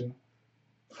motivation.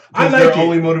 Their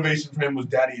only motivation for him was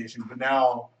daddy issues, but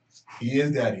now he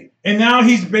is daddy. And now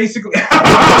he's basically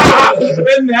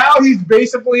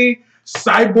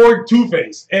Cyborg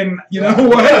Two-Face. And you know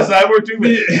what? Yeah, Cyborg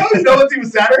Two-Face. You know what's even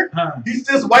sadder? He's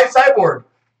just white Cyborg.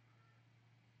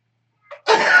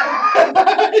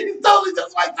 He's totally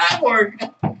just white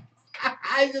Cyborg.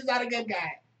 He's just not a good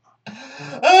guy.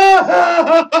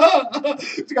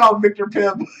 It's called Victor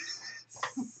Pym.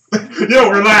 Yo,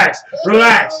 relax,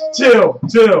 chill.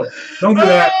 Don't do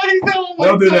that.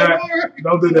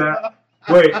 Don't do that.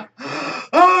 Wait.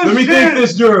 Let me think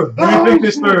this through.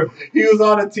 He was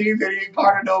on a team that he ain't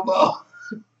part of no more.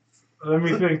 Let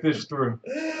me think this through.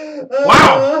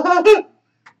 Wow.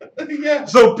 Yeah.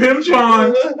 So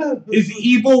Pimptron is the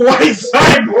evil white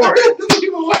cyborg.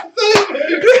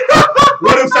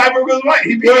 What if Cyborg was white?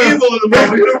 He'd be evil in the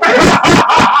movie.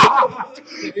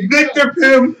 Victor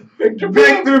Pym.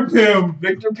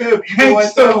 Hank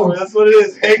Stone. That's what it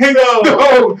is. Hank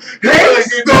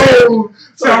Stone.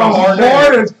 Sounds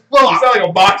hard as fuck. You sound like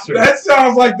a boxer. That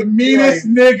sounds like the meanest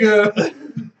nigga.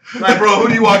 Like, bro, who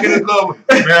do you walk in the club with?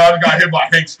 Man, I just got hit by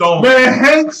Hank Stone. Man,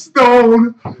 Hank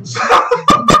Stone.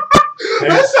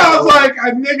 That sounds like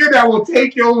a nigga that will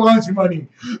take your lunch money.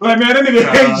 Like, man, that nigga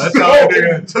Hank Stone. That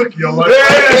nigga took your lunch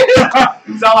money.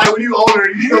 You sound like when you older,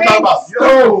 you still talk about, you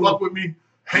don't fuck with me.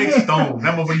 Hank Stone.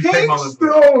 That motherfucker you take my lunch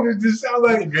money. Stone. It just sounds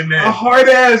like a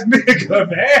hard-ass nigga,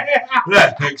 man.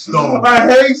 That's Hank Stone. A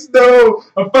Hank Stone.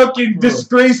 A fucking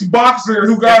disgraced boxer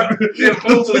who got... Yeah,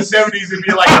 close to the 70s and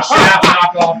be like a Shaft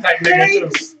knockoff type nigga,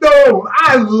 Hank Stone.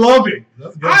 I love it.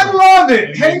 I love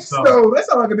it. Hank Stone. That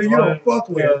sounds like a nigga you don't fuck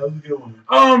with. Yeah, that's a good one.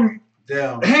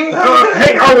 Damn.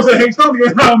 I was at Hank Stone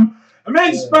because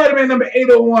Amazing Spider-Man number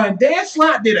 801. Dan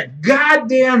Slott did a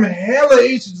goddamn hella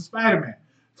issues of Spider-Man.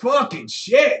 Fucking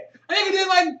shit. I think he did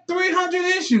like 300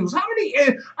 issues. How many?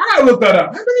 I gotta look that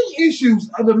up. How many issues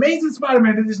of Amazing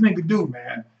Spider-Man did this nigga do,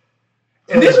 man?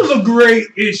 And this was a great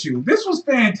issue. This was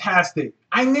fantastic.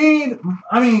 I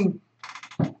mean,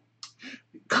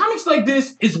 comics like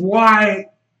this is why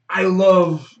I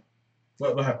love.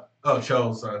 What happened? Oh,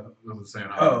 Charles, I was saying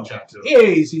I in chat too.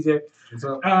 Hey, CJ. What's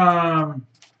up?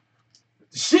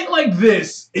 Shit like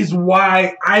this is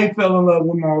why I fell in love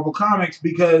with Marvel Comics,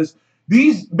 because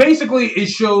these basically it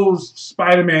shows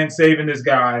Spider-Man saving this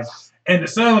guy, and the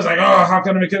son was like, "Oh, how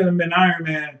come it could have been Iron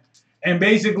Man?" And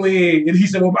basically, he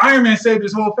said, "Well, Iron Man saved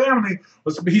his whole family."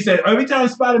 He said, "Every time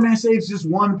Spider-Man saves just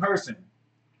one person,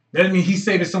 that means he's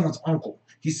saving someone's uncle,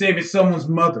 he's saving someone's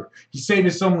mother, he's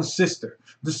saving someone's sister."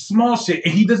 The small shit,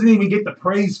 and he doesn't even get the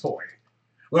praise for it.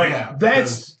 Like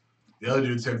that's. The other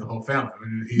dude saved the whole family. I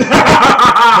mean,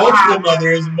 multiple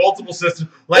mothers, multiple sisters.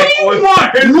 Like, what do you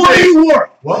want? What do you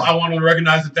want? Well, I want to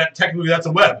recognize that technically that's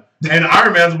a web, and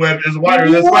Iron Man's web is wider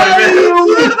than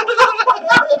Spider-Man.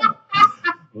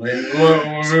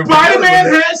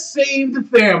 Spider-Man has saved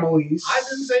families. I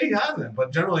didn't say he hasn't,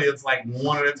 but generally it's like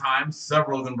one at a time.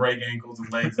 Several of them break ankles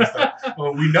and legs and stuff.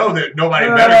 Well, we know that nobody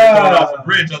better get thrown off the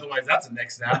bridge, otherwise that's a neck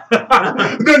snap.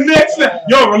 The neck snap.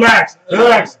 Yo, relax.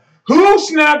 Who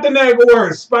snapped the neck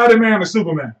worse, Spider-Man or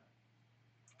Superman?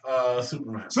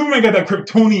 Superman. Superman got that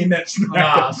Kryptonian neck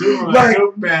snap.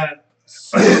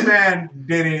 Superman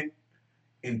did it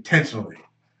intentionally.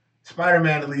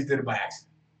 Spider-Man at least did it by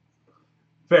accident.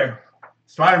 Fair.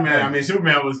 Spider-Man, I mean,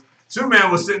 Superman was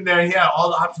sitting there. He had all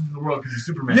the options in the world because he's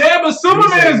Superman. Yeah, but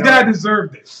Superman's guy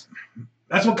deserved this.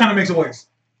 That's what kind of makes it worse.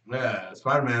 Yeah,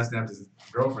 Spider-Man snapped his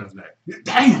girlfriend's neck.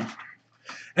 Damn.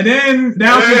 And then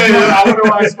now she's doing. I wonder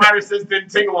why Spider-Sense didn't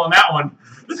tingle on that one.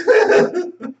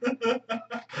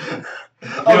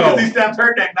 Because he snapped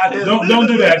her neck, not his. Don't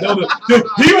do that. Don't do it.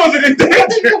 He wasn't in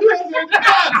danger.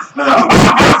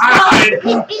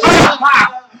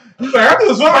 He's like,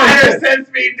 Spider-Sense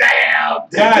me down.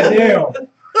 God damn.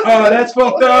 That's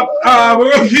fucked up.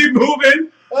 We're gonna keep moving.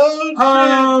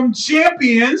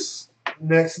 Champions.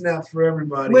 Neck snap for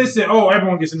everybody. Listen. Oh,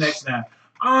 everyone gets a neck snap.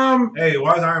 Hey,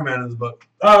 why is Iron Man in this book?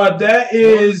 That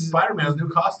is Spider-Man's new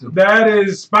costume. That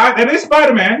is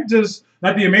Spider-Man, just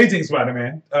not the Amazing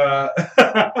Spider-Man. Why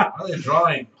are they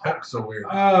drawing Hulk so weird?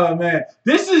 Oh man,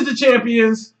 this is the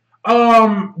Champions.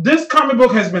 This comic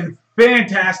book has been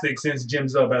fantastic since Jim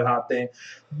Zub at Hot Thing.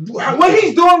 What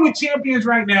he's doing with Champions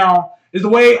right now is the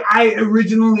way I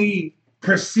originally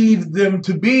perceived them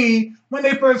to be when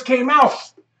they first came out.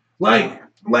 Like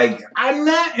I'm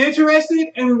not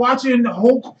interested in watching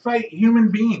Hulk fight human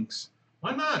beings.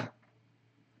 Why not?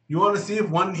 You want to see if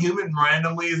one human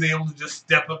randomly is able to just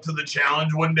step up to the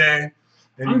challenge one day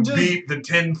and beat the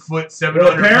 10-foot,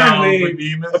 700-pound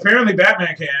behemoth? Apparently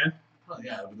Batman can. Oh,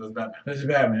 yeah, but that's Batman. This is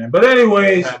Batman. But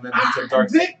anyways,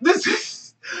 this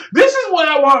is what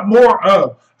I want more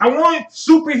of. I want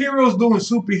superheroes doing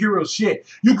superhero shit.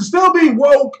 You can still be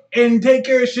woke and take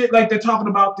care of shit like they're talking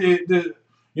about the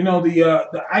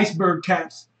iceberg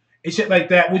caps and shit like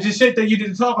that, which is shit that you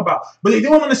didn't talk about. But they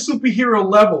do it on a superhero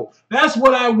level. That's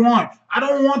what I want. I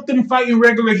don't want them fighting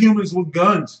regular humans with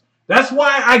guns. That's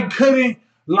why I couldn't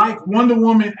like Wonder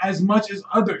Woman as much as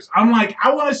others. I'm like,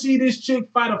 I want to see this chick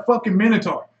fight a fucking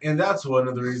Minotaur. And that's one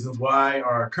of the reasons why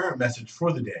our current message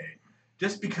for the day,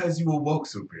 just because you a woke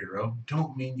superhero,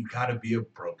 don't mean you gotta be a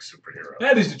broke superhero.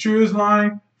 That is the truest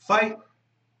line. Fight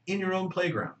in your own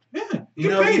playground. Yeah. You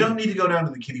don't need to go down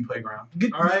to the kiddie playground.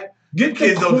 All right?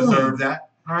 Kids don't deserve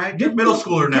that. All right? You're a middle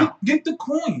schooler now. Get the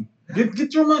coin.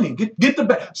 Get your money. Get the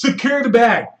bag. Secure the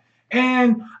bag.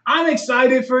 And I'm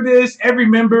excited for this. Every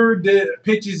member that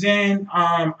pitches in.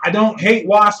 I don't hate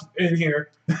Wasp in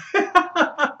here.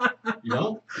 You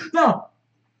don't? No.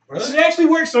 Really? She actually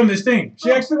works on this thing.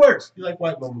 She actually works. You like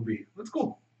White Bumblebee. That's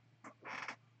cool.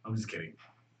 I'm just kidding.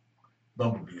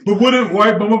 Bumblebee. But wouldn't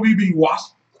White Bumblebee be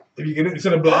Wasp? If you get it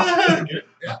instead of Blossom?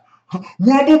 Yeah.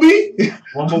 Wumblebee?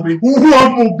 Wumblebee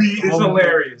is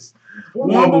hilarious.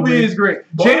 Wumblebee is great.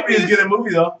 Bumblebee is getting a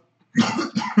movie, though.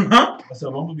 Huh? I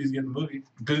said Bumblebee's getting a movie.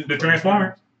 The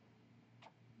Transformers.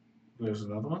 There's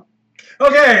another one.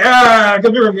 Okay,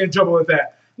 because we're going to get in trouble with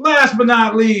that. Last but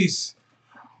not least,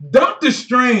 Doctor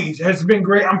Strange has been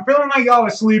great. I'm feeling like y'all are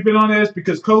sleeping on this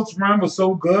because Coach's run was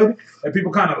so good that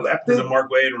people kind of left it. It's a Mark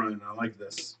Waid run. I like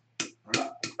this.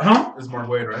 Huh? It's Mark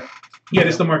Waid, right? Yeah,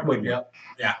 this is the Mark Waid. Yep.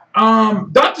 Yeah.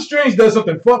 Doctor Strange does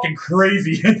something fucking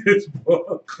crazy in this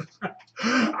book.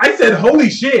 I said, holy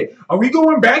shit, are we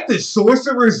going back to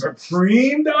Sorcerer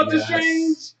Supreme, Doctor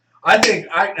Strange? I think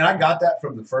I got that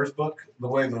from the first book. The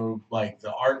way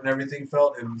the art and everything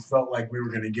felt, it felt like we were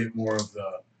gonna get more of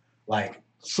the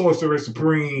Sorcerer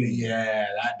Supreme. Yeah,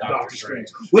 that Doctor Strange.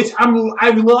 Which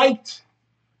I liked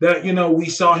that we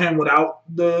saw him without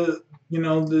the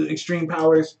extreme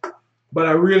powers, but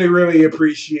I really really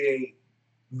appreciate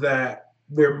that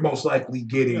we're most likely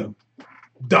getting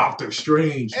Doctor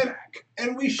Strange back.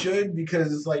 And we should,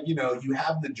 because it's you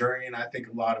have the journey, and I think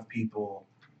a lot of people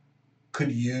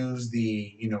could use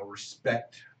the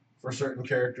respect for certain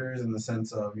characters in the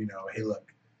sense of hey,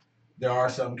 look, there are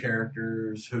some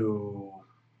characters who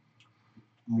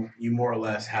you more or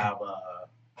less have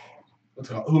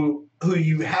who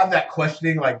you have that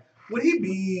questioning, would he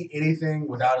be anything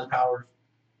without his powers?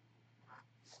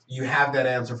 You have that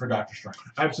answer for Doctor Strange.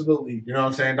 Absolutely. You know what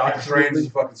I'm saying? Doctor Strange is a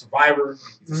fucking survivor.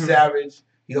 He's a savage.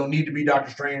 He don't need to be Doctor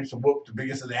Strange to whoop the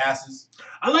biggest of the asses.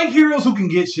 I like heroes who can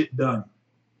get shit done.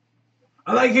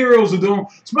 I like heroes who do.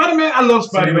 Spider-Man, I love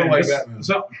Spider-Man.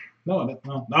 So you don't like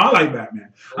Batman? No, I like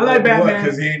Batman. I like Batman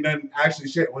because he ain't done actually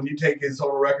shit. When you take his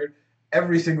total record,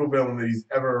 every single villain that he's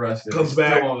ever arrested comes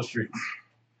back still on the streets.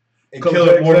 And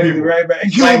killed more people. Right back.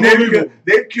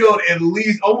 They've killed at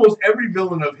least almost every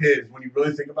villain of his. When you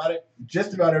really think about it,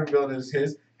 just about every villain of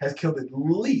his has killed at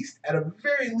a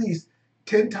very least,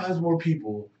 10 times more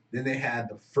people than they had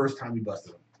the first time he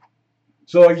busted them.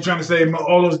 So are you trying to say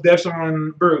all those deaths are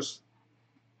on Bruce?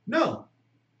 No.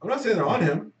 I'm not saying they're on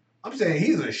him. I'm saying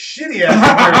he's a shitty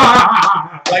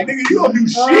ass person. Nigga, you don't do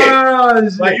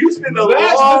shit. You spend a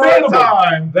long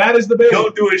time. That is debatable.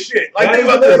 Don't do his shit. That is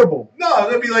debatable. No,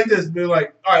 it'll be like this. Be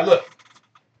like, all right, look.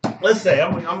 Let's say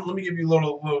let me give you a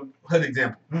little hood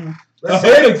example. Mm-hmm. A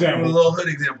little hood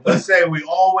example. Let's say we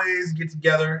always get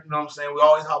together. You know what I'm saying? We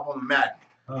always hop on the mat.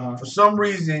 For some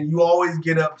reason, you always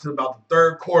get up to about the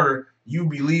third quarter. You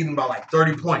be leading by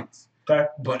 30 points. Okay.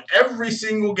 But every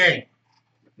single game,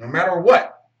 no matter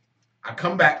what, I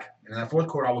come back, and in that fourth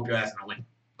quarter, I whoop your ass and I win.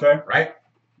 Okay. Right?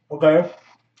 Okay.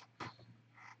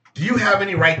 Do you have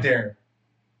any right there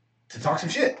to talk some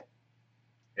shit?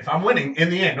 If I'm winning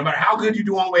in the end, no matter how good you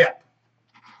do on the way up.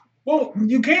 Well,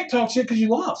 you can't talk shit because you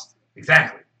lost.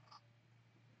 Exactly.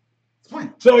 That's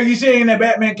fine. So are you saying that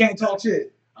Batman can't talk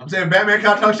shit? I'm saying Batman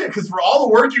can't talk shit because for all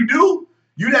the work you do,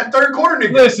 you that third quarter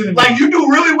nigga. Listen, you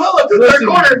do really well up to the third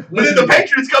quarter, but then the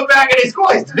Patriots come back and they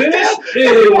score.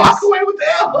 You walk away with the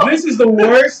L. This is the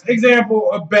worst example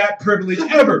of bat privilege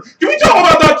ever. Can we talk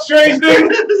about Doctor Strange, nigga?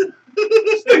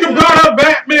 This nigga brought up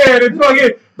Batman and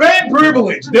fucking bat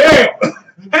privilege. Damn.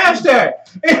 Hashtag.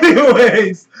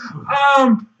 Anyways,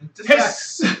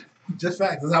 just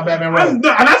facts. That's how Batman runs. I'm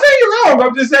not saying you're wrong.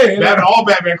 I'm just saying. All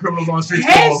Batman criminals on the streets.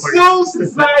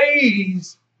 Jesus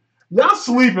Saiz. Y'all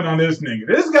sleeping on this nigga.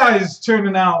 This guy is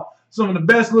turning out some of the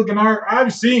best looking art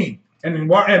I've seen in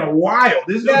a while.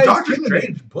 This guy Doctor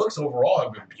Strange books overall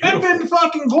have been beautiful. Have been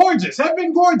fucking gorgeous.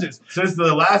 Since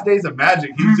the last days of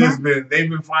Magic, they've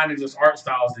been finding just art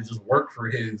styles that just work for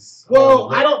his.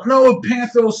 Well, I don't know if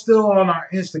Panther's still on our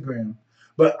Instagram,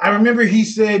 but I remember he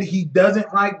said he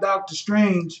doesn't like Doctor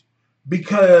Strange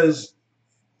because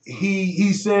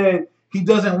he said he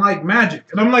doesn't like magic.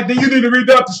 And I'm like, then you need to read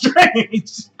Doctor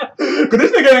Strange. Because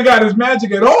this nigga ain't got his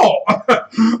magic at all.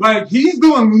 He's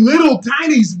doing little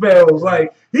tiny spells.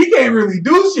 He can't really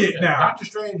do shit now. Doctor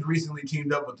Strange recently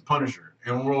teamed up with the Punisher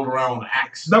and rolled around with an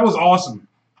axe. That was awesome.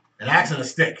 An axe and a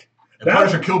stick. And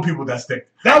Punisher killed people with that stick.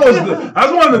 That was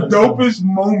one of the dopest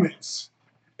moments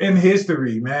in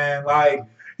history, man.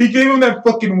 He gave him that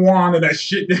fucking wand and that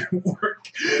shit didn't work.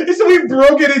 And so he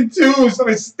broke it in two and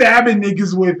started stabbing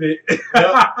niggas with it.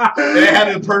 Yep. They had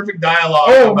a perfect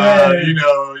dialogue about,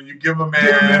 you give a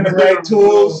man the right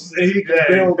tools and he can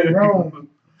build their own.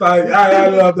 I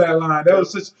love that line. That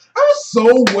was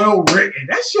so well written.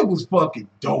 That shit was fucking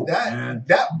dope, man.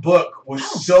 That book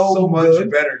was so much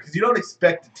better because you don't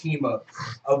expect a team up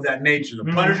of that nature.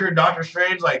 The Punisher and Doctor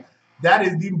Strange, that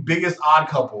is the biggest odd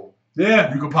couple.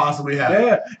 Yeah, you could possibly have.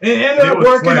 Yeah, it ended up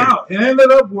working out. It ended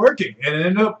up working.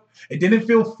 It didn't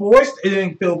feel forced. It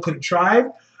didn't feel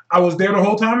contrived. I was there the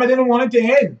whole time. I didn't want it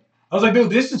to end. I was like, dude,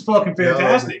 this is fucking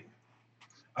fantastic.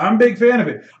 I'm a big fan of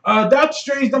it. Doctor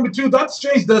Strange #2. Doctor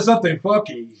Strange does something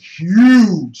fucking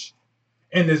huge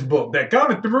in this book that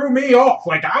kind of threw me off.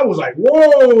 I was like,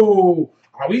 whoa.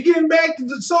 Are we getting back to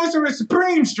the Sorcerer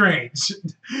Supreme Strange?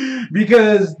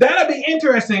 Because that'll be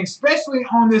interesting, especially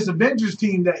on this Avengers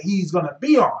team that he's gonna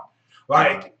be on.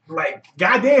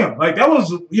 Goddamn. That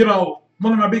was,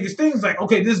 one of my biggest things.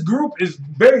 Okay, this group is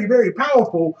very, very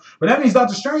powerful, but that means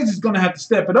Doctor Strange is gonna have to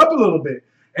step it up a little bit.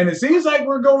 And it seems like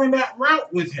we're going that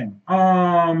route with him.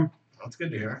 That's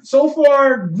good to hear. So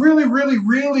far, really, really,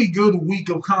 really good week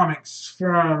of comics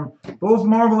from both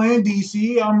Marvel and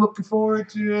DC. I'm looking forward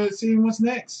to seeing what's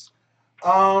next.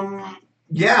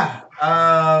 Yeah.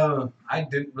 I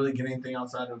didn't really get anything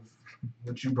outside of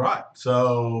what you brought.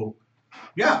 So,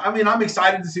 yeah. I mean, I'm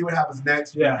excited to see what happens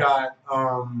next. Yeah.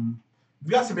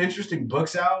 We've got some interesting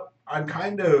books out. I'm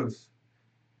kind of,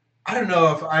 I don't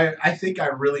know if I think I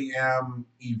really am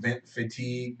event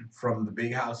fatigued from the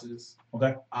big houses.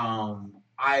 Okay.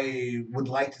 I would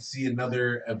like to see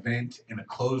another event in a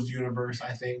closed universe.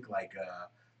 I think like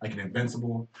an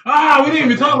Invincible. We didn't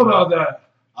even talk about that.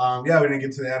 Yeah, we didn't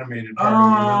get to the animated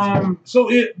part. So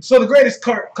the greatest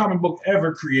comic book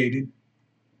ever created.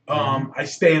 I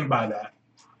stand by that.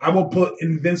 I will put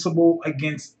Invincible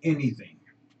against anything,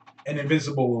 and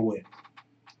Invincible will win.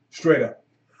 Straight up.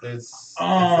 It's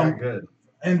that good.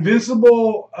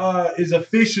 Invincible is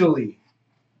officially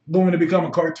going to become a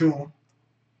cartoon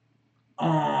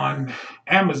on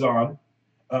Amazon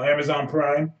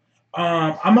Prime.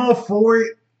 I'm all for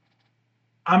it.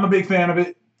 I'm a big fan of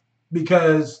it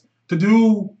because to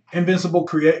do Invincible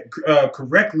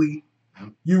correctly,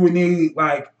 you would need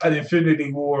like an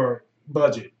Infinity War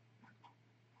budget.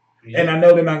 Yeah. And I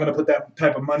know they're not going to put that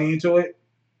type of money into it.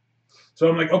 So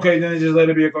I'm like, okay, then just let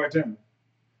it be a cartoon.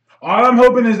 All I'm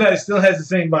hoping is that it still has the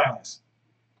same violence.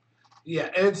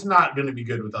 Yeah, it's not going to be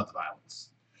good without the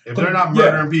violence. If they're not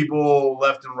murdering people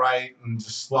left and right and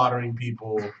just slaughtering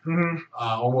people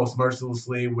almost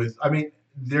mercilessly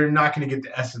they're not going to get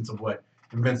the essence of what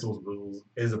Invincible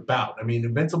is about. I mean,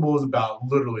 Invincible is about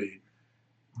literally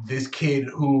this kid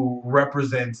who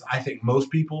represents, I think,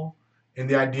 most people in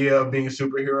the idea of being a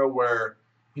superhero where,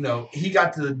 he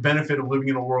got the benefit of living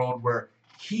in a world where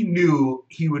he knew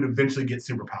he would eventually get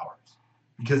superpowers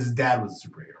because his dad was a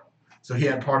superhero. So he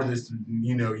had part of this,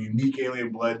 unique alien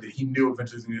blood that he knew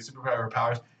eventually was going to get superpower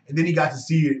powers. And then he got to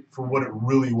see it for what it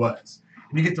really was.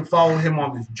 And you get to follow him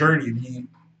on this journey.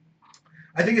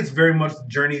 I think it's very much the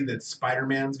journey that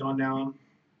Spider-Man's gone down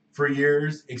for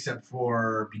years, except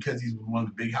for because he's one of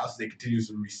the big houses, they continue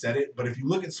to reset it. But if you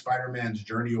look at Spider-Man's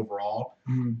journey overall,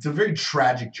 it's a very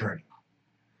tragic journey.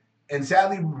 And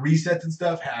sadly, resets and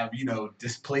stuff have,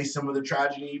 displaced some of the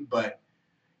tragedy, but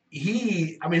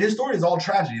his story is all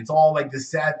tragedy. It's all like this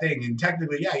sad thing. And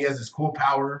technically, yeah, he has this cool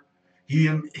power. He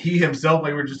himself,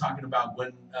 like we were just talking about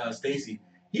Gwen Stacy,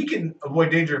 he can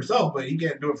avoid danger himself, but he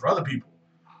can't do it for other people.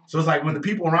 So it's like when the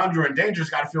people around you are in danger,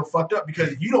 it's got to feel fucked up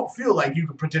because you don't feel like you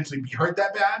could potentially be hurt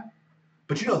that bad,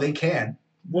 but they can.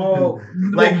 Well,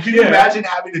 can you imagine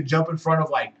having to jump in front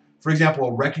of for example,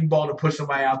 a wrecking ball to push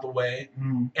somebody out the way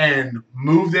and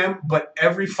move them, but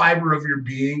every fiber of your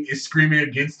being is screaming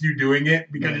against you doing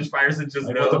it because your spider sense just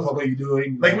knows. What the fuck are you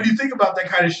doing? When you think about that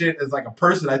kind of shit as a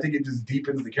person, I think it just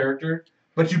deepens the character.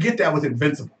 But you get that with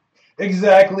Invincible.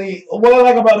 Exactly. What I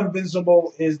like about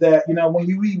Invincible is that, when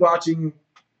you be watching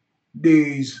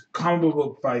these comic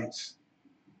book fights,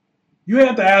 you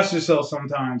have to ask yourself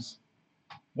sometimes,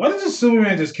 why did this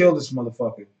Superman just kill this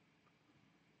motherfucker?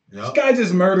 Yep. This guy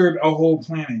just murdered a whole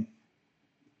planet.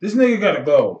 This nigga gotta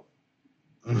go.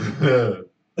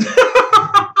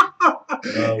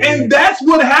 And that's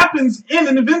what happens in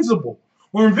an Invincible.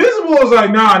 When Invincible is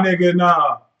like, nah, nigga,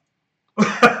 nah.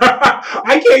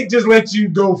 I can't just let you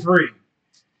go free.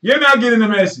 You're not getting the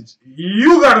message.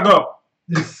 You gotta go.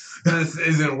 This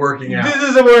isn't working out. This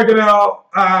isn't working out.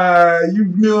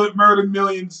 You've murdered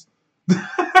millions.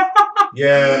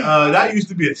 That used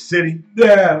to be a city.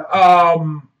 Yeah.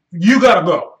 You gotta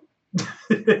go.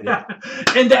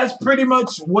 And that's pretty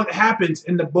much what happens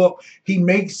in the book. He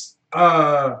makes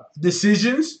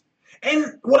decisions.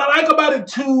 And what I like about it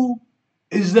too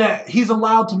is that he's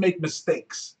allowed to make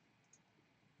mistakes.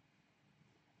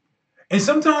 And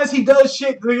sometimes he does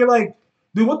shit where you're like,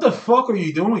 dude, what the fuck are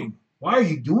you doing? Why are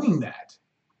you doing that?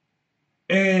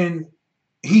 And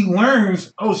he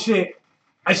learns, oh shit,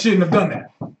 I shouldn't have done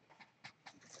that.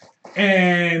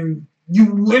 And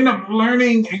you end up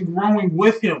learning and growing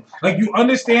with him. You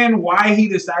understand why he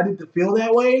decided to feel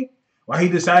that way, why he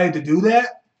decided to do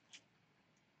that.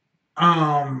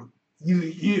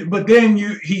 But then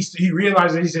he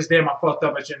realizes, he says, damn, I fucked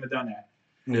up, I shouldn't have done that.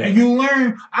 Yeah. And you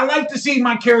learn, I like to see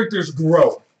my characters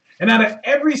grow. And out of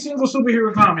every single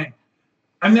superhero comic,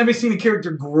 I've never seen a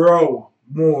character grow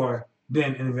more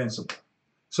than Invincible.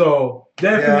 So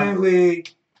definitely. Yeah.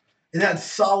 And that's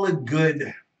solid,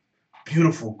 good,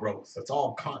 beautiful growth. That's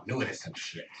all continuity and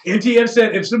shit. MTF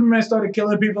said if Superman started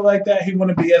killing people like that, he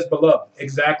wouldn't be as beloved.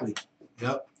 Exactly.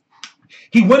 Yep.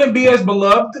 He wouldn't be as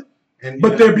beloved,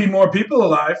 but there'd be more people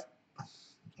alive.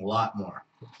 A lot more.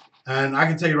 And I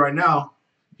can tell you right now,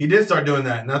 He did start doing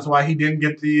that, and that's why he didn't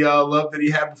get the love that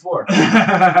he had before.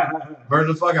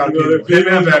 Murder the fuck out of people. Him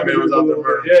and Batman was out there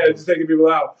murdering. Yeah, just taking people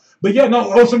out. But yeah,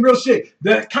 no, some real shit.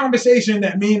 That conversation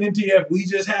that me and MTF we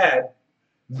just had,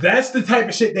 that's the type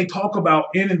of shit they talk about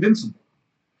in Invincible.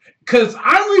 Because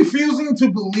I'm refusing to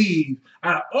believe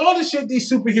out of all the shit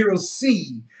these superheroes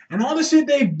see and all the shit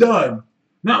they've done,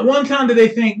 not one time do they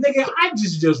think, nigga, I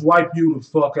just wipe you the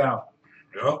fuck out.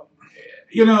 Yep.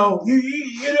 You know,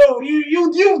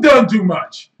 you've done too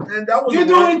much. And that was You're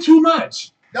doing too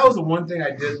much. That was the one thing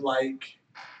I did like,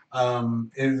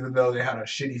 even though they had a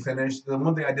shitty finish. The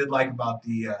one thing I did like about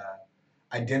the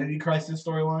Identity Crisis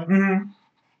storyline, Mm-hmm.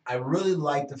 I really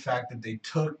liked the fact that they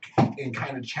took and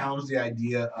kind of challenged the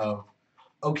idea of,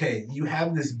 okay, you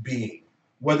have this being,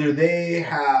 whether they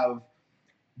have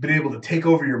been able to take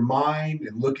over your mind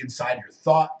and look inside your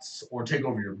thoughts or take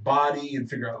over your body and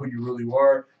figure out who you really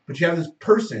are, but you have this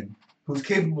person who's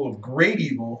capable of great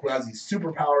evil, who has these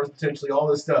superpowers, potentially all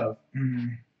this stuff,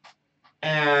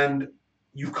 and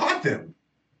you've caught them.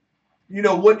 You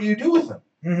know, what do you do with them?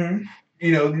 Mm-hmm.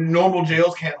 You know, normal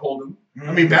jails can't hold them. Mm-hmm.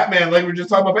 I mean, Batman, like we were just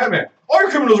talking about Batman, all your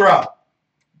criminals are out.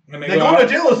 And they go to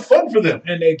jail is fun for them.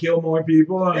 And they kill more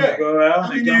people and they go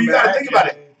out. I mean, you got to think about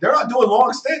it. They're not doing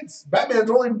long stints. Batman's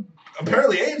only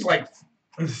apparently aged like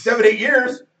 7-8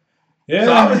 years. Yeah.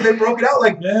 So obviously they broke it out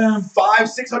like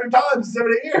 500-600 times in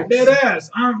 7-8 years. Dead ass.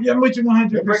 I'm with you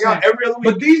 100%. They break out every other week.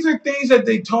 But these are things that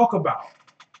they talk about.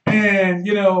 And,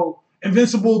 you know,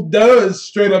 Invincible does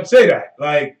straight up say that.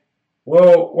 Like,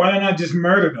 well, why not just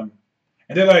murder them?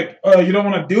 And they're like, oh, you don't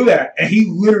want to do that. And he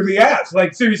literally asks,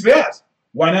 like, seriously asks,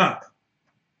 why not?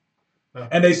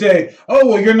 And they say, oh,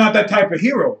 well, you're not that type of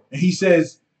hero. And he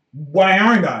says, why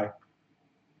aren't I?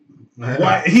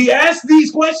 Why? He asked these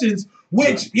questions,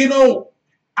 which, you know,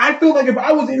 I feel like if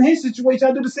I was in his situation,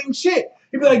 I'd do the same shit.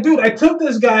 He'd be like, dude, I took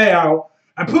this guy out.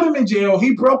 I put him in jail.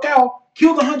 He broke out,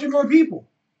 killed 100 more people.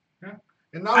 Yeah.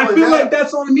 And I feel like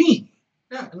that's on me.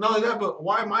 Yeah, and not only that, but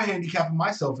why am I handicapping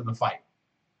myself in the fight?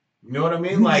 You know what I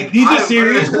mean? Like, these are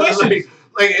serious questions.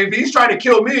 Like, if he's trying to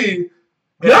kill me,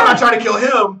 and I'm not trying to kill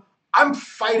him, I'm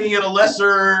fighting at a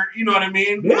lesser, you know what I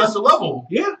mean? Yeah. Lesser level.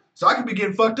 Yeah. So I could be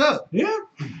getting fucked up. Yeah.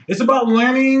 It's about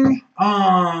learning.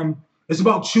 It's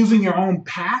about choosing your own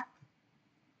path.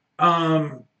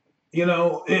 You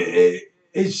know,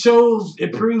 it shows,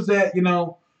 it proves that, you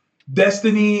know,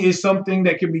 destiny is something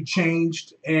that can be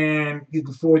changed and you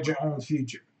can forge your own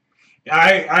future.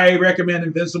 I recommend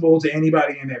Invincible to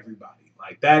anybody and everybody.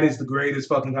 Like, that is the greatest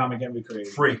fucking comic ever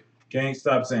created. Free. Can't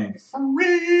stop saying it.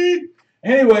 Free.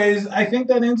 Anyways, I think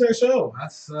that ends our show.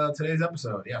 That's today's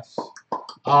episode, yes.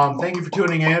 Thank you for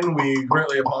tuning in. We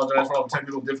greatly apologize for all the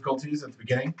technical difficulties at the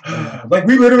beginning. Like,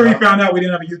 we literally found out we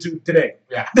didn't have a YouTube today.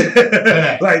 Yeah.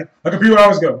 Like a few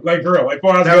hours ago. Like, for real. Like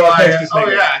 4 hours ago.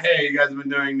 Hey, you guys have been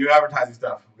doing new advertising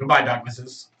stuff. Goodbye,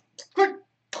 darknesses. Click.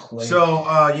 So,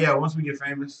 once we get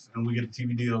famous and we get the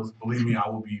TV deals, believe me, I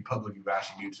will be publicly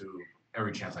bashing YouTube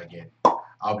every chance I get.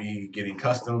 I'll be getting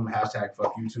custom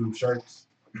 #FuckYouTube shirts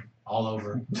all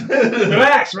over.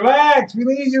 Relax. We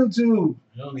need YouTube.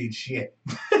 You don't need shit.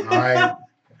 All right?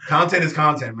 Content is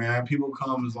content, man. People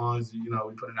come as long as, you know,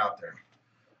 we put it out there.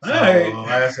 So, like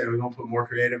I said, we're going to put more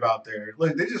creative out there.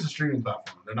 Look, they're just a streaming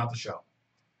platform. They're not the show.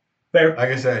 Fair. Like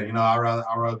I said, you know, I'd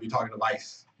rather be talking to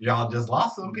Vice. Y'all just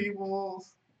lost some people.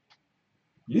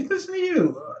 You listen to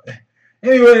you.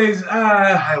 Anyways, what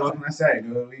can I say?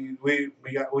 We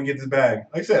get this bag.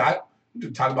 Like I said, I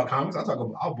talk about comics.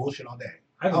 I'll bullshit all day.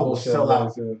 I will sell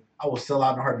out. I will sell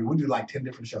out in a heartbeat. We do like 10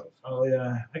 different shows. Oh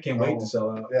yeah, I can't wait to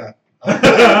sell out. Yeah. I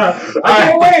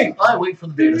can't wait. I wait for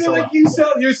the day to sell out.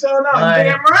 You're selling out.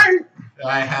 Damn right.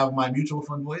 I have my mutual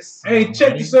fund voice. Hey,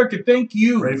 check the circuit. Thank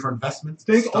you. Ready for investments.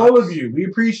 Thank all of you. We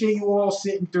appreciate you all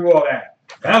sitting through all that.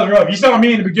 That was rough. You saw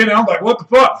me in the beginning. I'm like, what the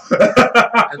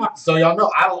fuck? So y'all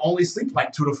know I will only sleep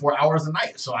like 2 to 4 hours a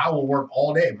night. So I will work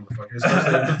all day, motherfucker.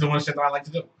 Especially if it's doing shit that I like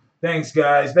to do. Thanks,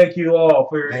 guys. Thank you all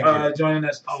for joining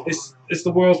us. It's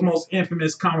the world's most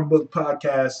infamous comic book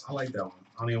podcast. I like that one.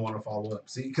 I don't even want to follow up.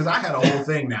 See, because I had a whole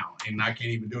thing now, and I can't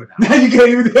even do it now. You can't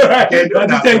even do it. I can't do it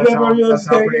now. Take that from you. That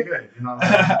sounds pretty good. You know what I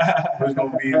mean? Who's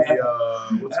going to be the,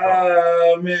 what's it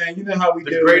called? Man, you know how we do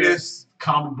it. The greatest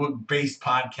comic book-based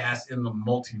podcast in the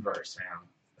multiverse, man.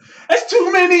 That's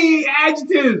too many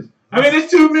adjectives. I mean,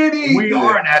 it's too many. We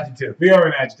are an adjective. We are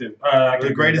an adjective.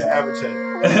 The greatest adjective.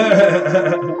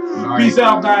 Right. Peace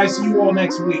out, guys. See you all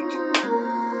next week.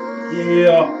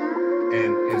 Yeah.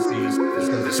 And see,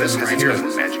 this is right here.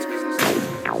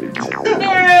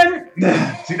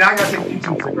 Man. See, now I gotta take the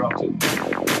YouTube sticker off too.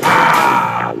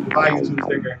 Buy YouTube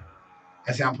sticker.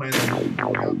 I say I'm playing the music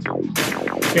right now too.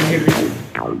 Can you hear the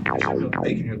music?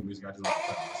 They can hear the music. I just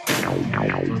so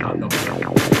it's not double.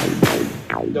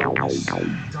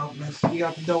 Dopeness. You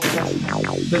got the dopeness.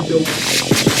 The dope.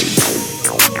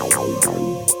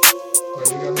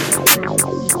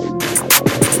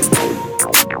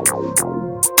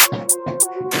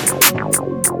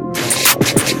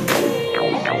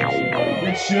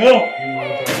 Good chill.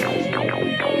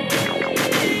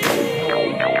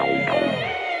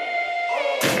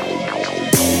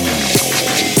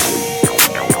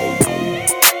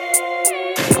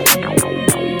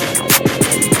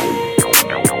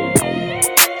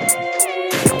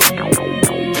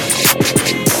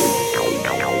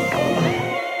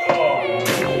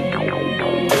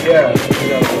 Yeah.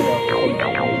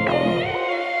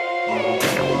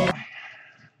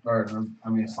 Or I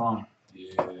mean, a song.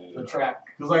 Yeah. The track.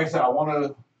 Because like I said,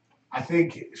 I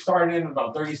think starting in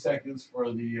about 30 seconds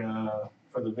for the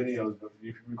videos, but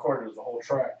if you record it as a whole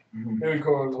track, Mm-hmm. then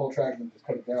record it as a whole track and just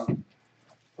cut it down.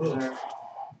 Man.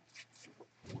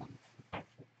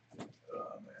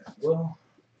 Well,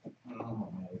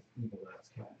 oh man, evil ass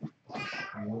cat.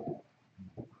 Hello.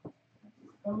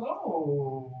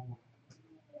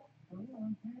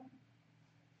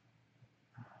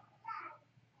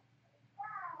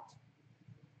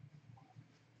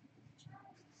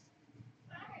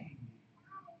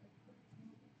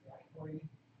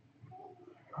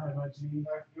 Hi, my G.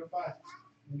 You're fine.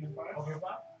 Okay,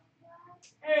 fine.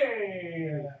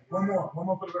 Hey, one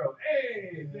more for the girls.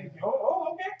 Hey, thank you.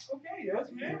 Oh, okay, yes,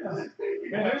 man. Man,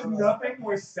 there's nothing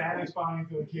more satisfying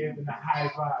to a kid than a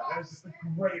high five. That's just the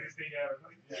greatest thing ever.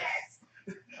 Like, yes,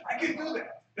 I can do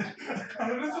that.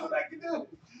 This is what I can do.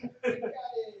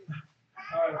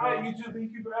 All right, you too.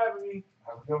 Thank you for having me.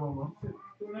 Have a good one, man.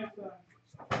 Till next time.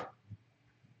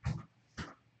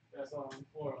 That's on the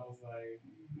floor. I was like.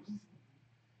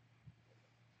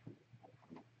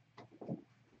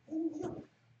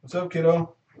 What's up,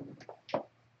 kiddo?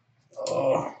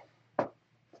 Oh.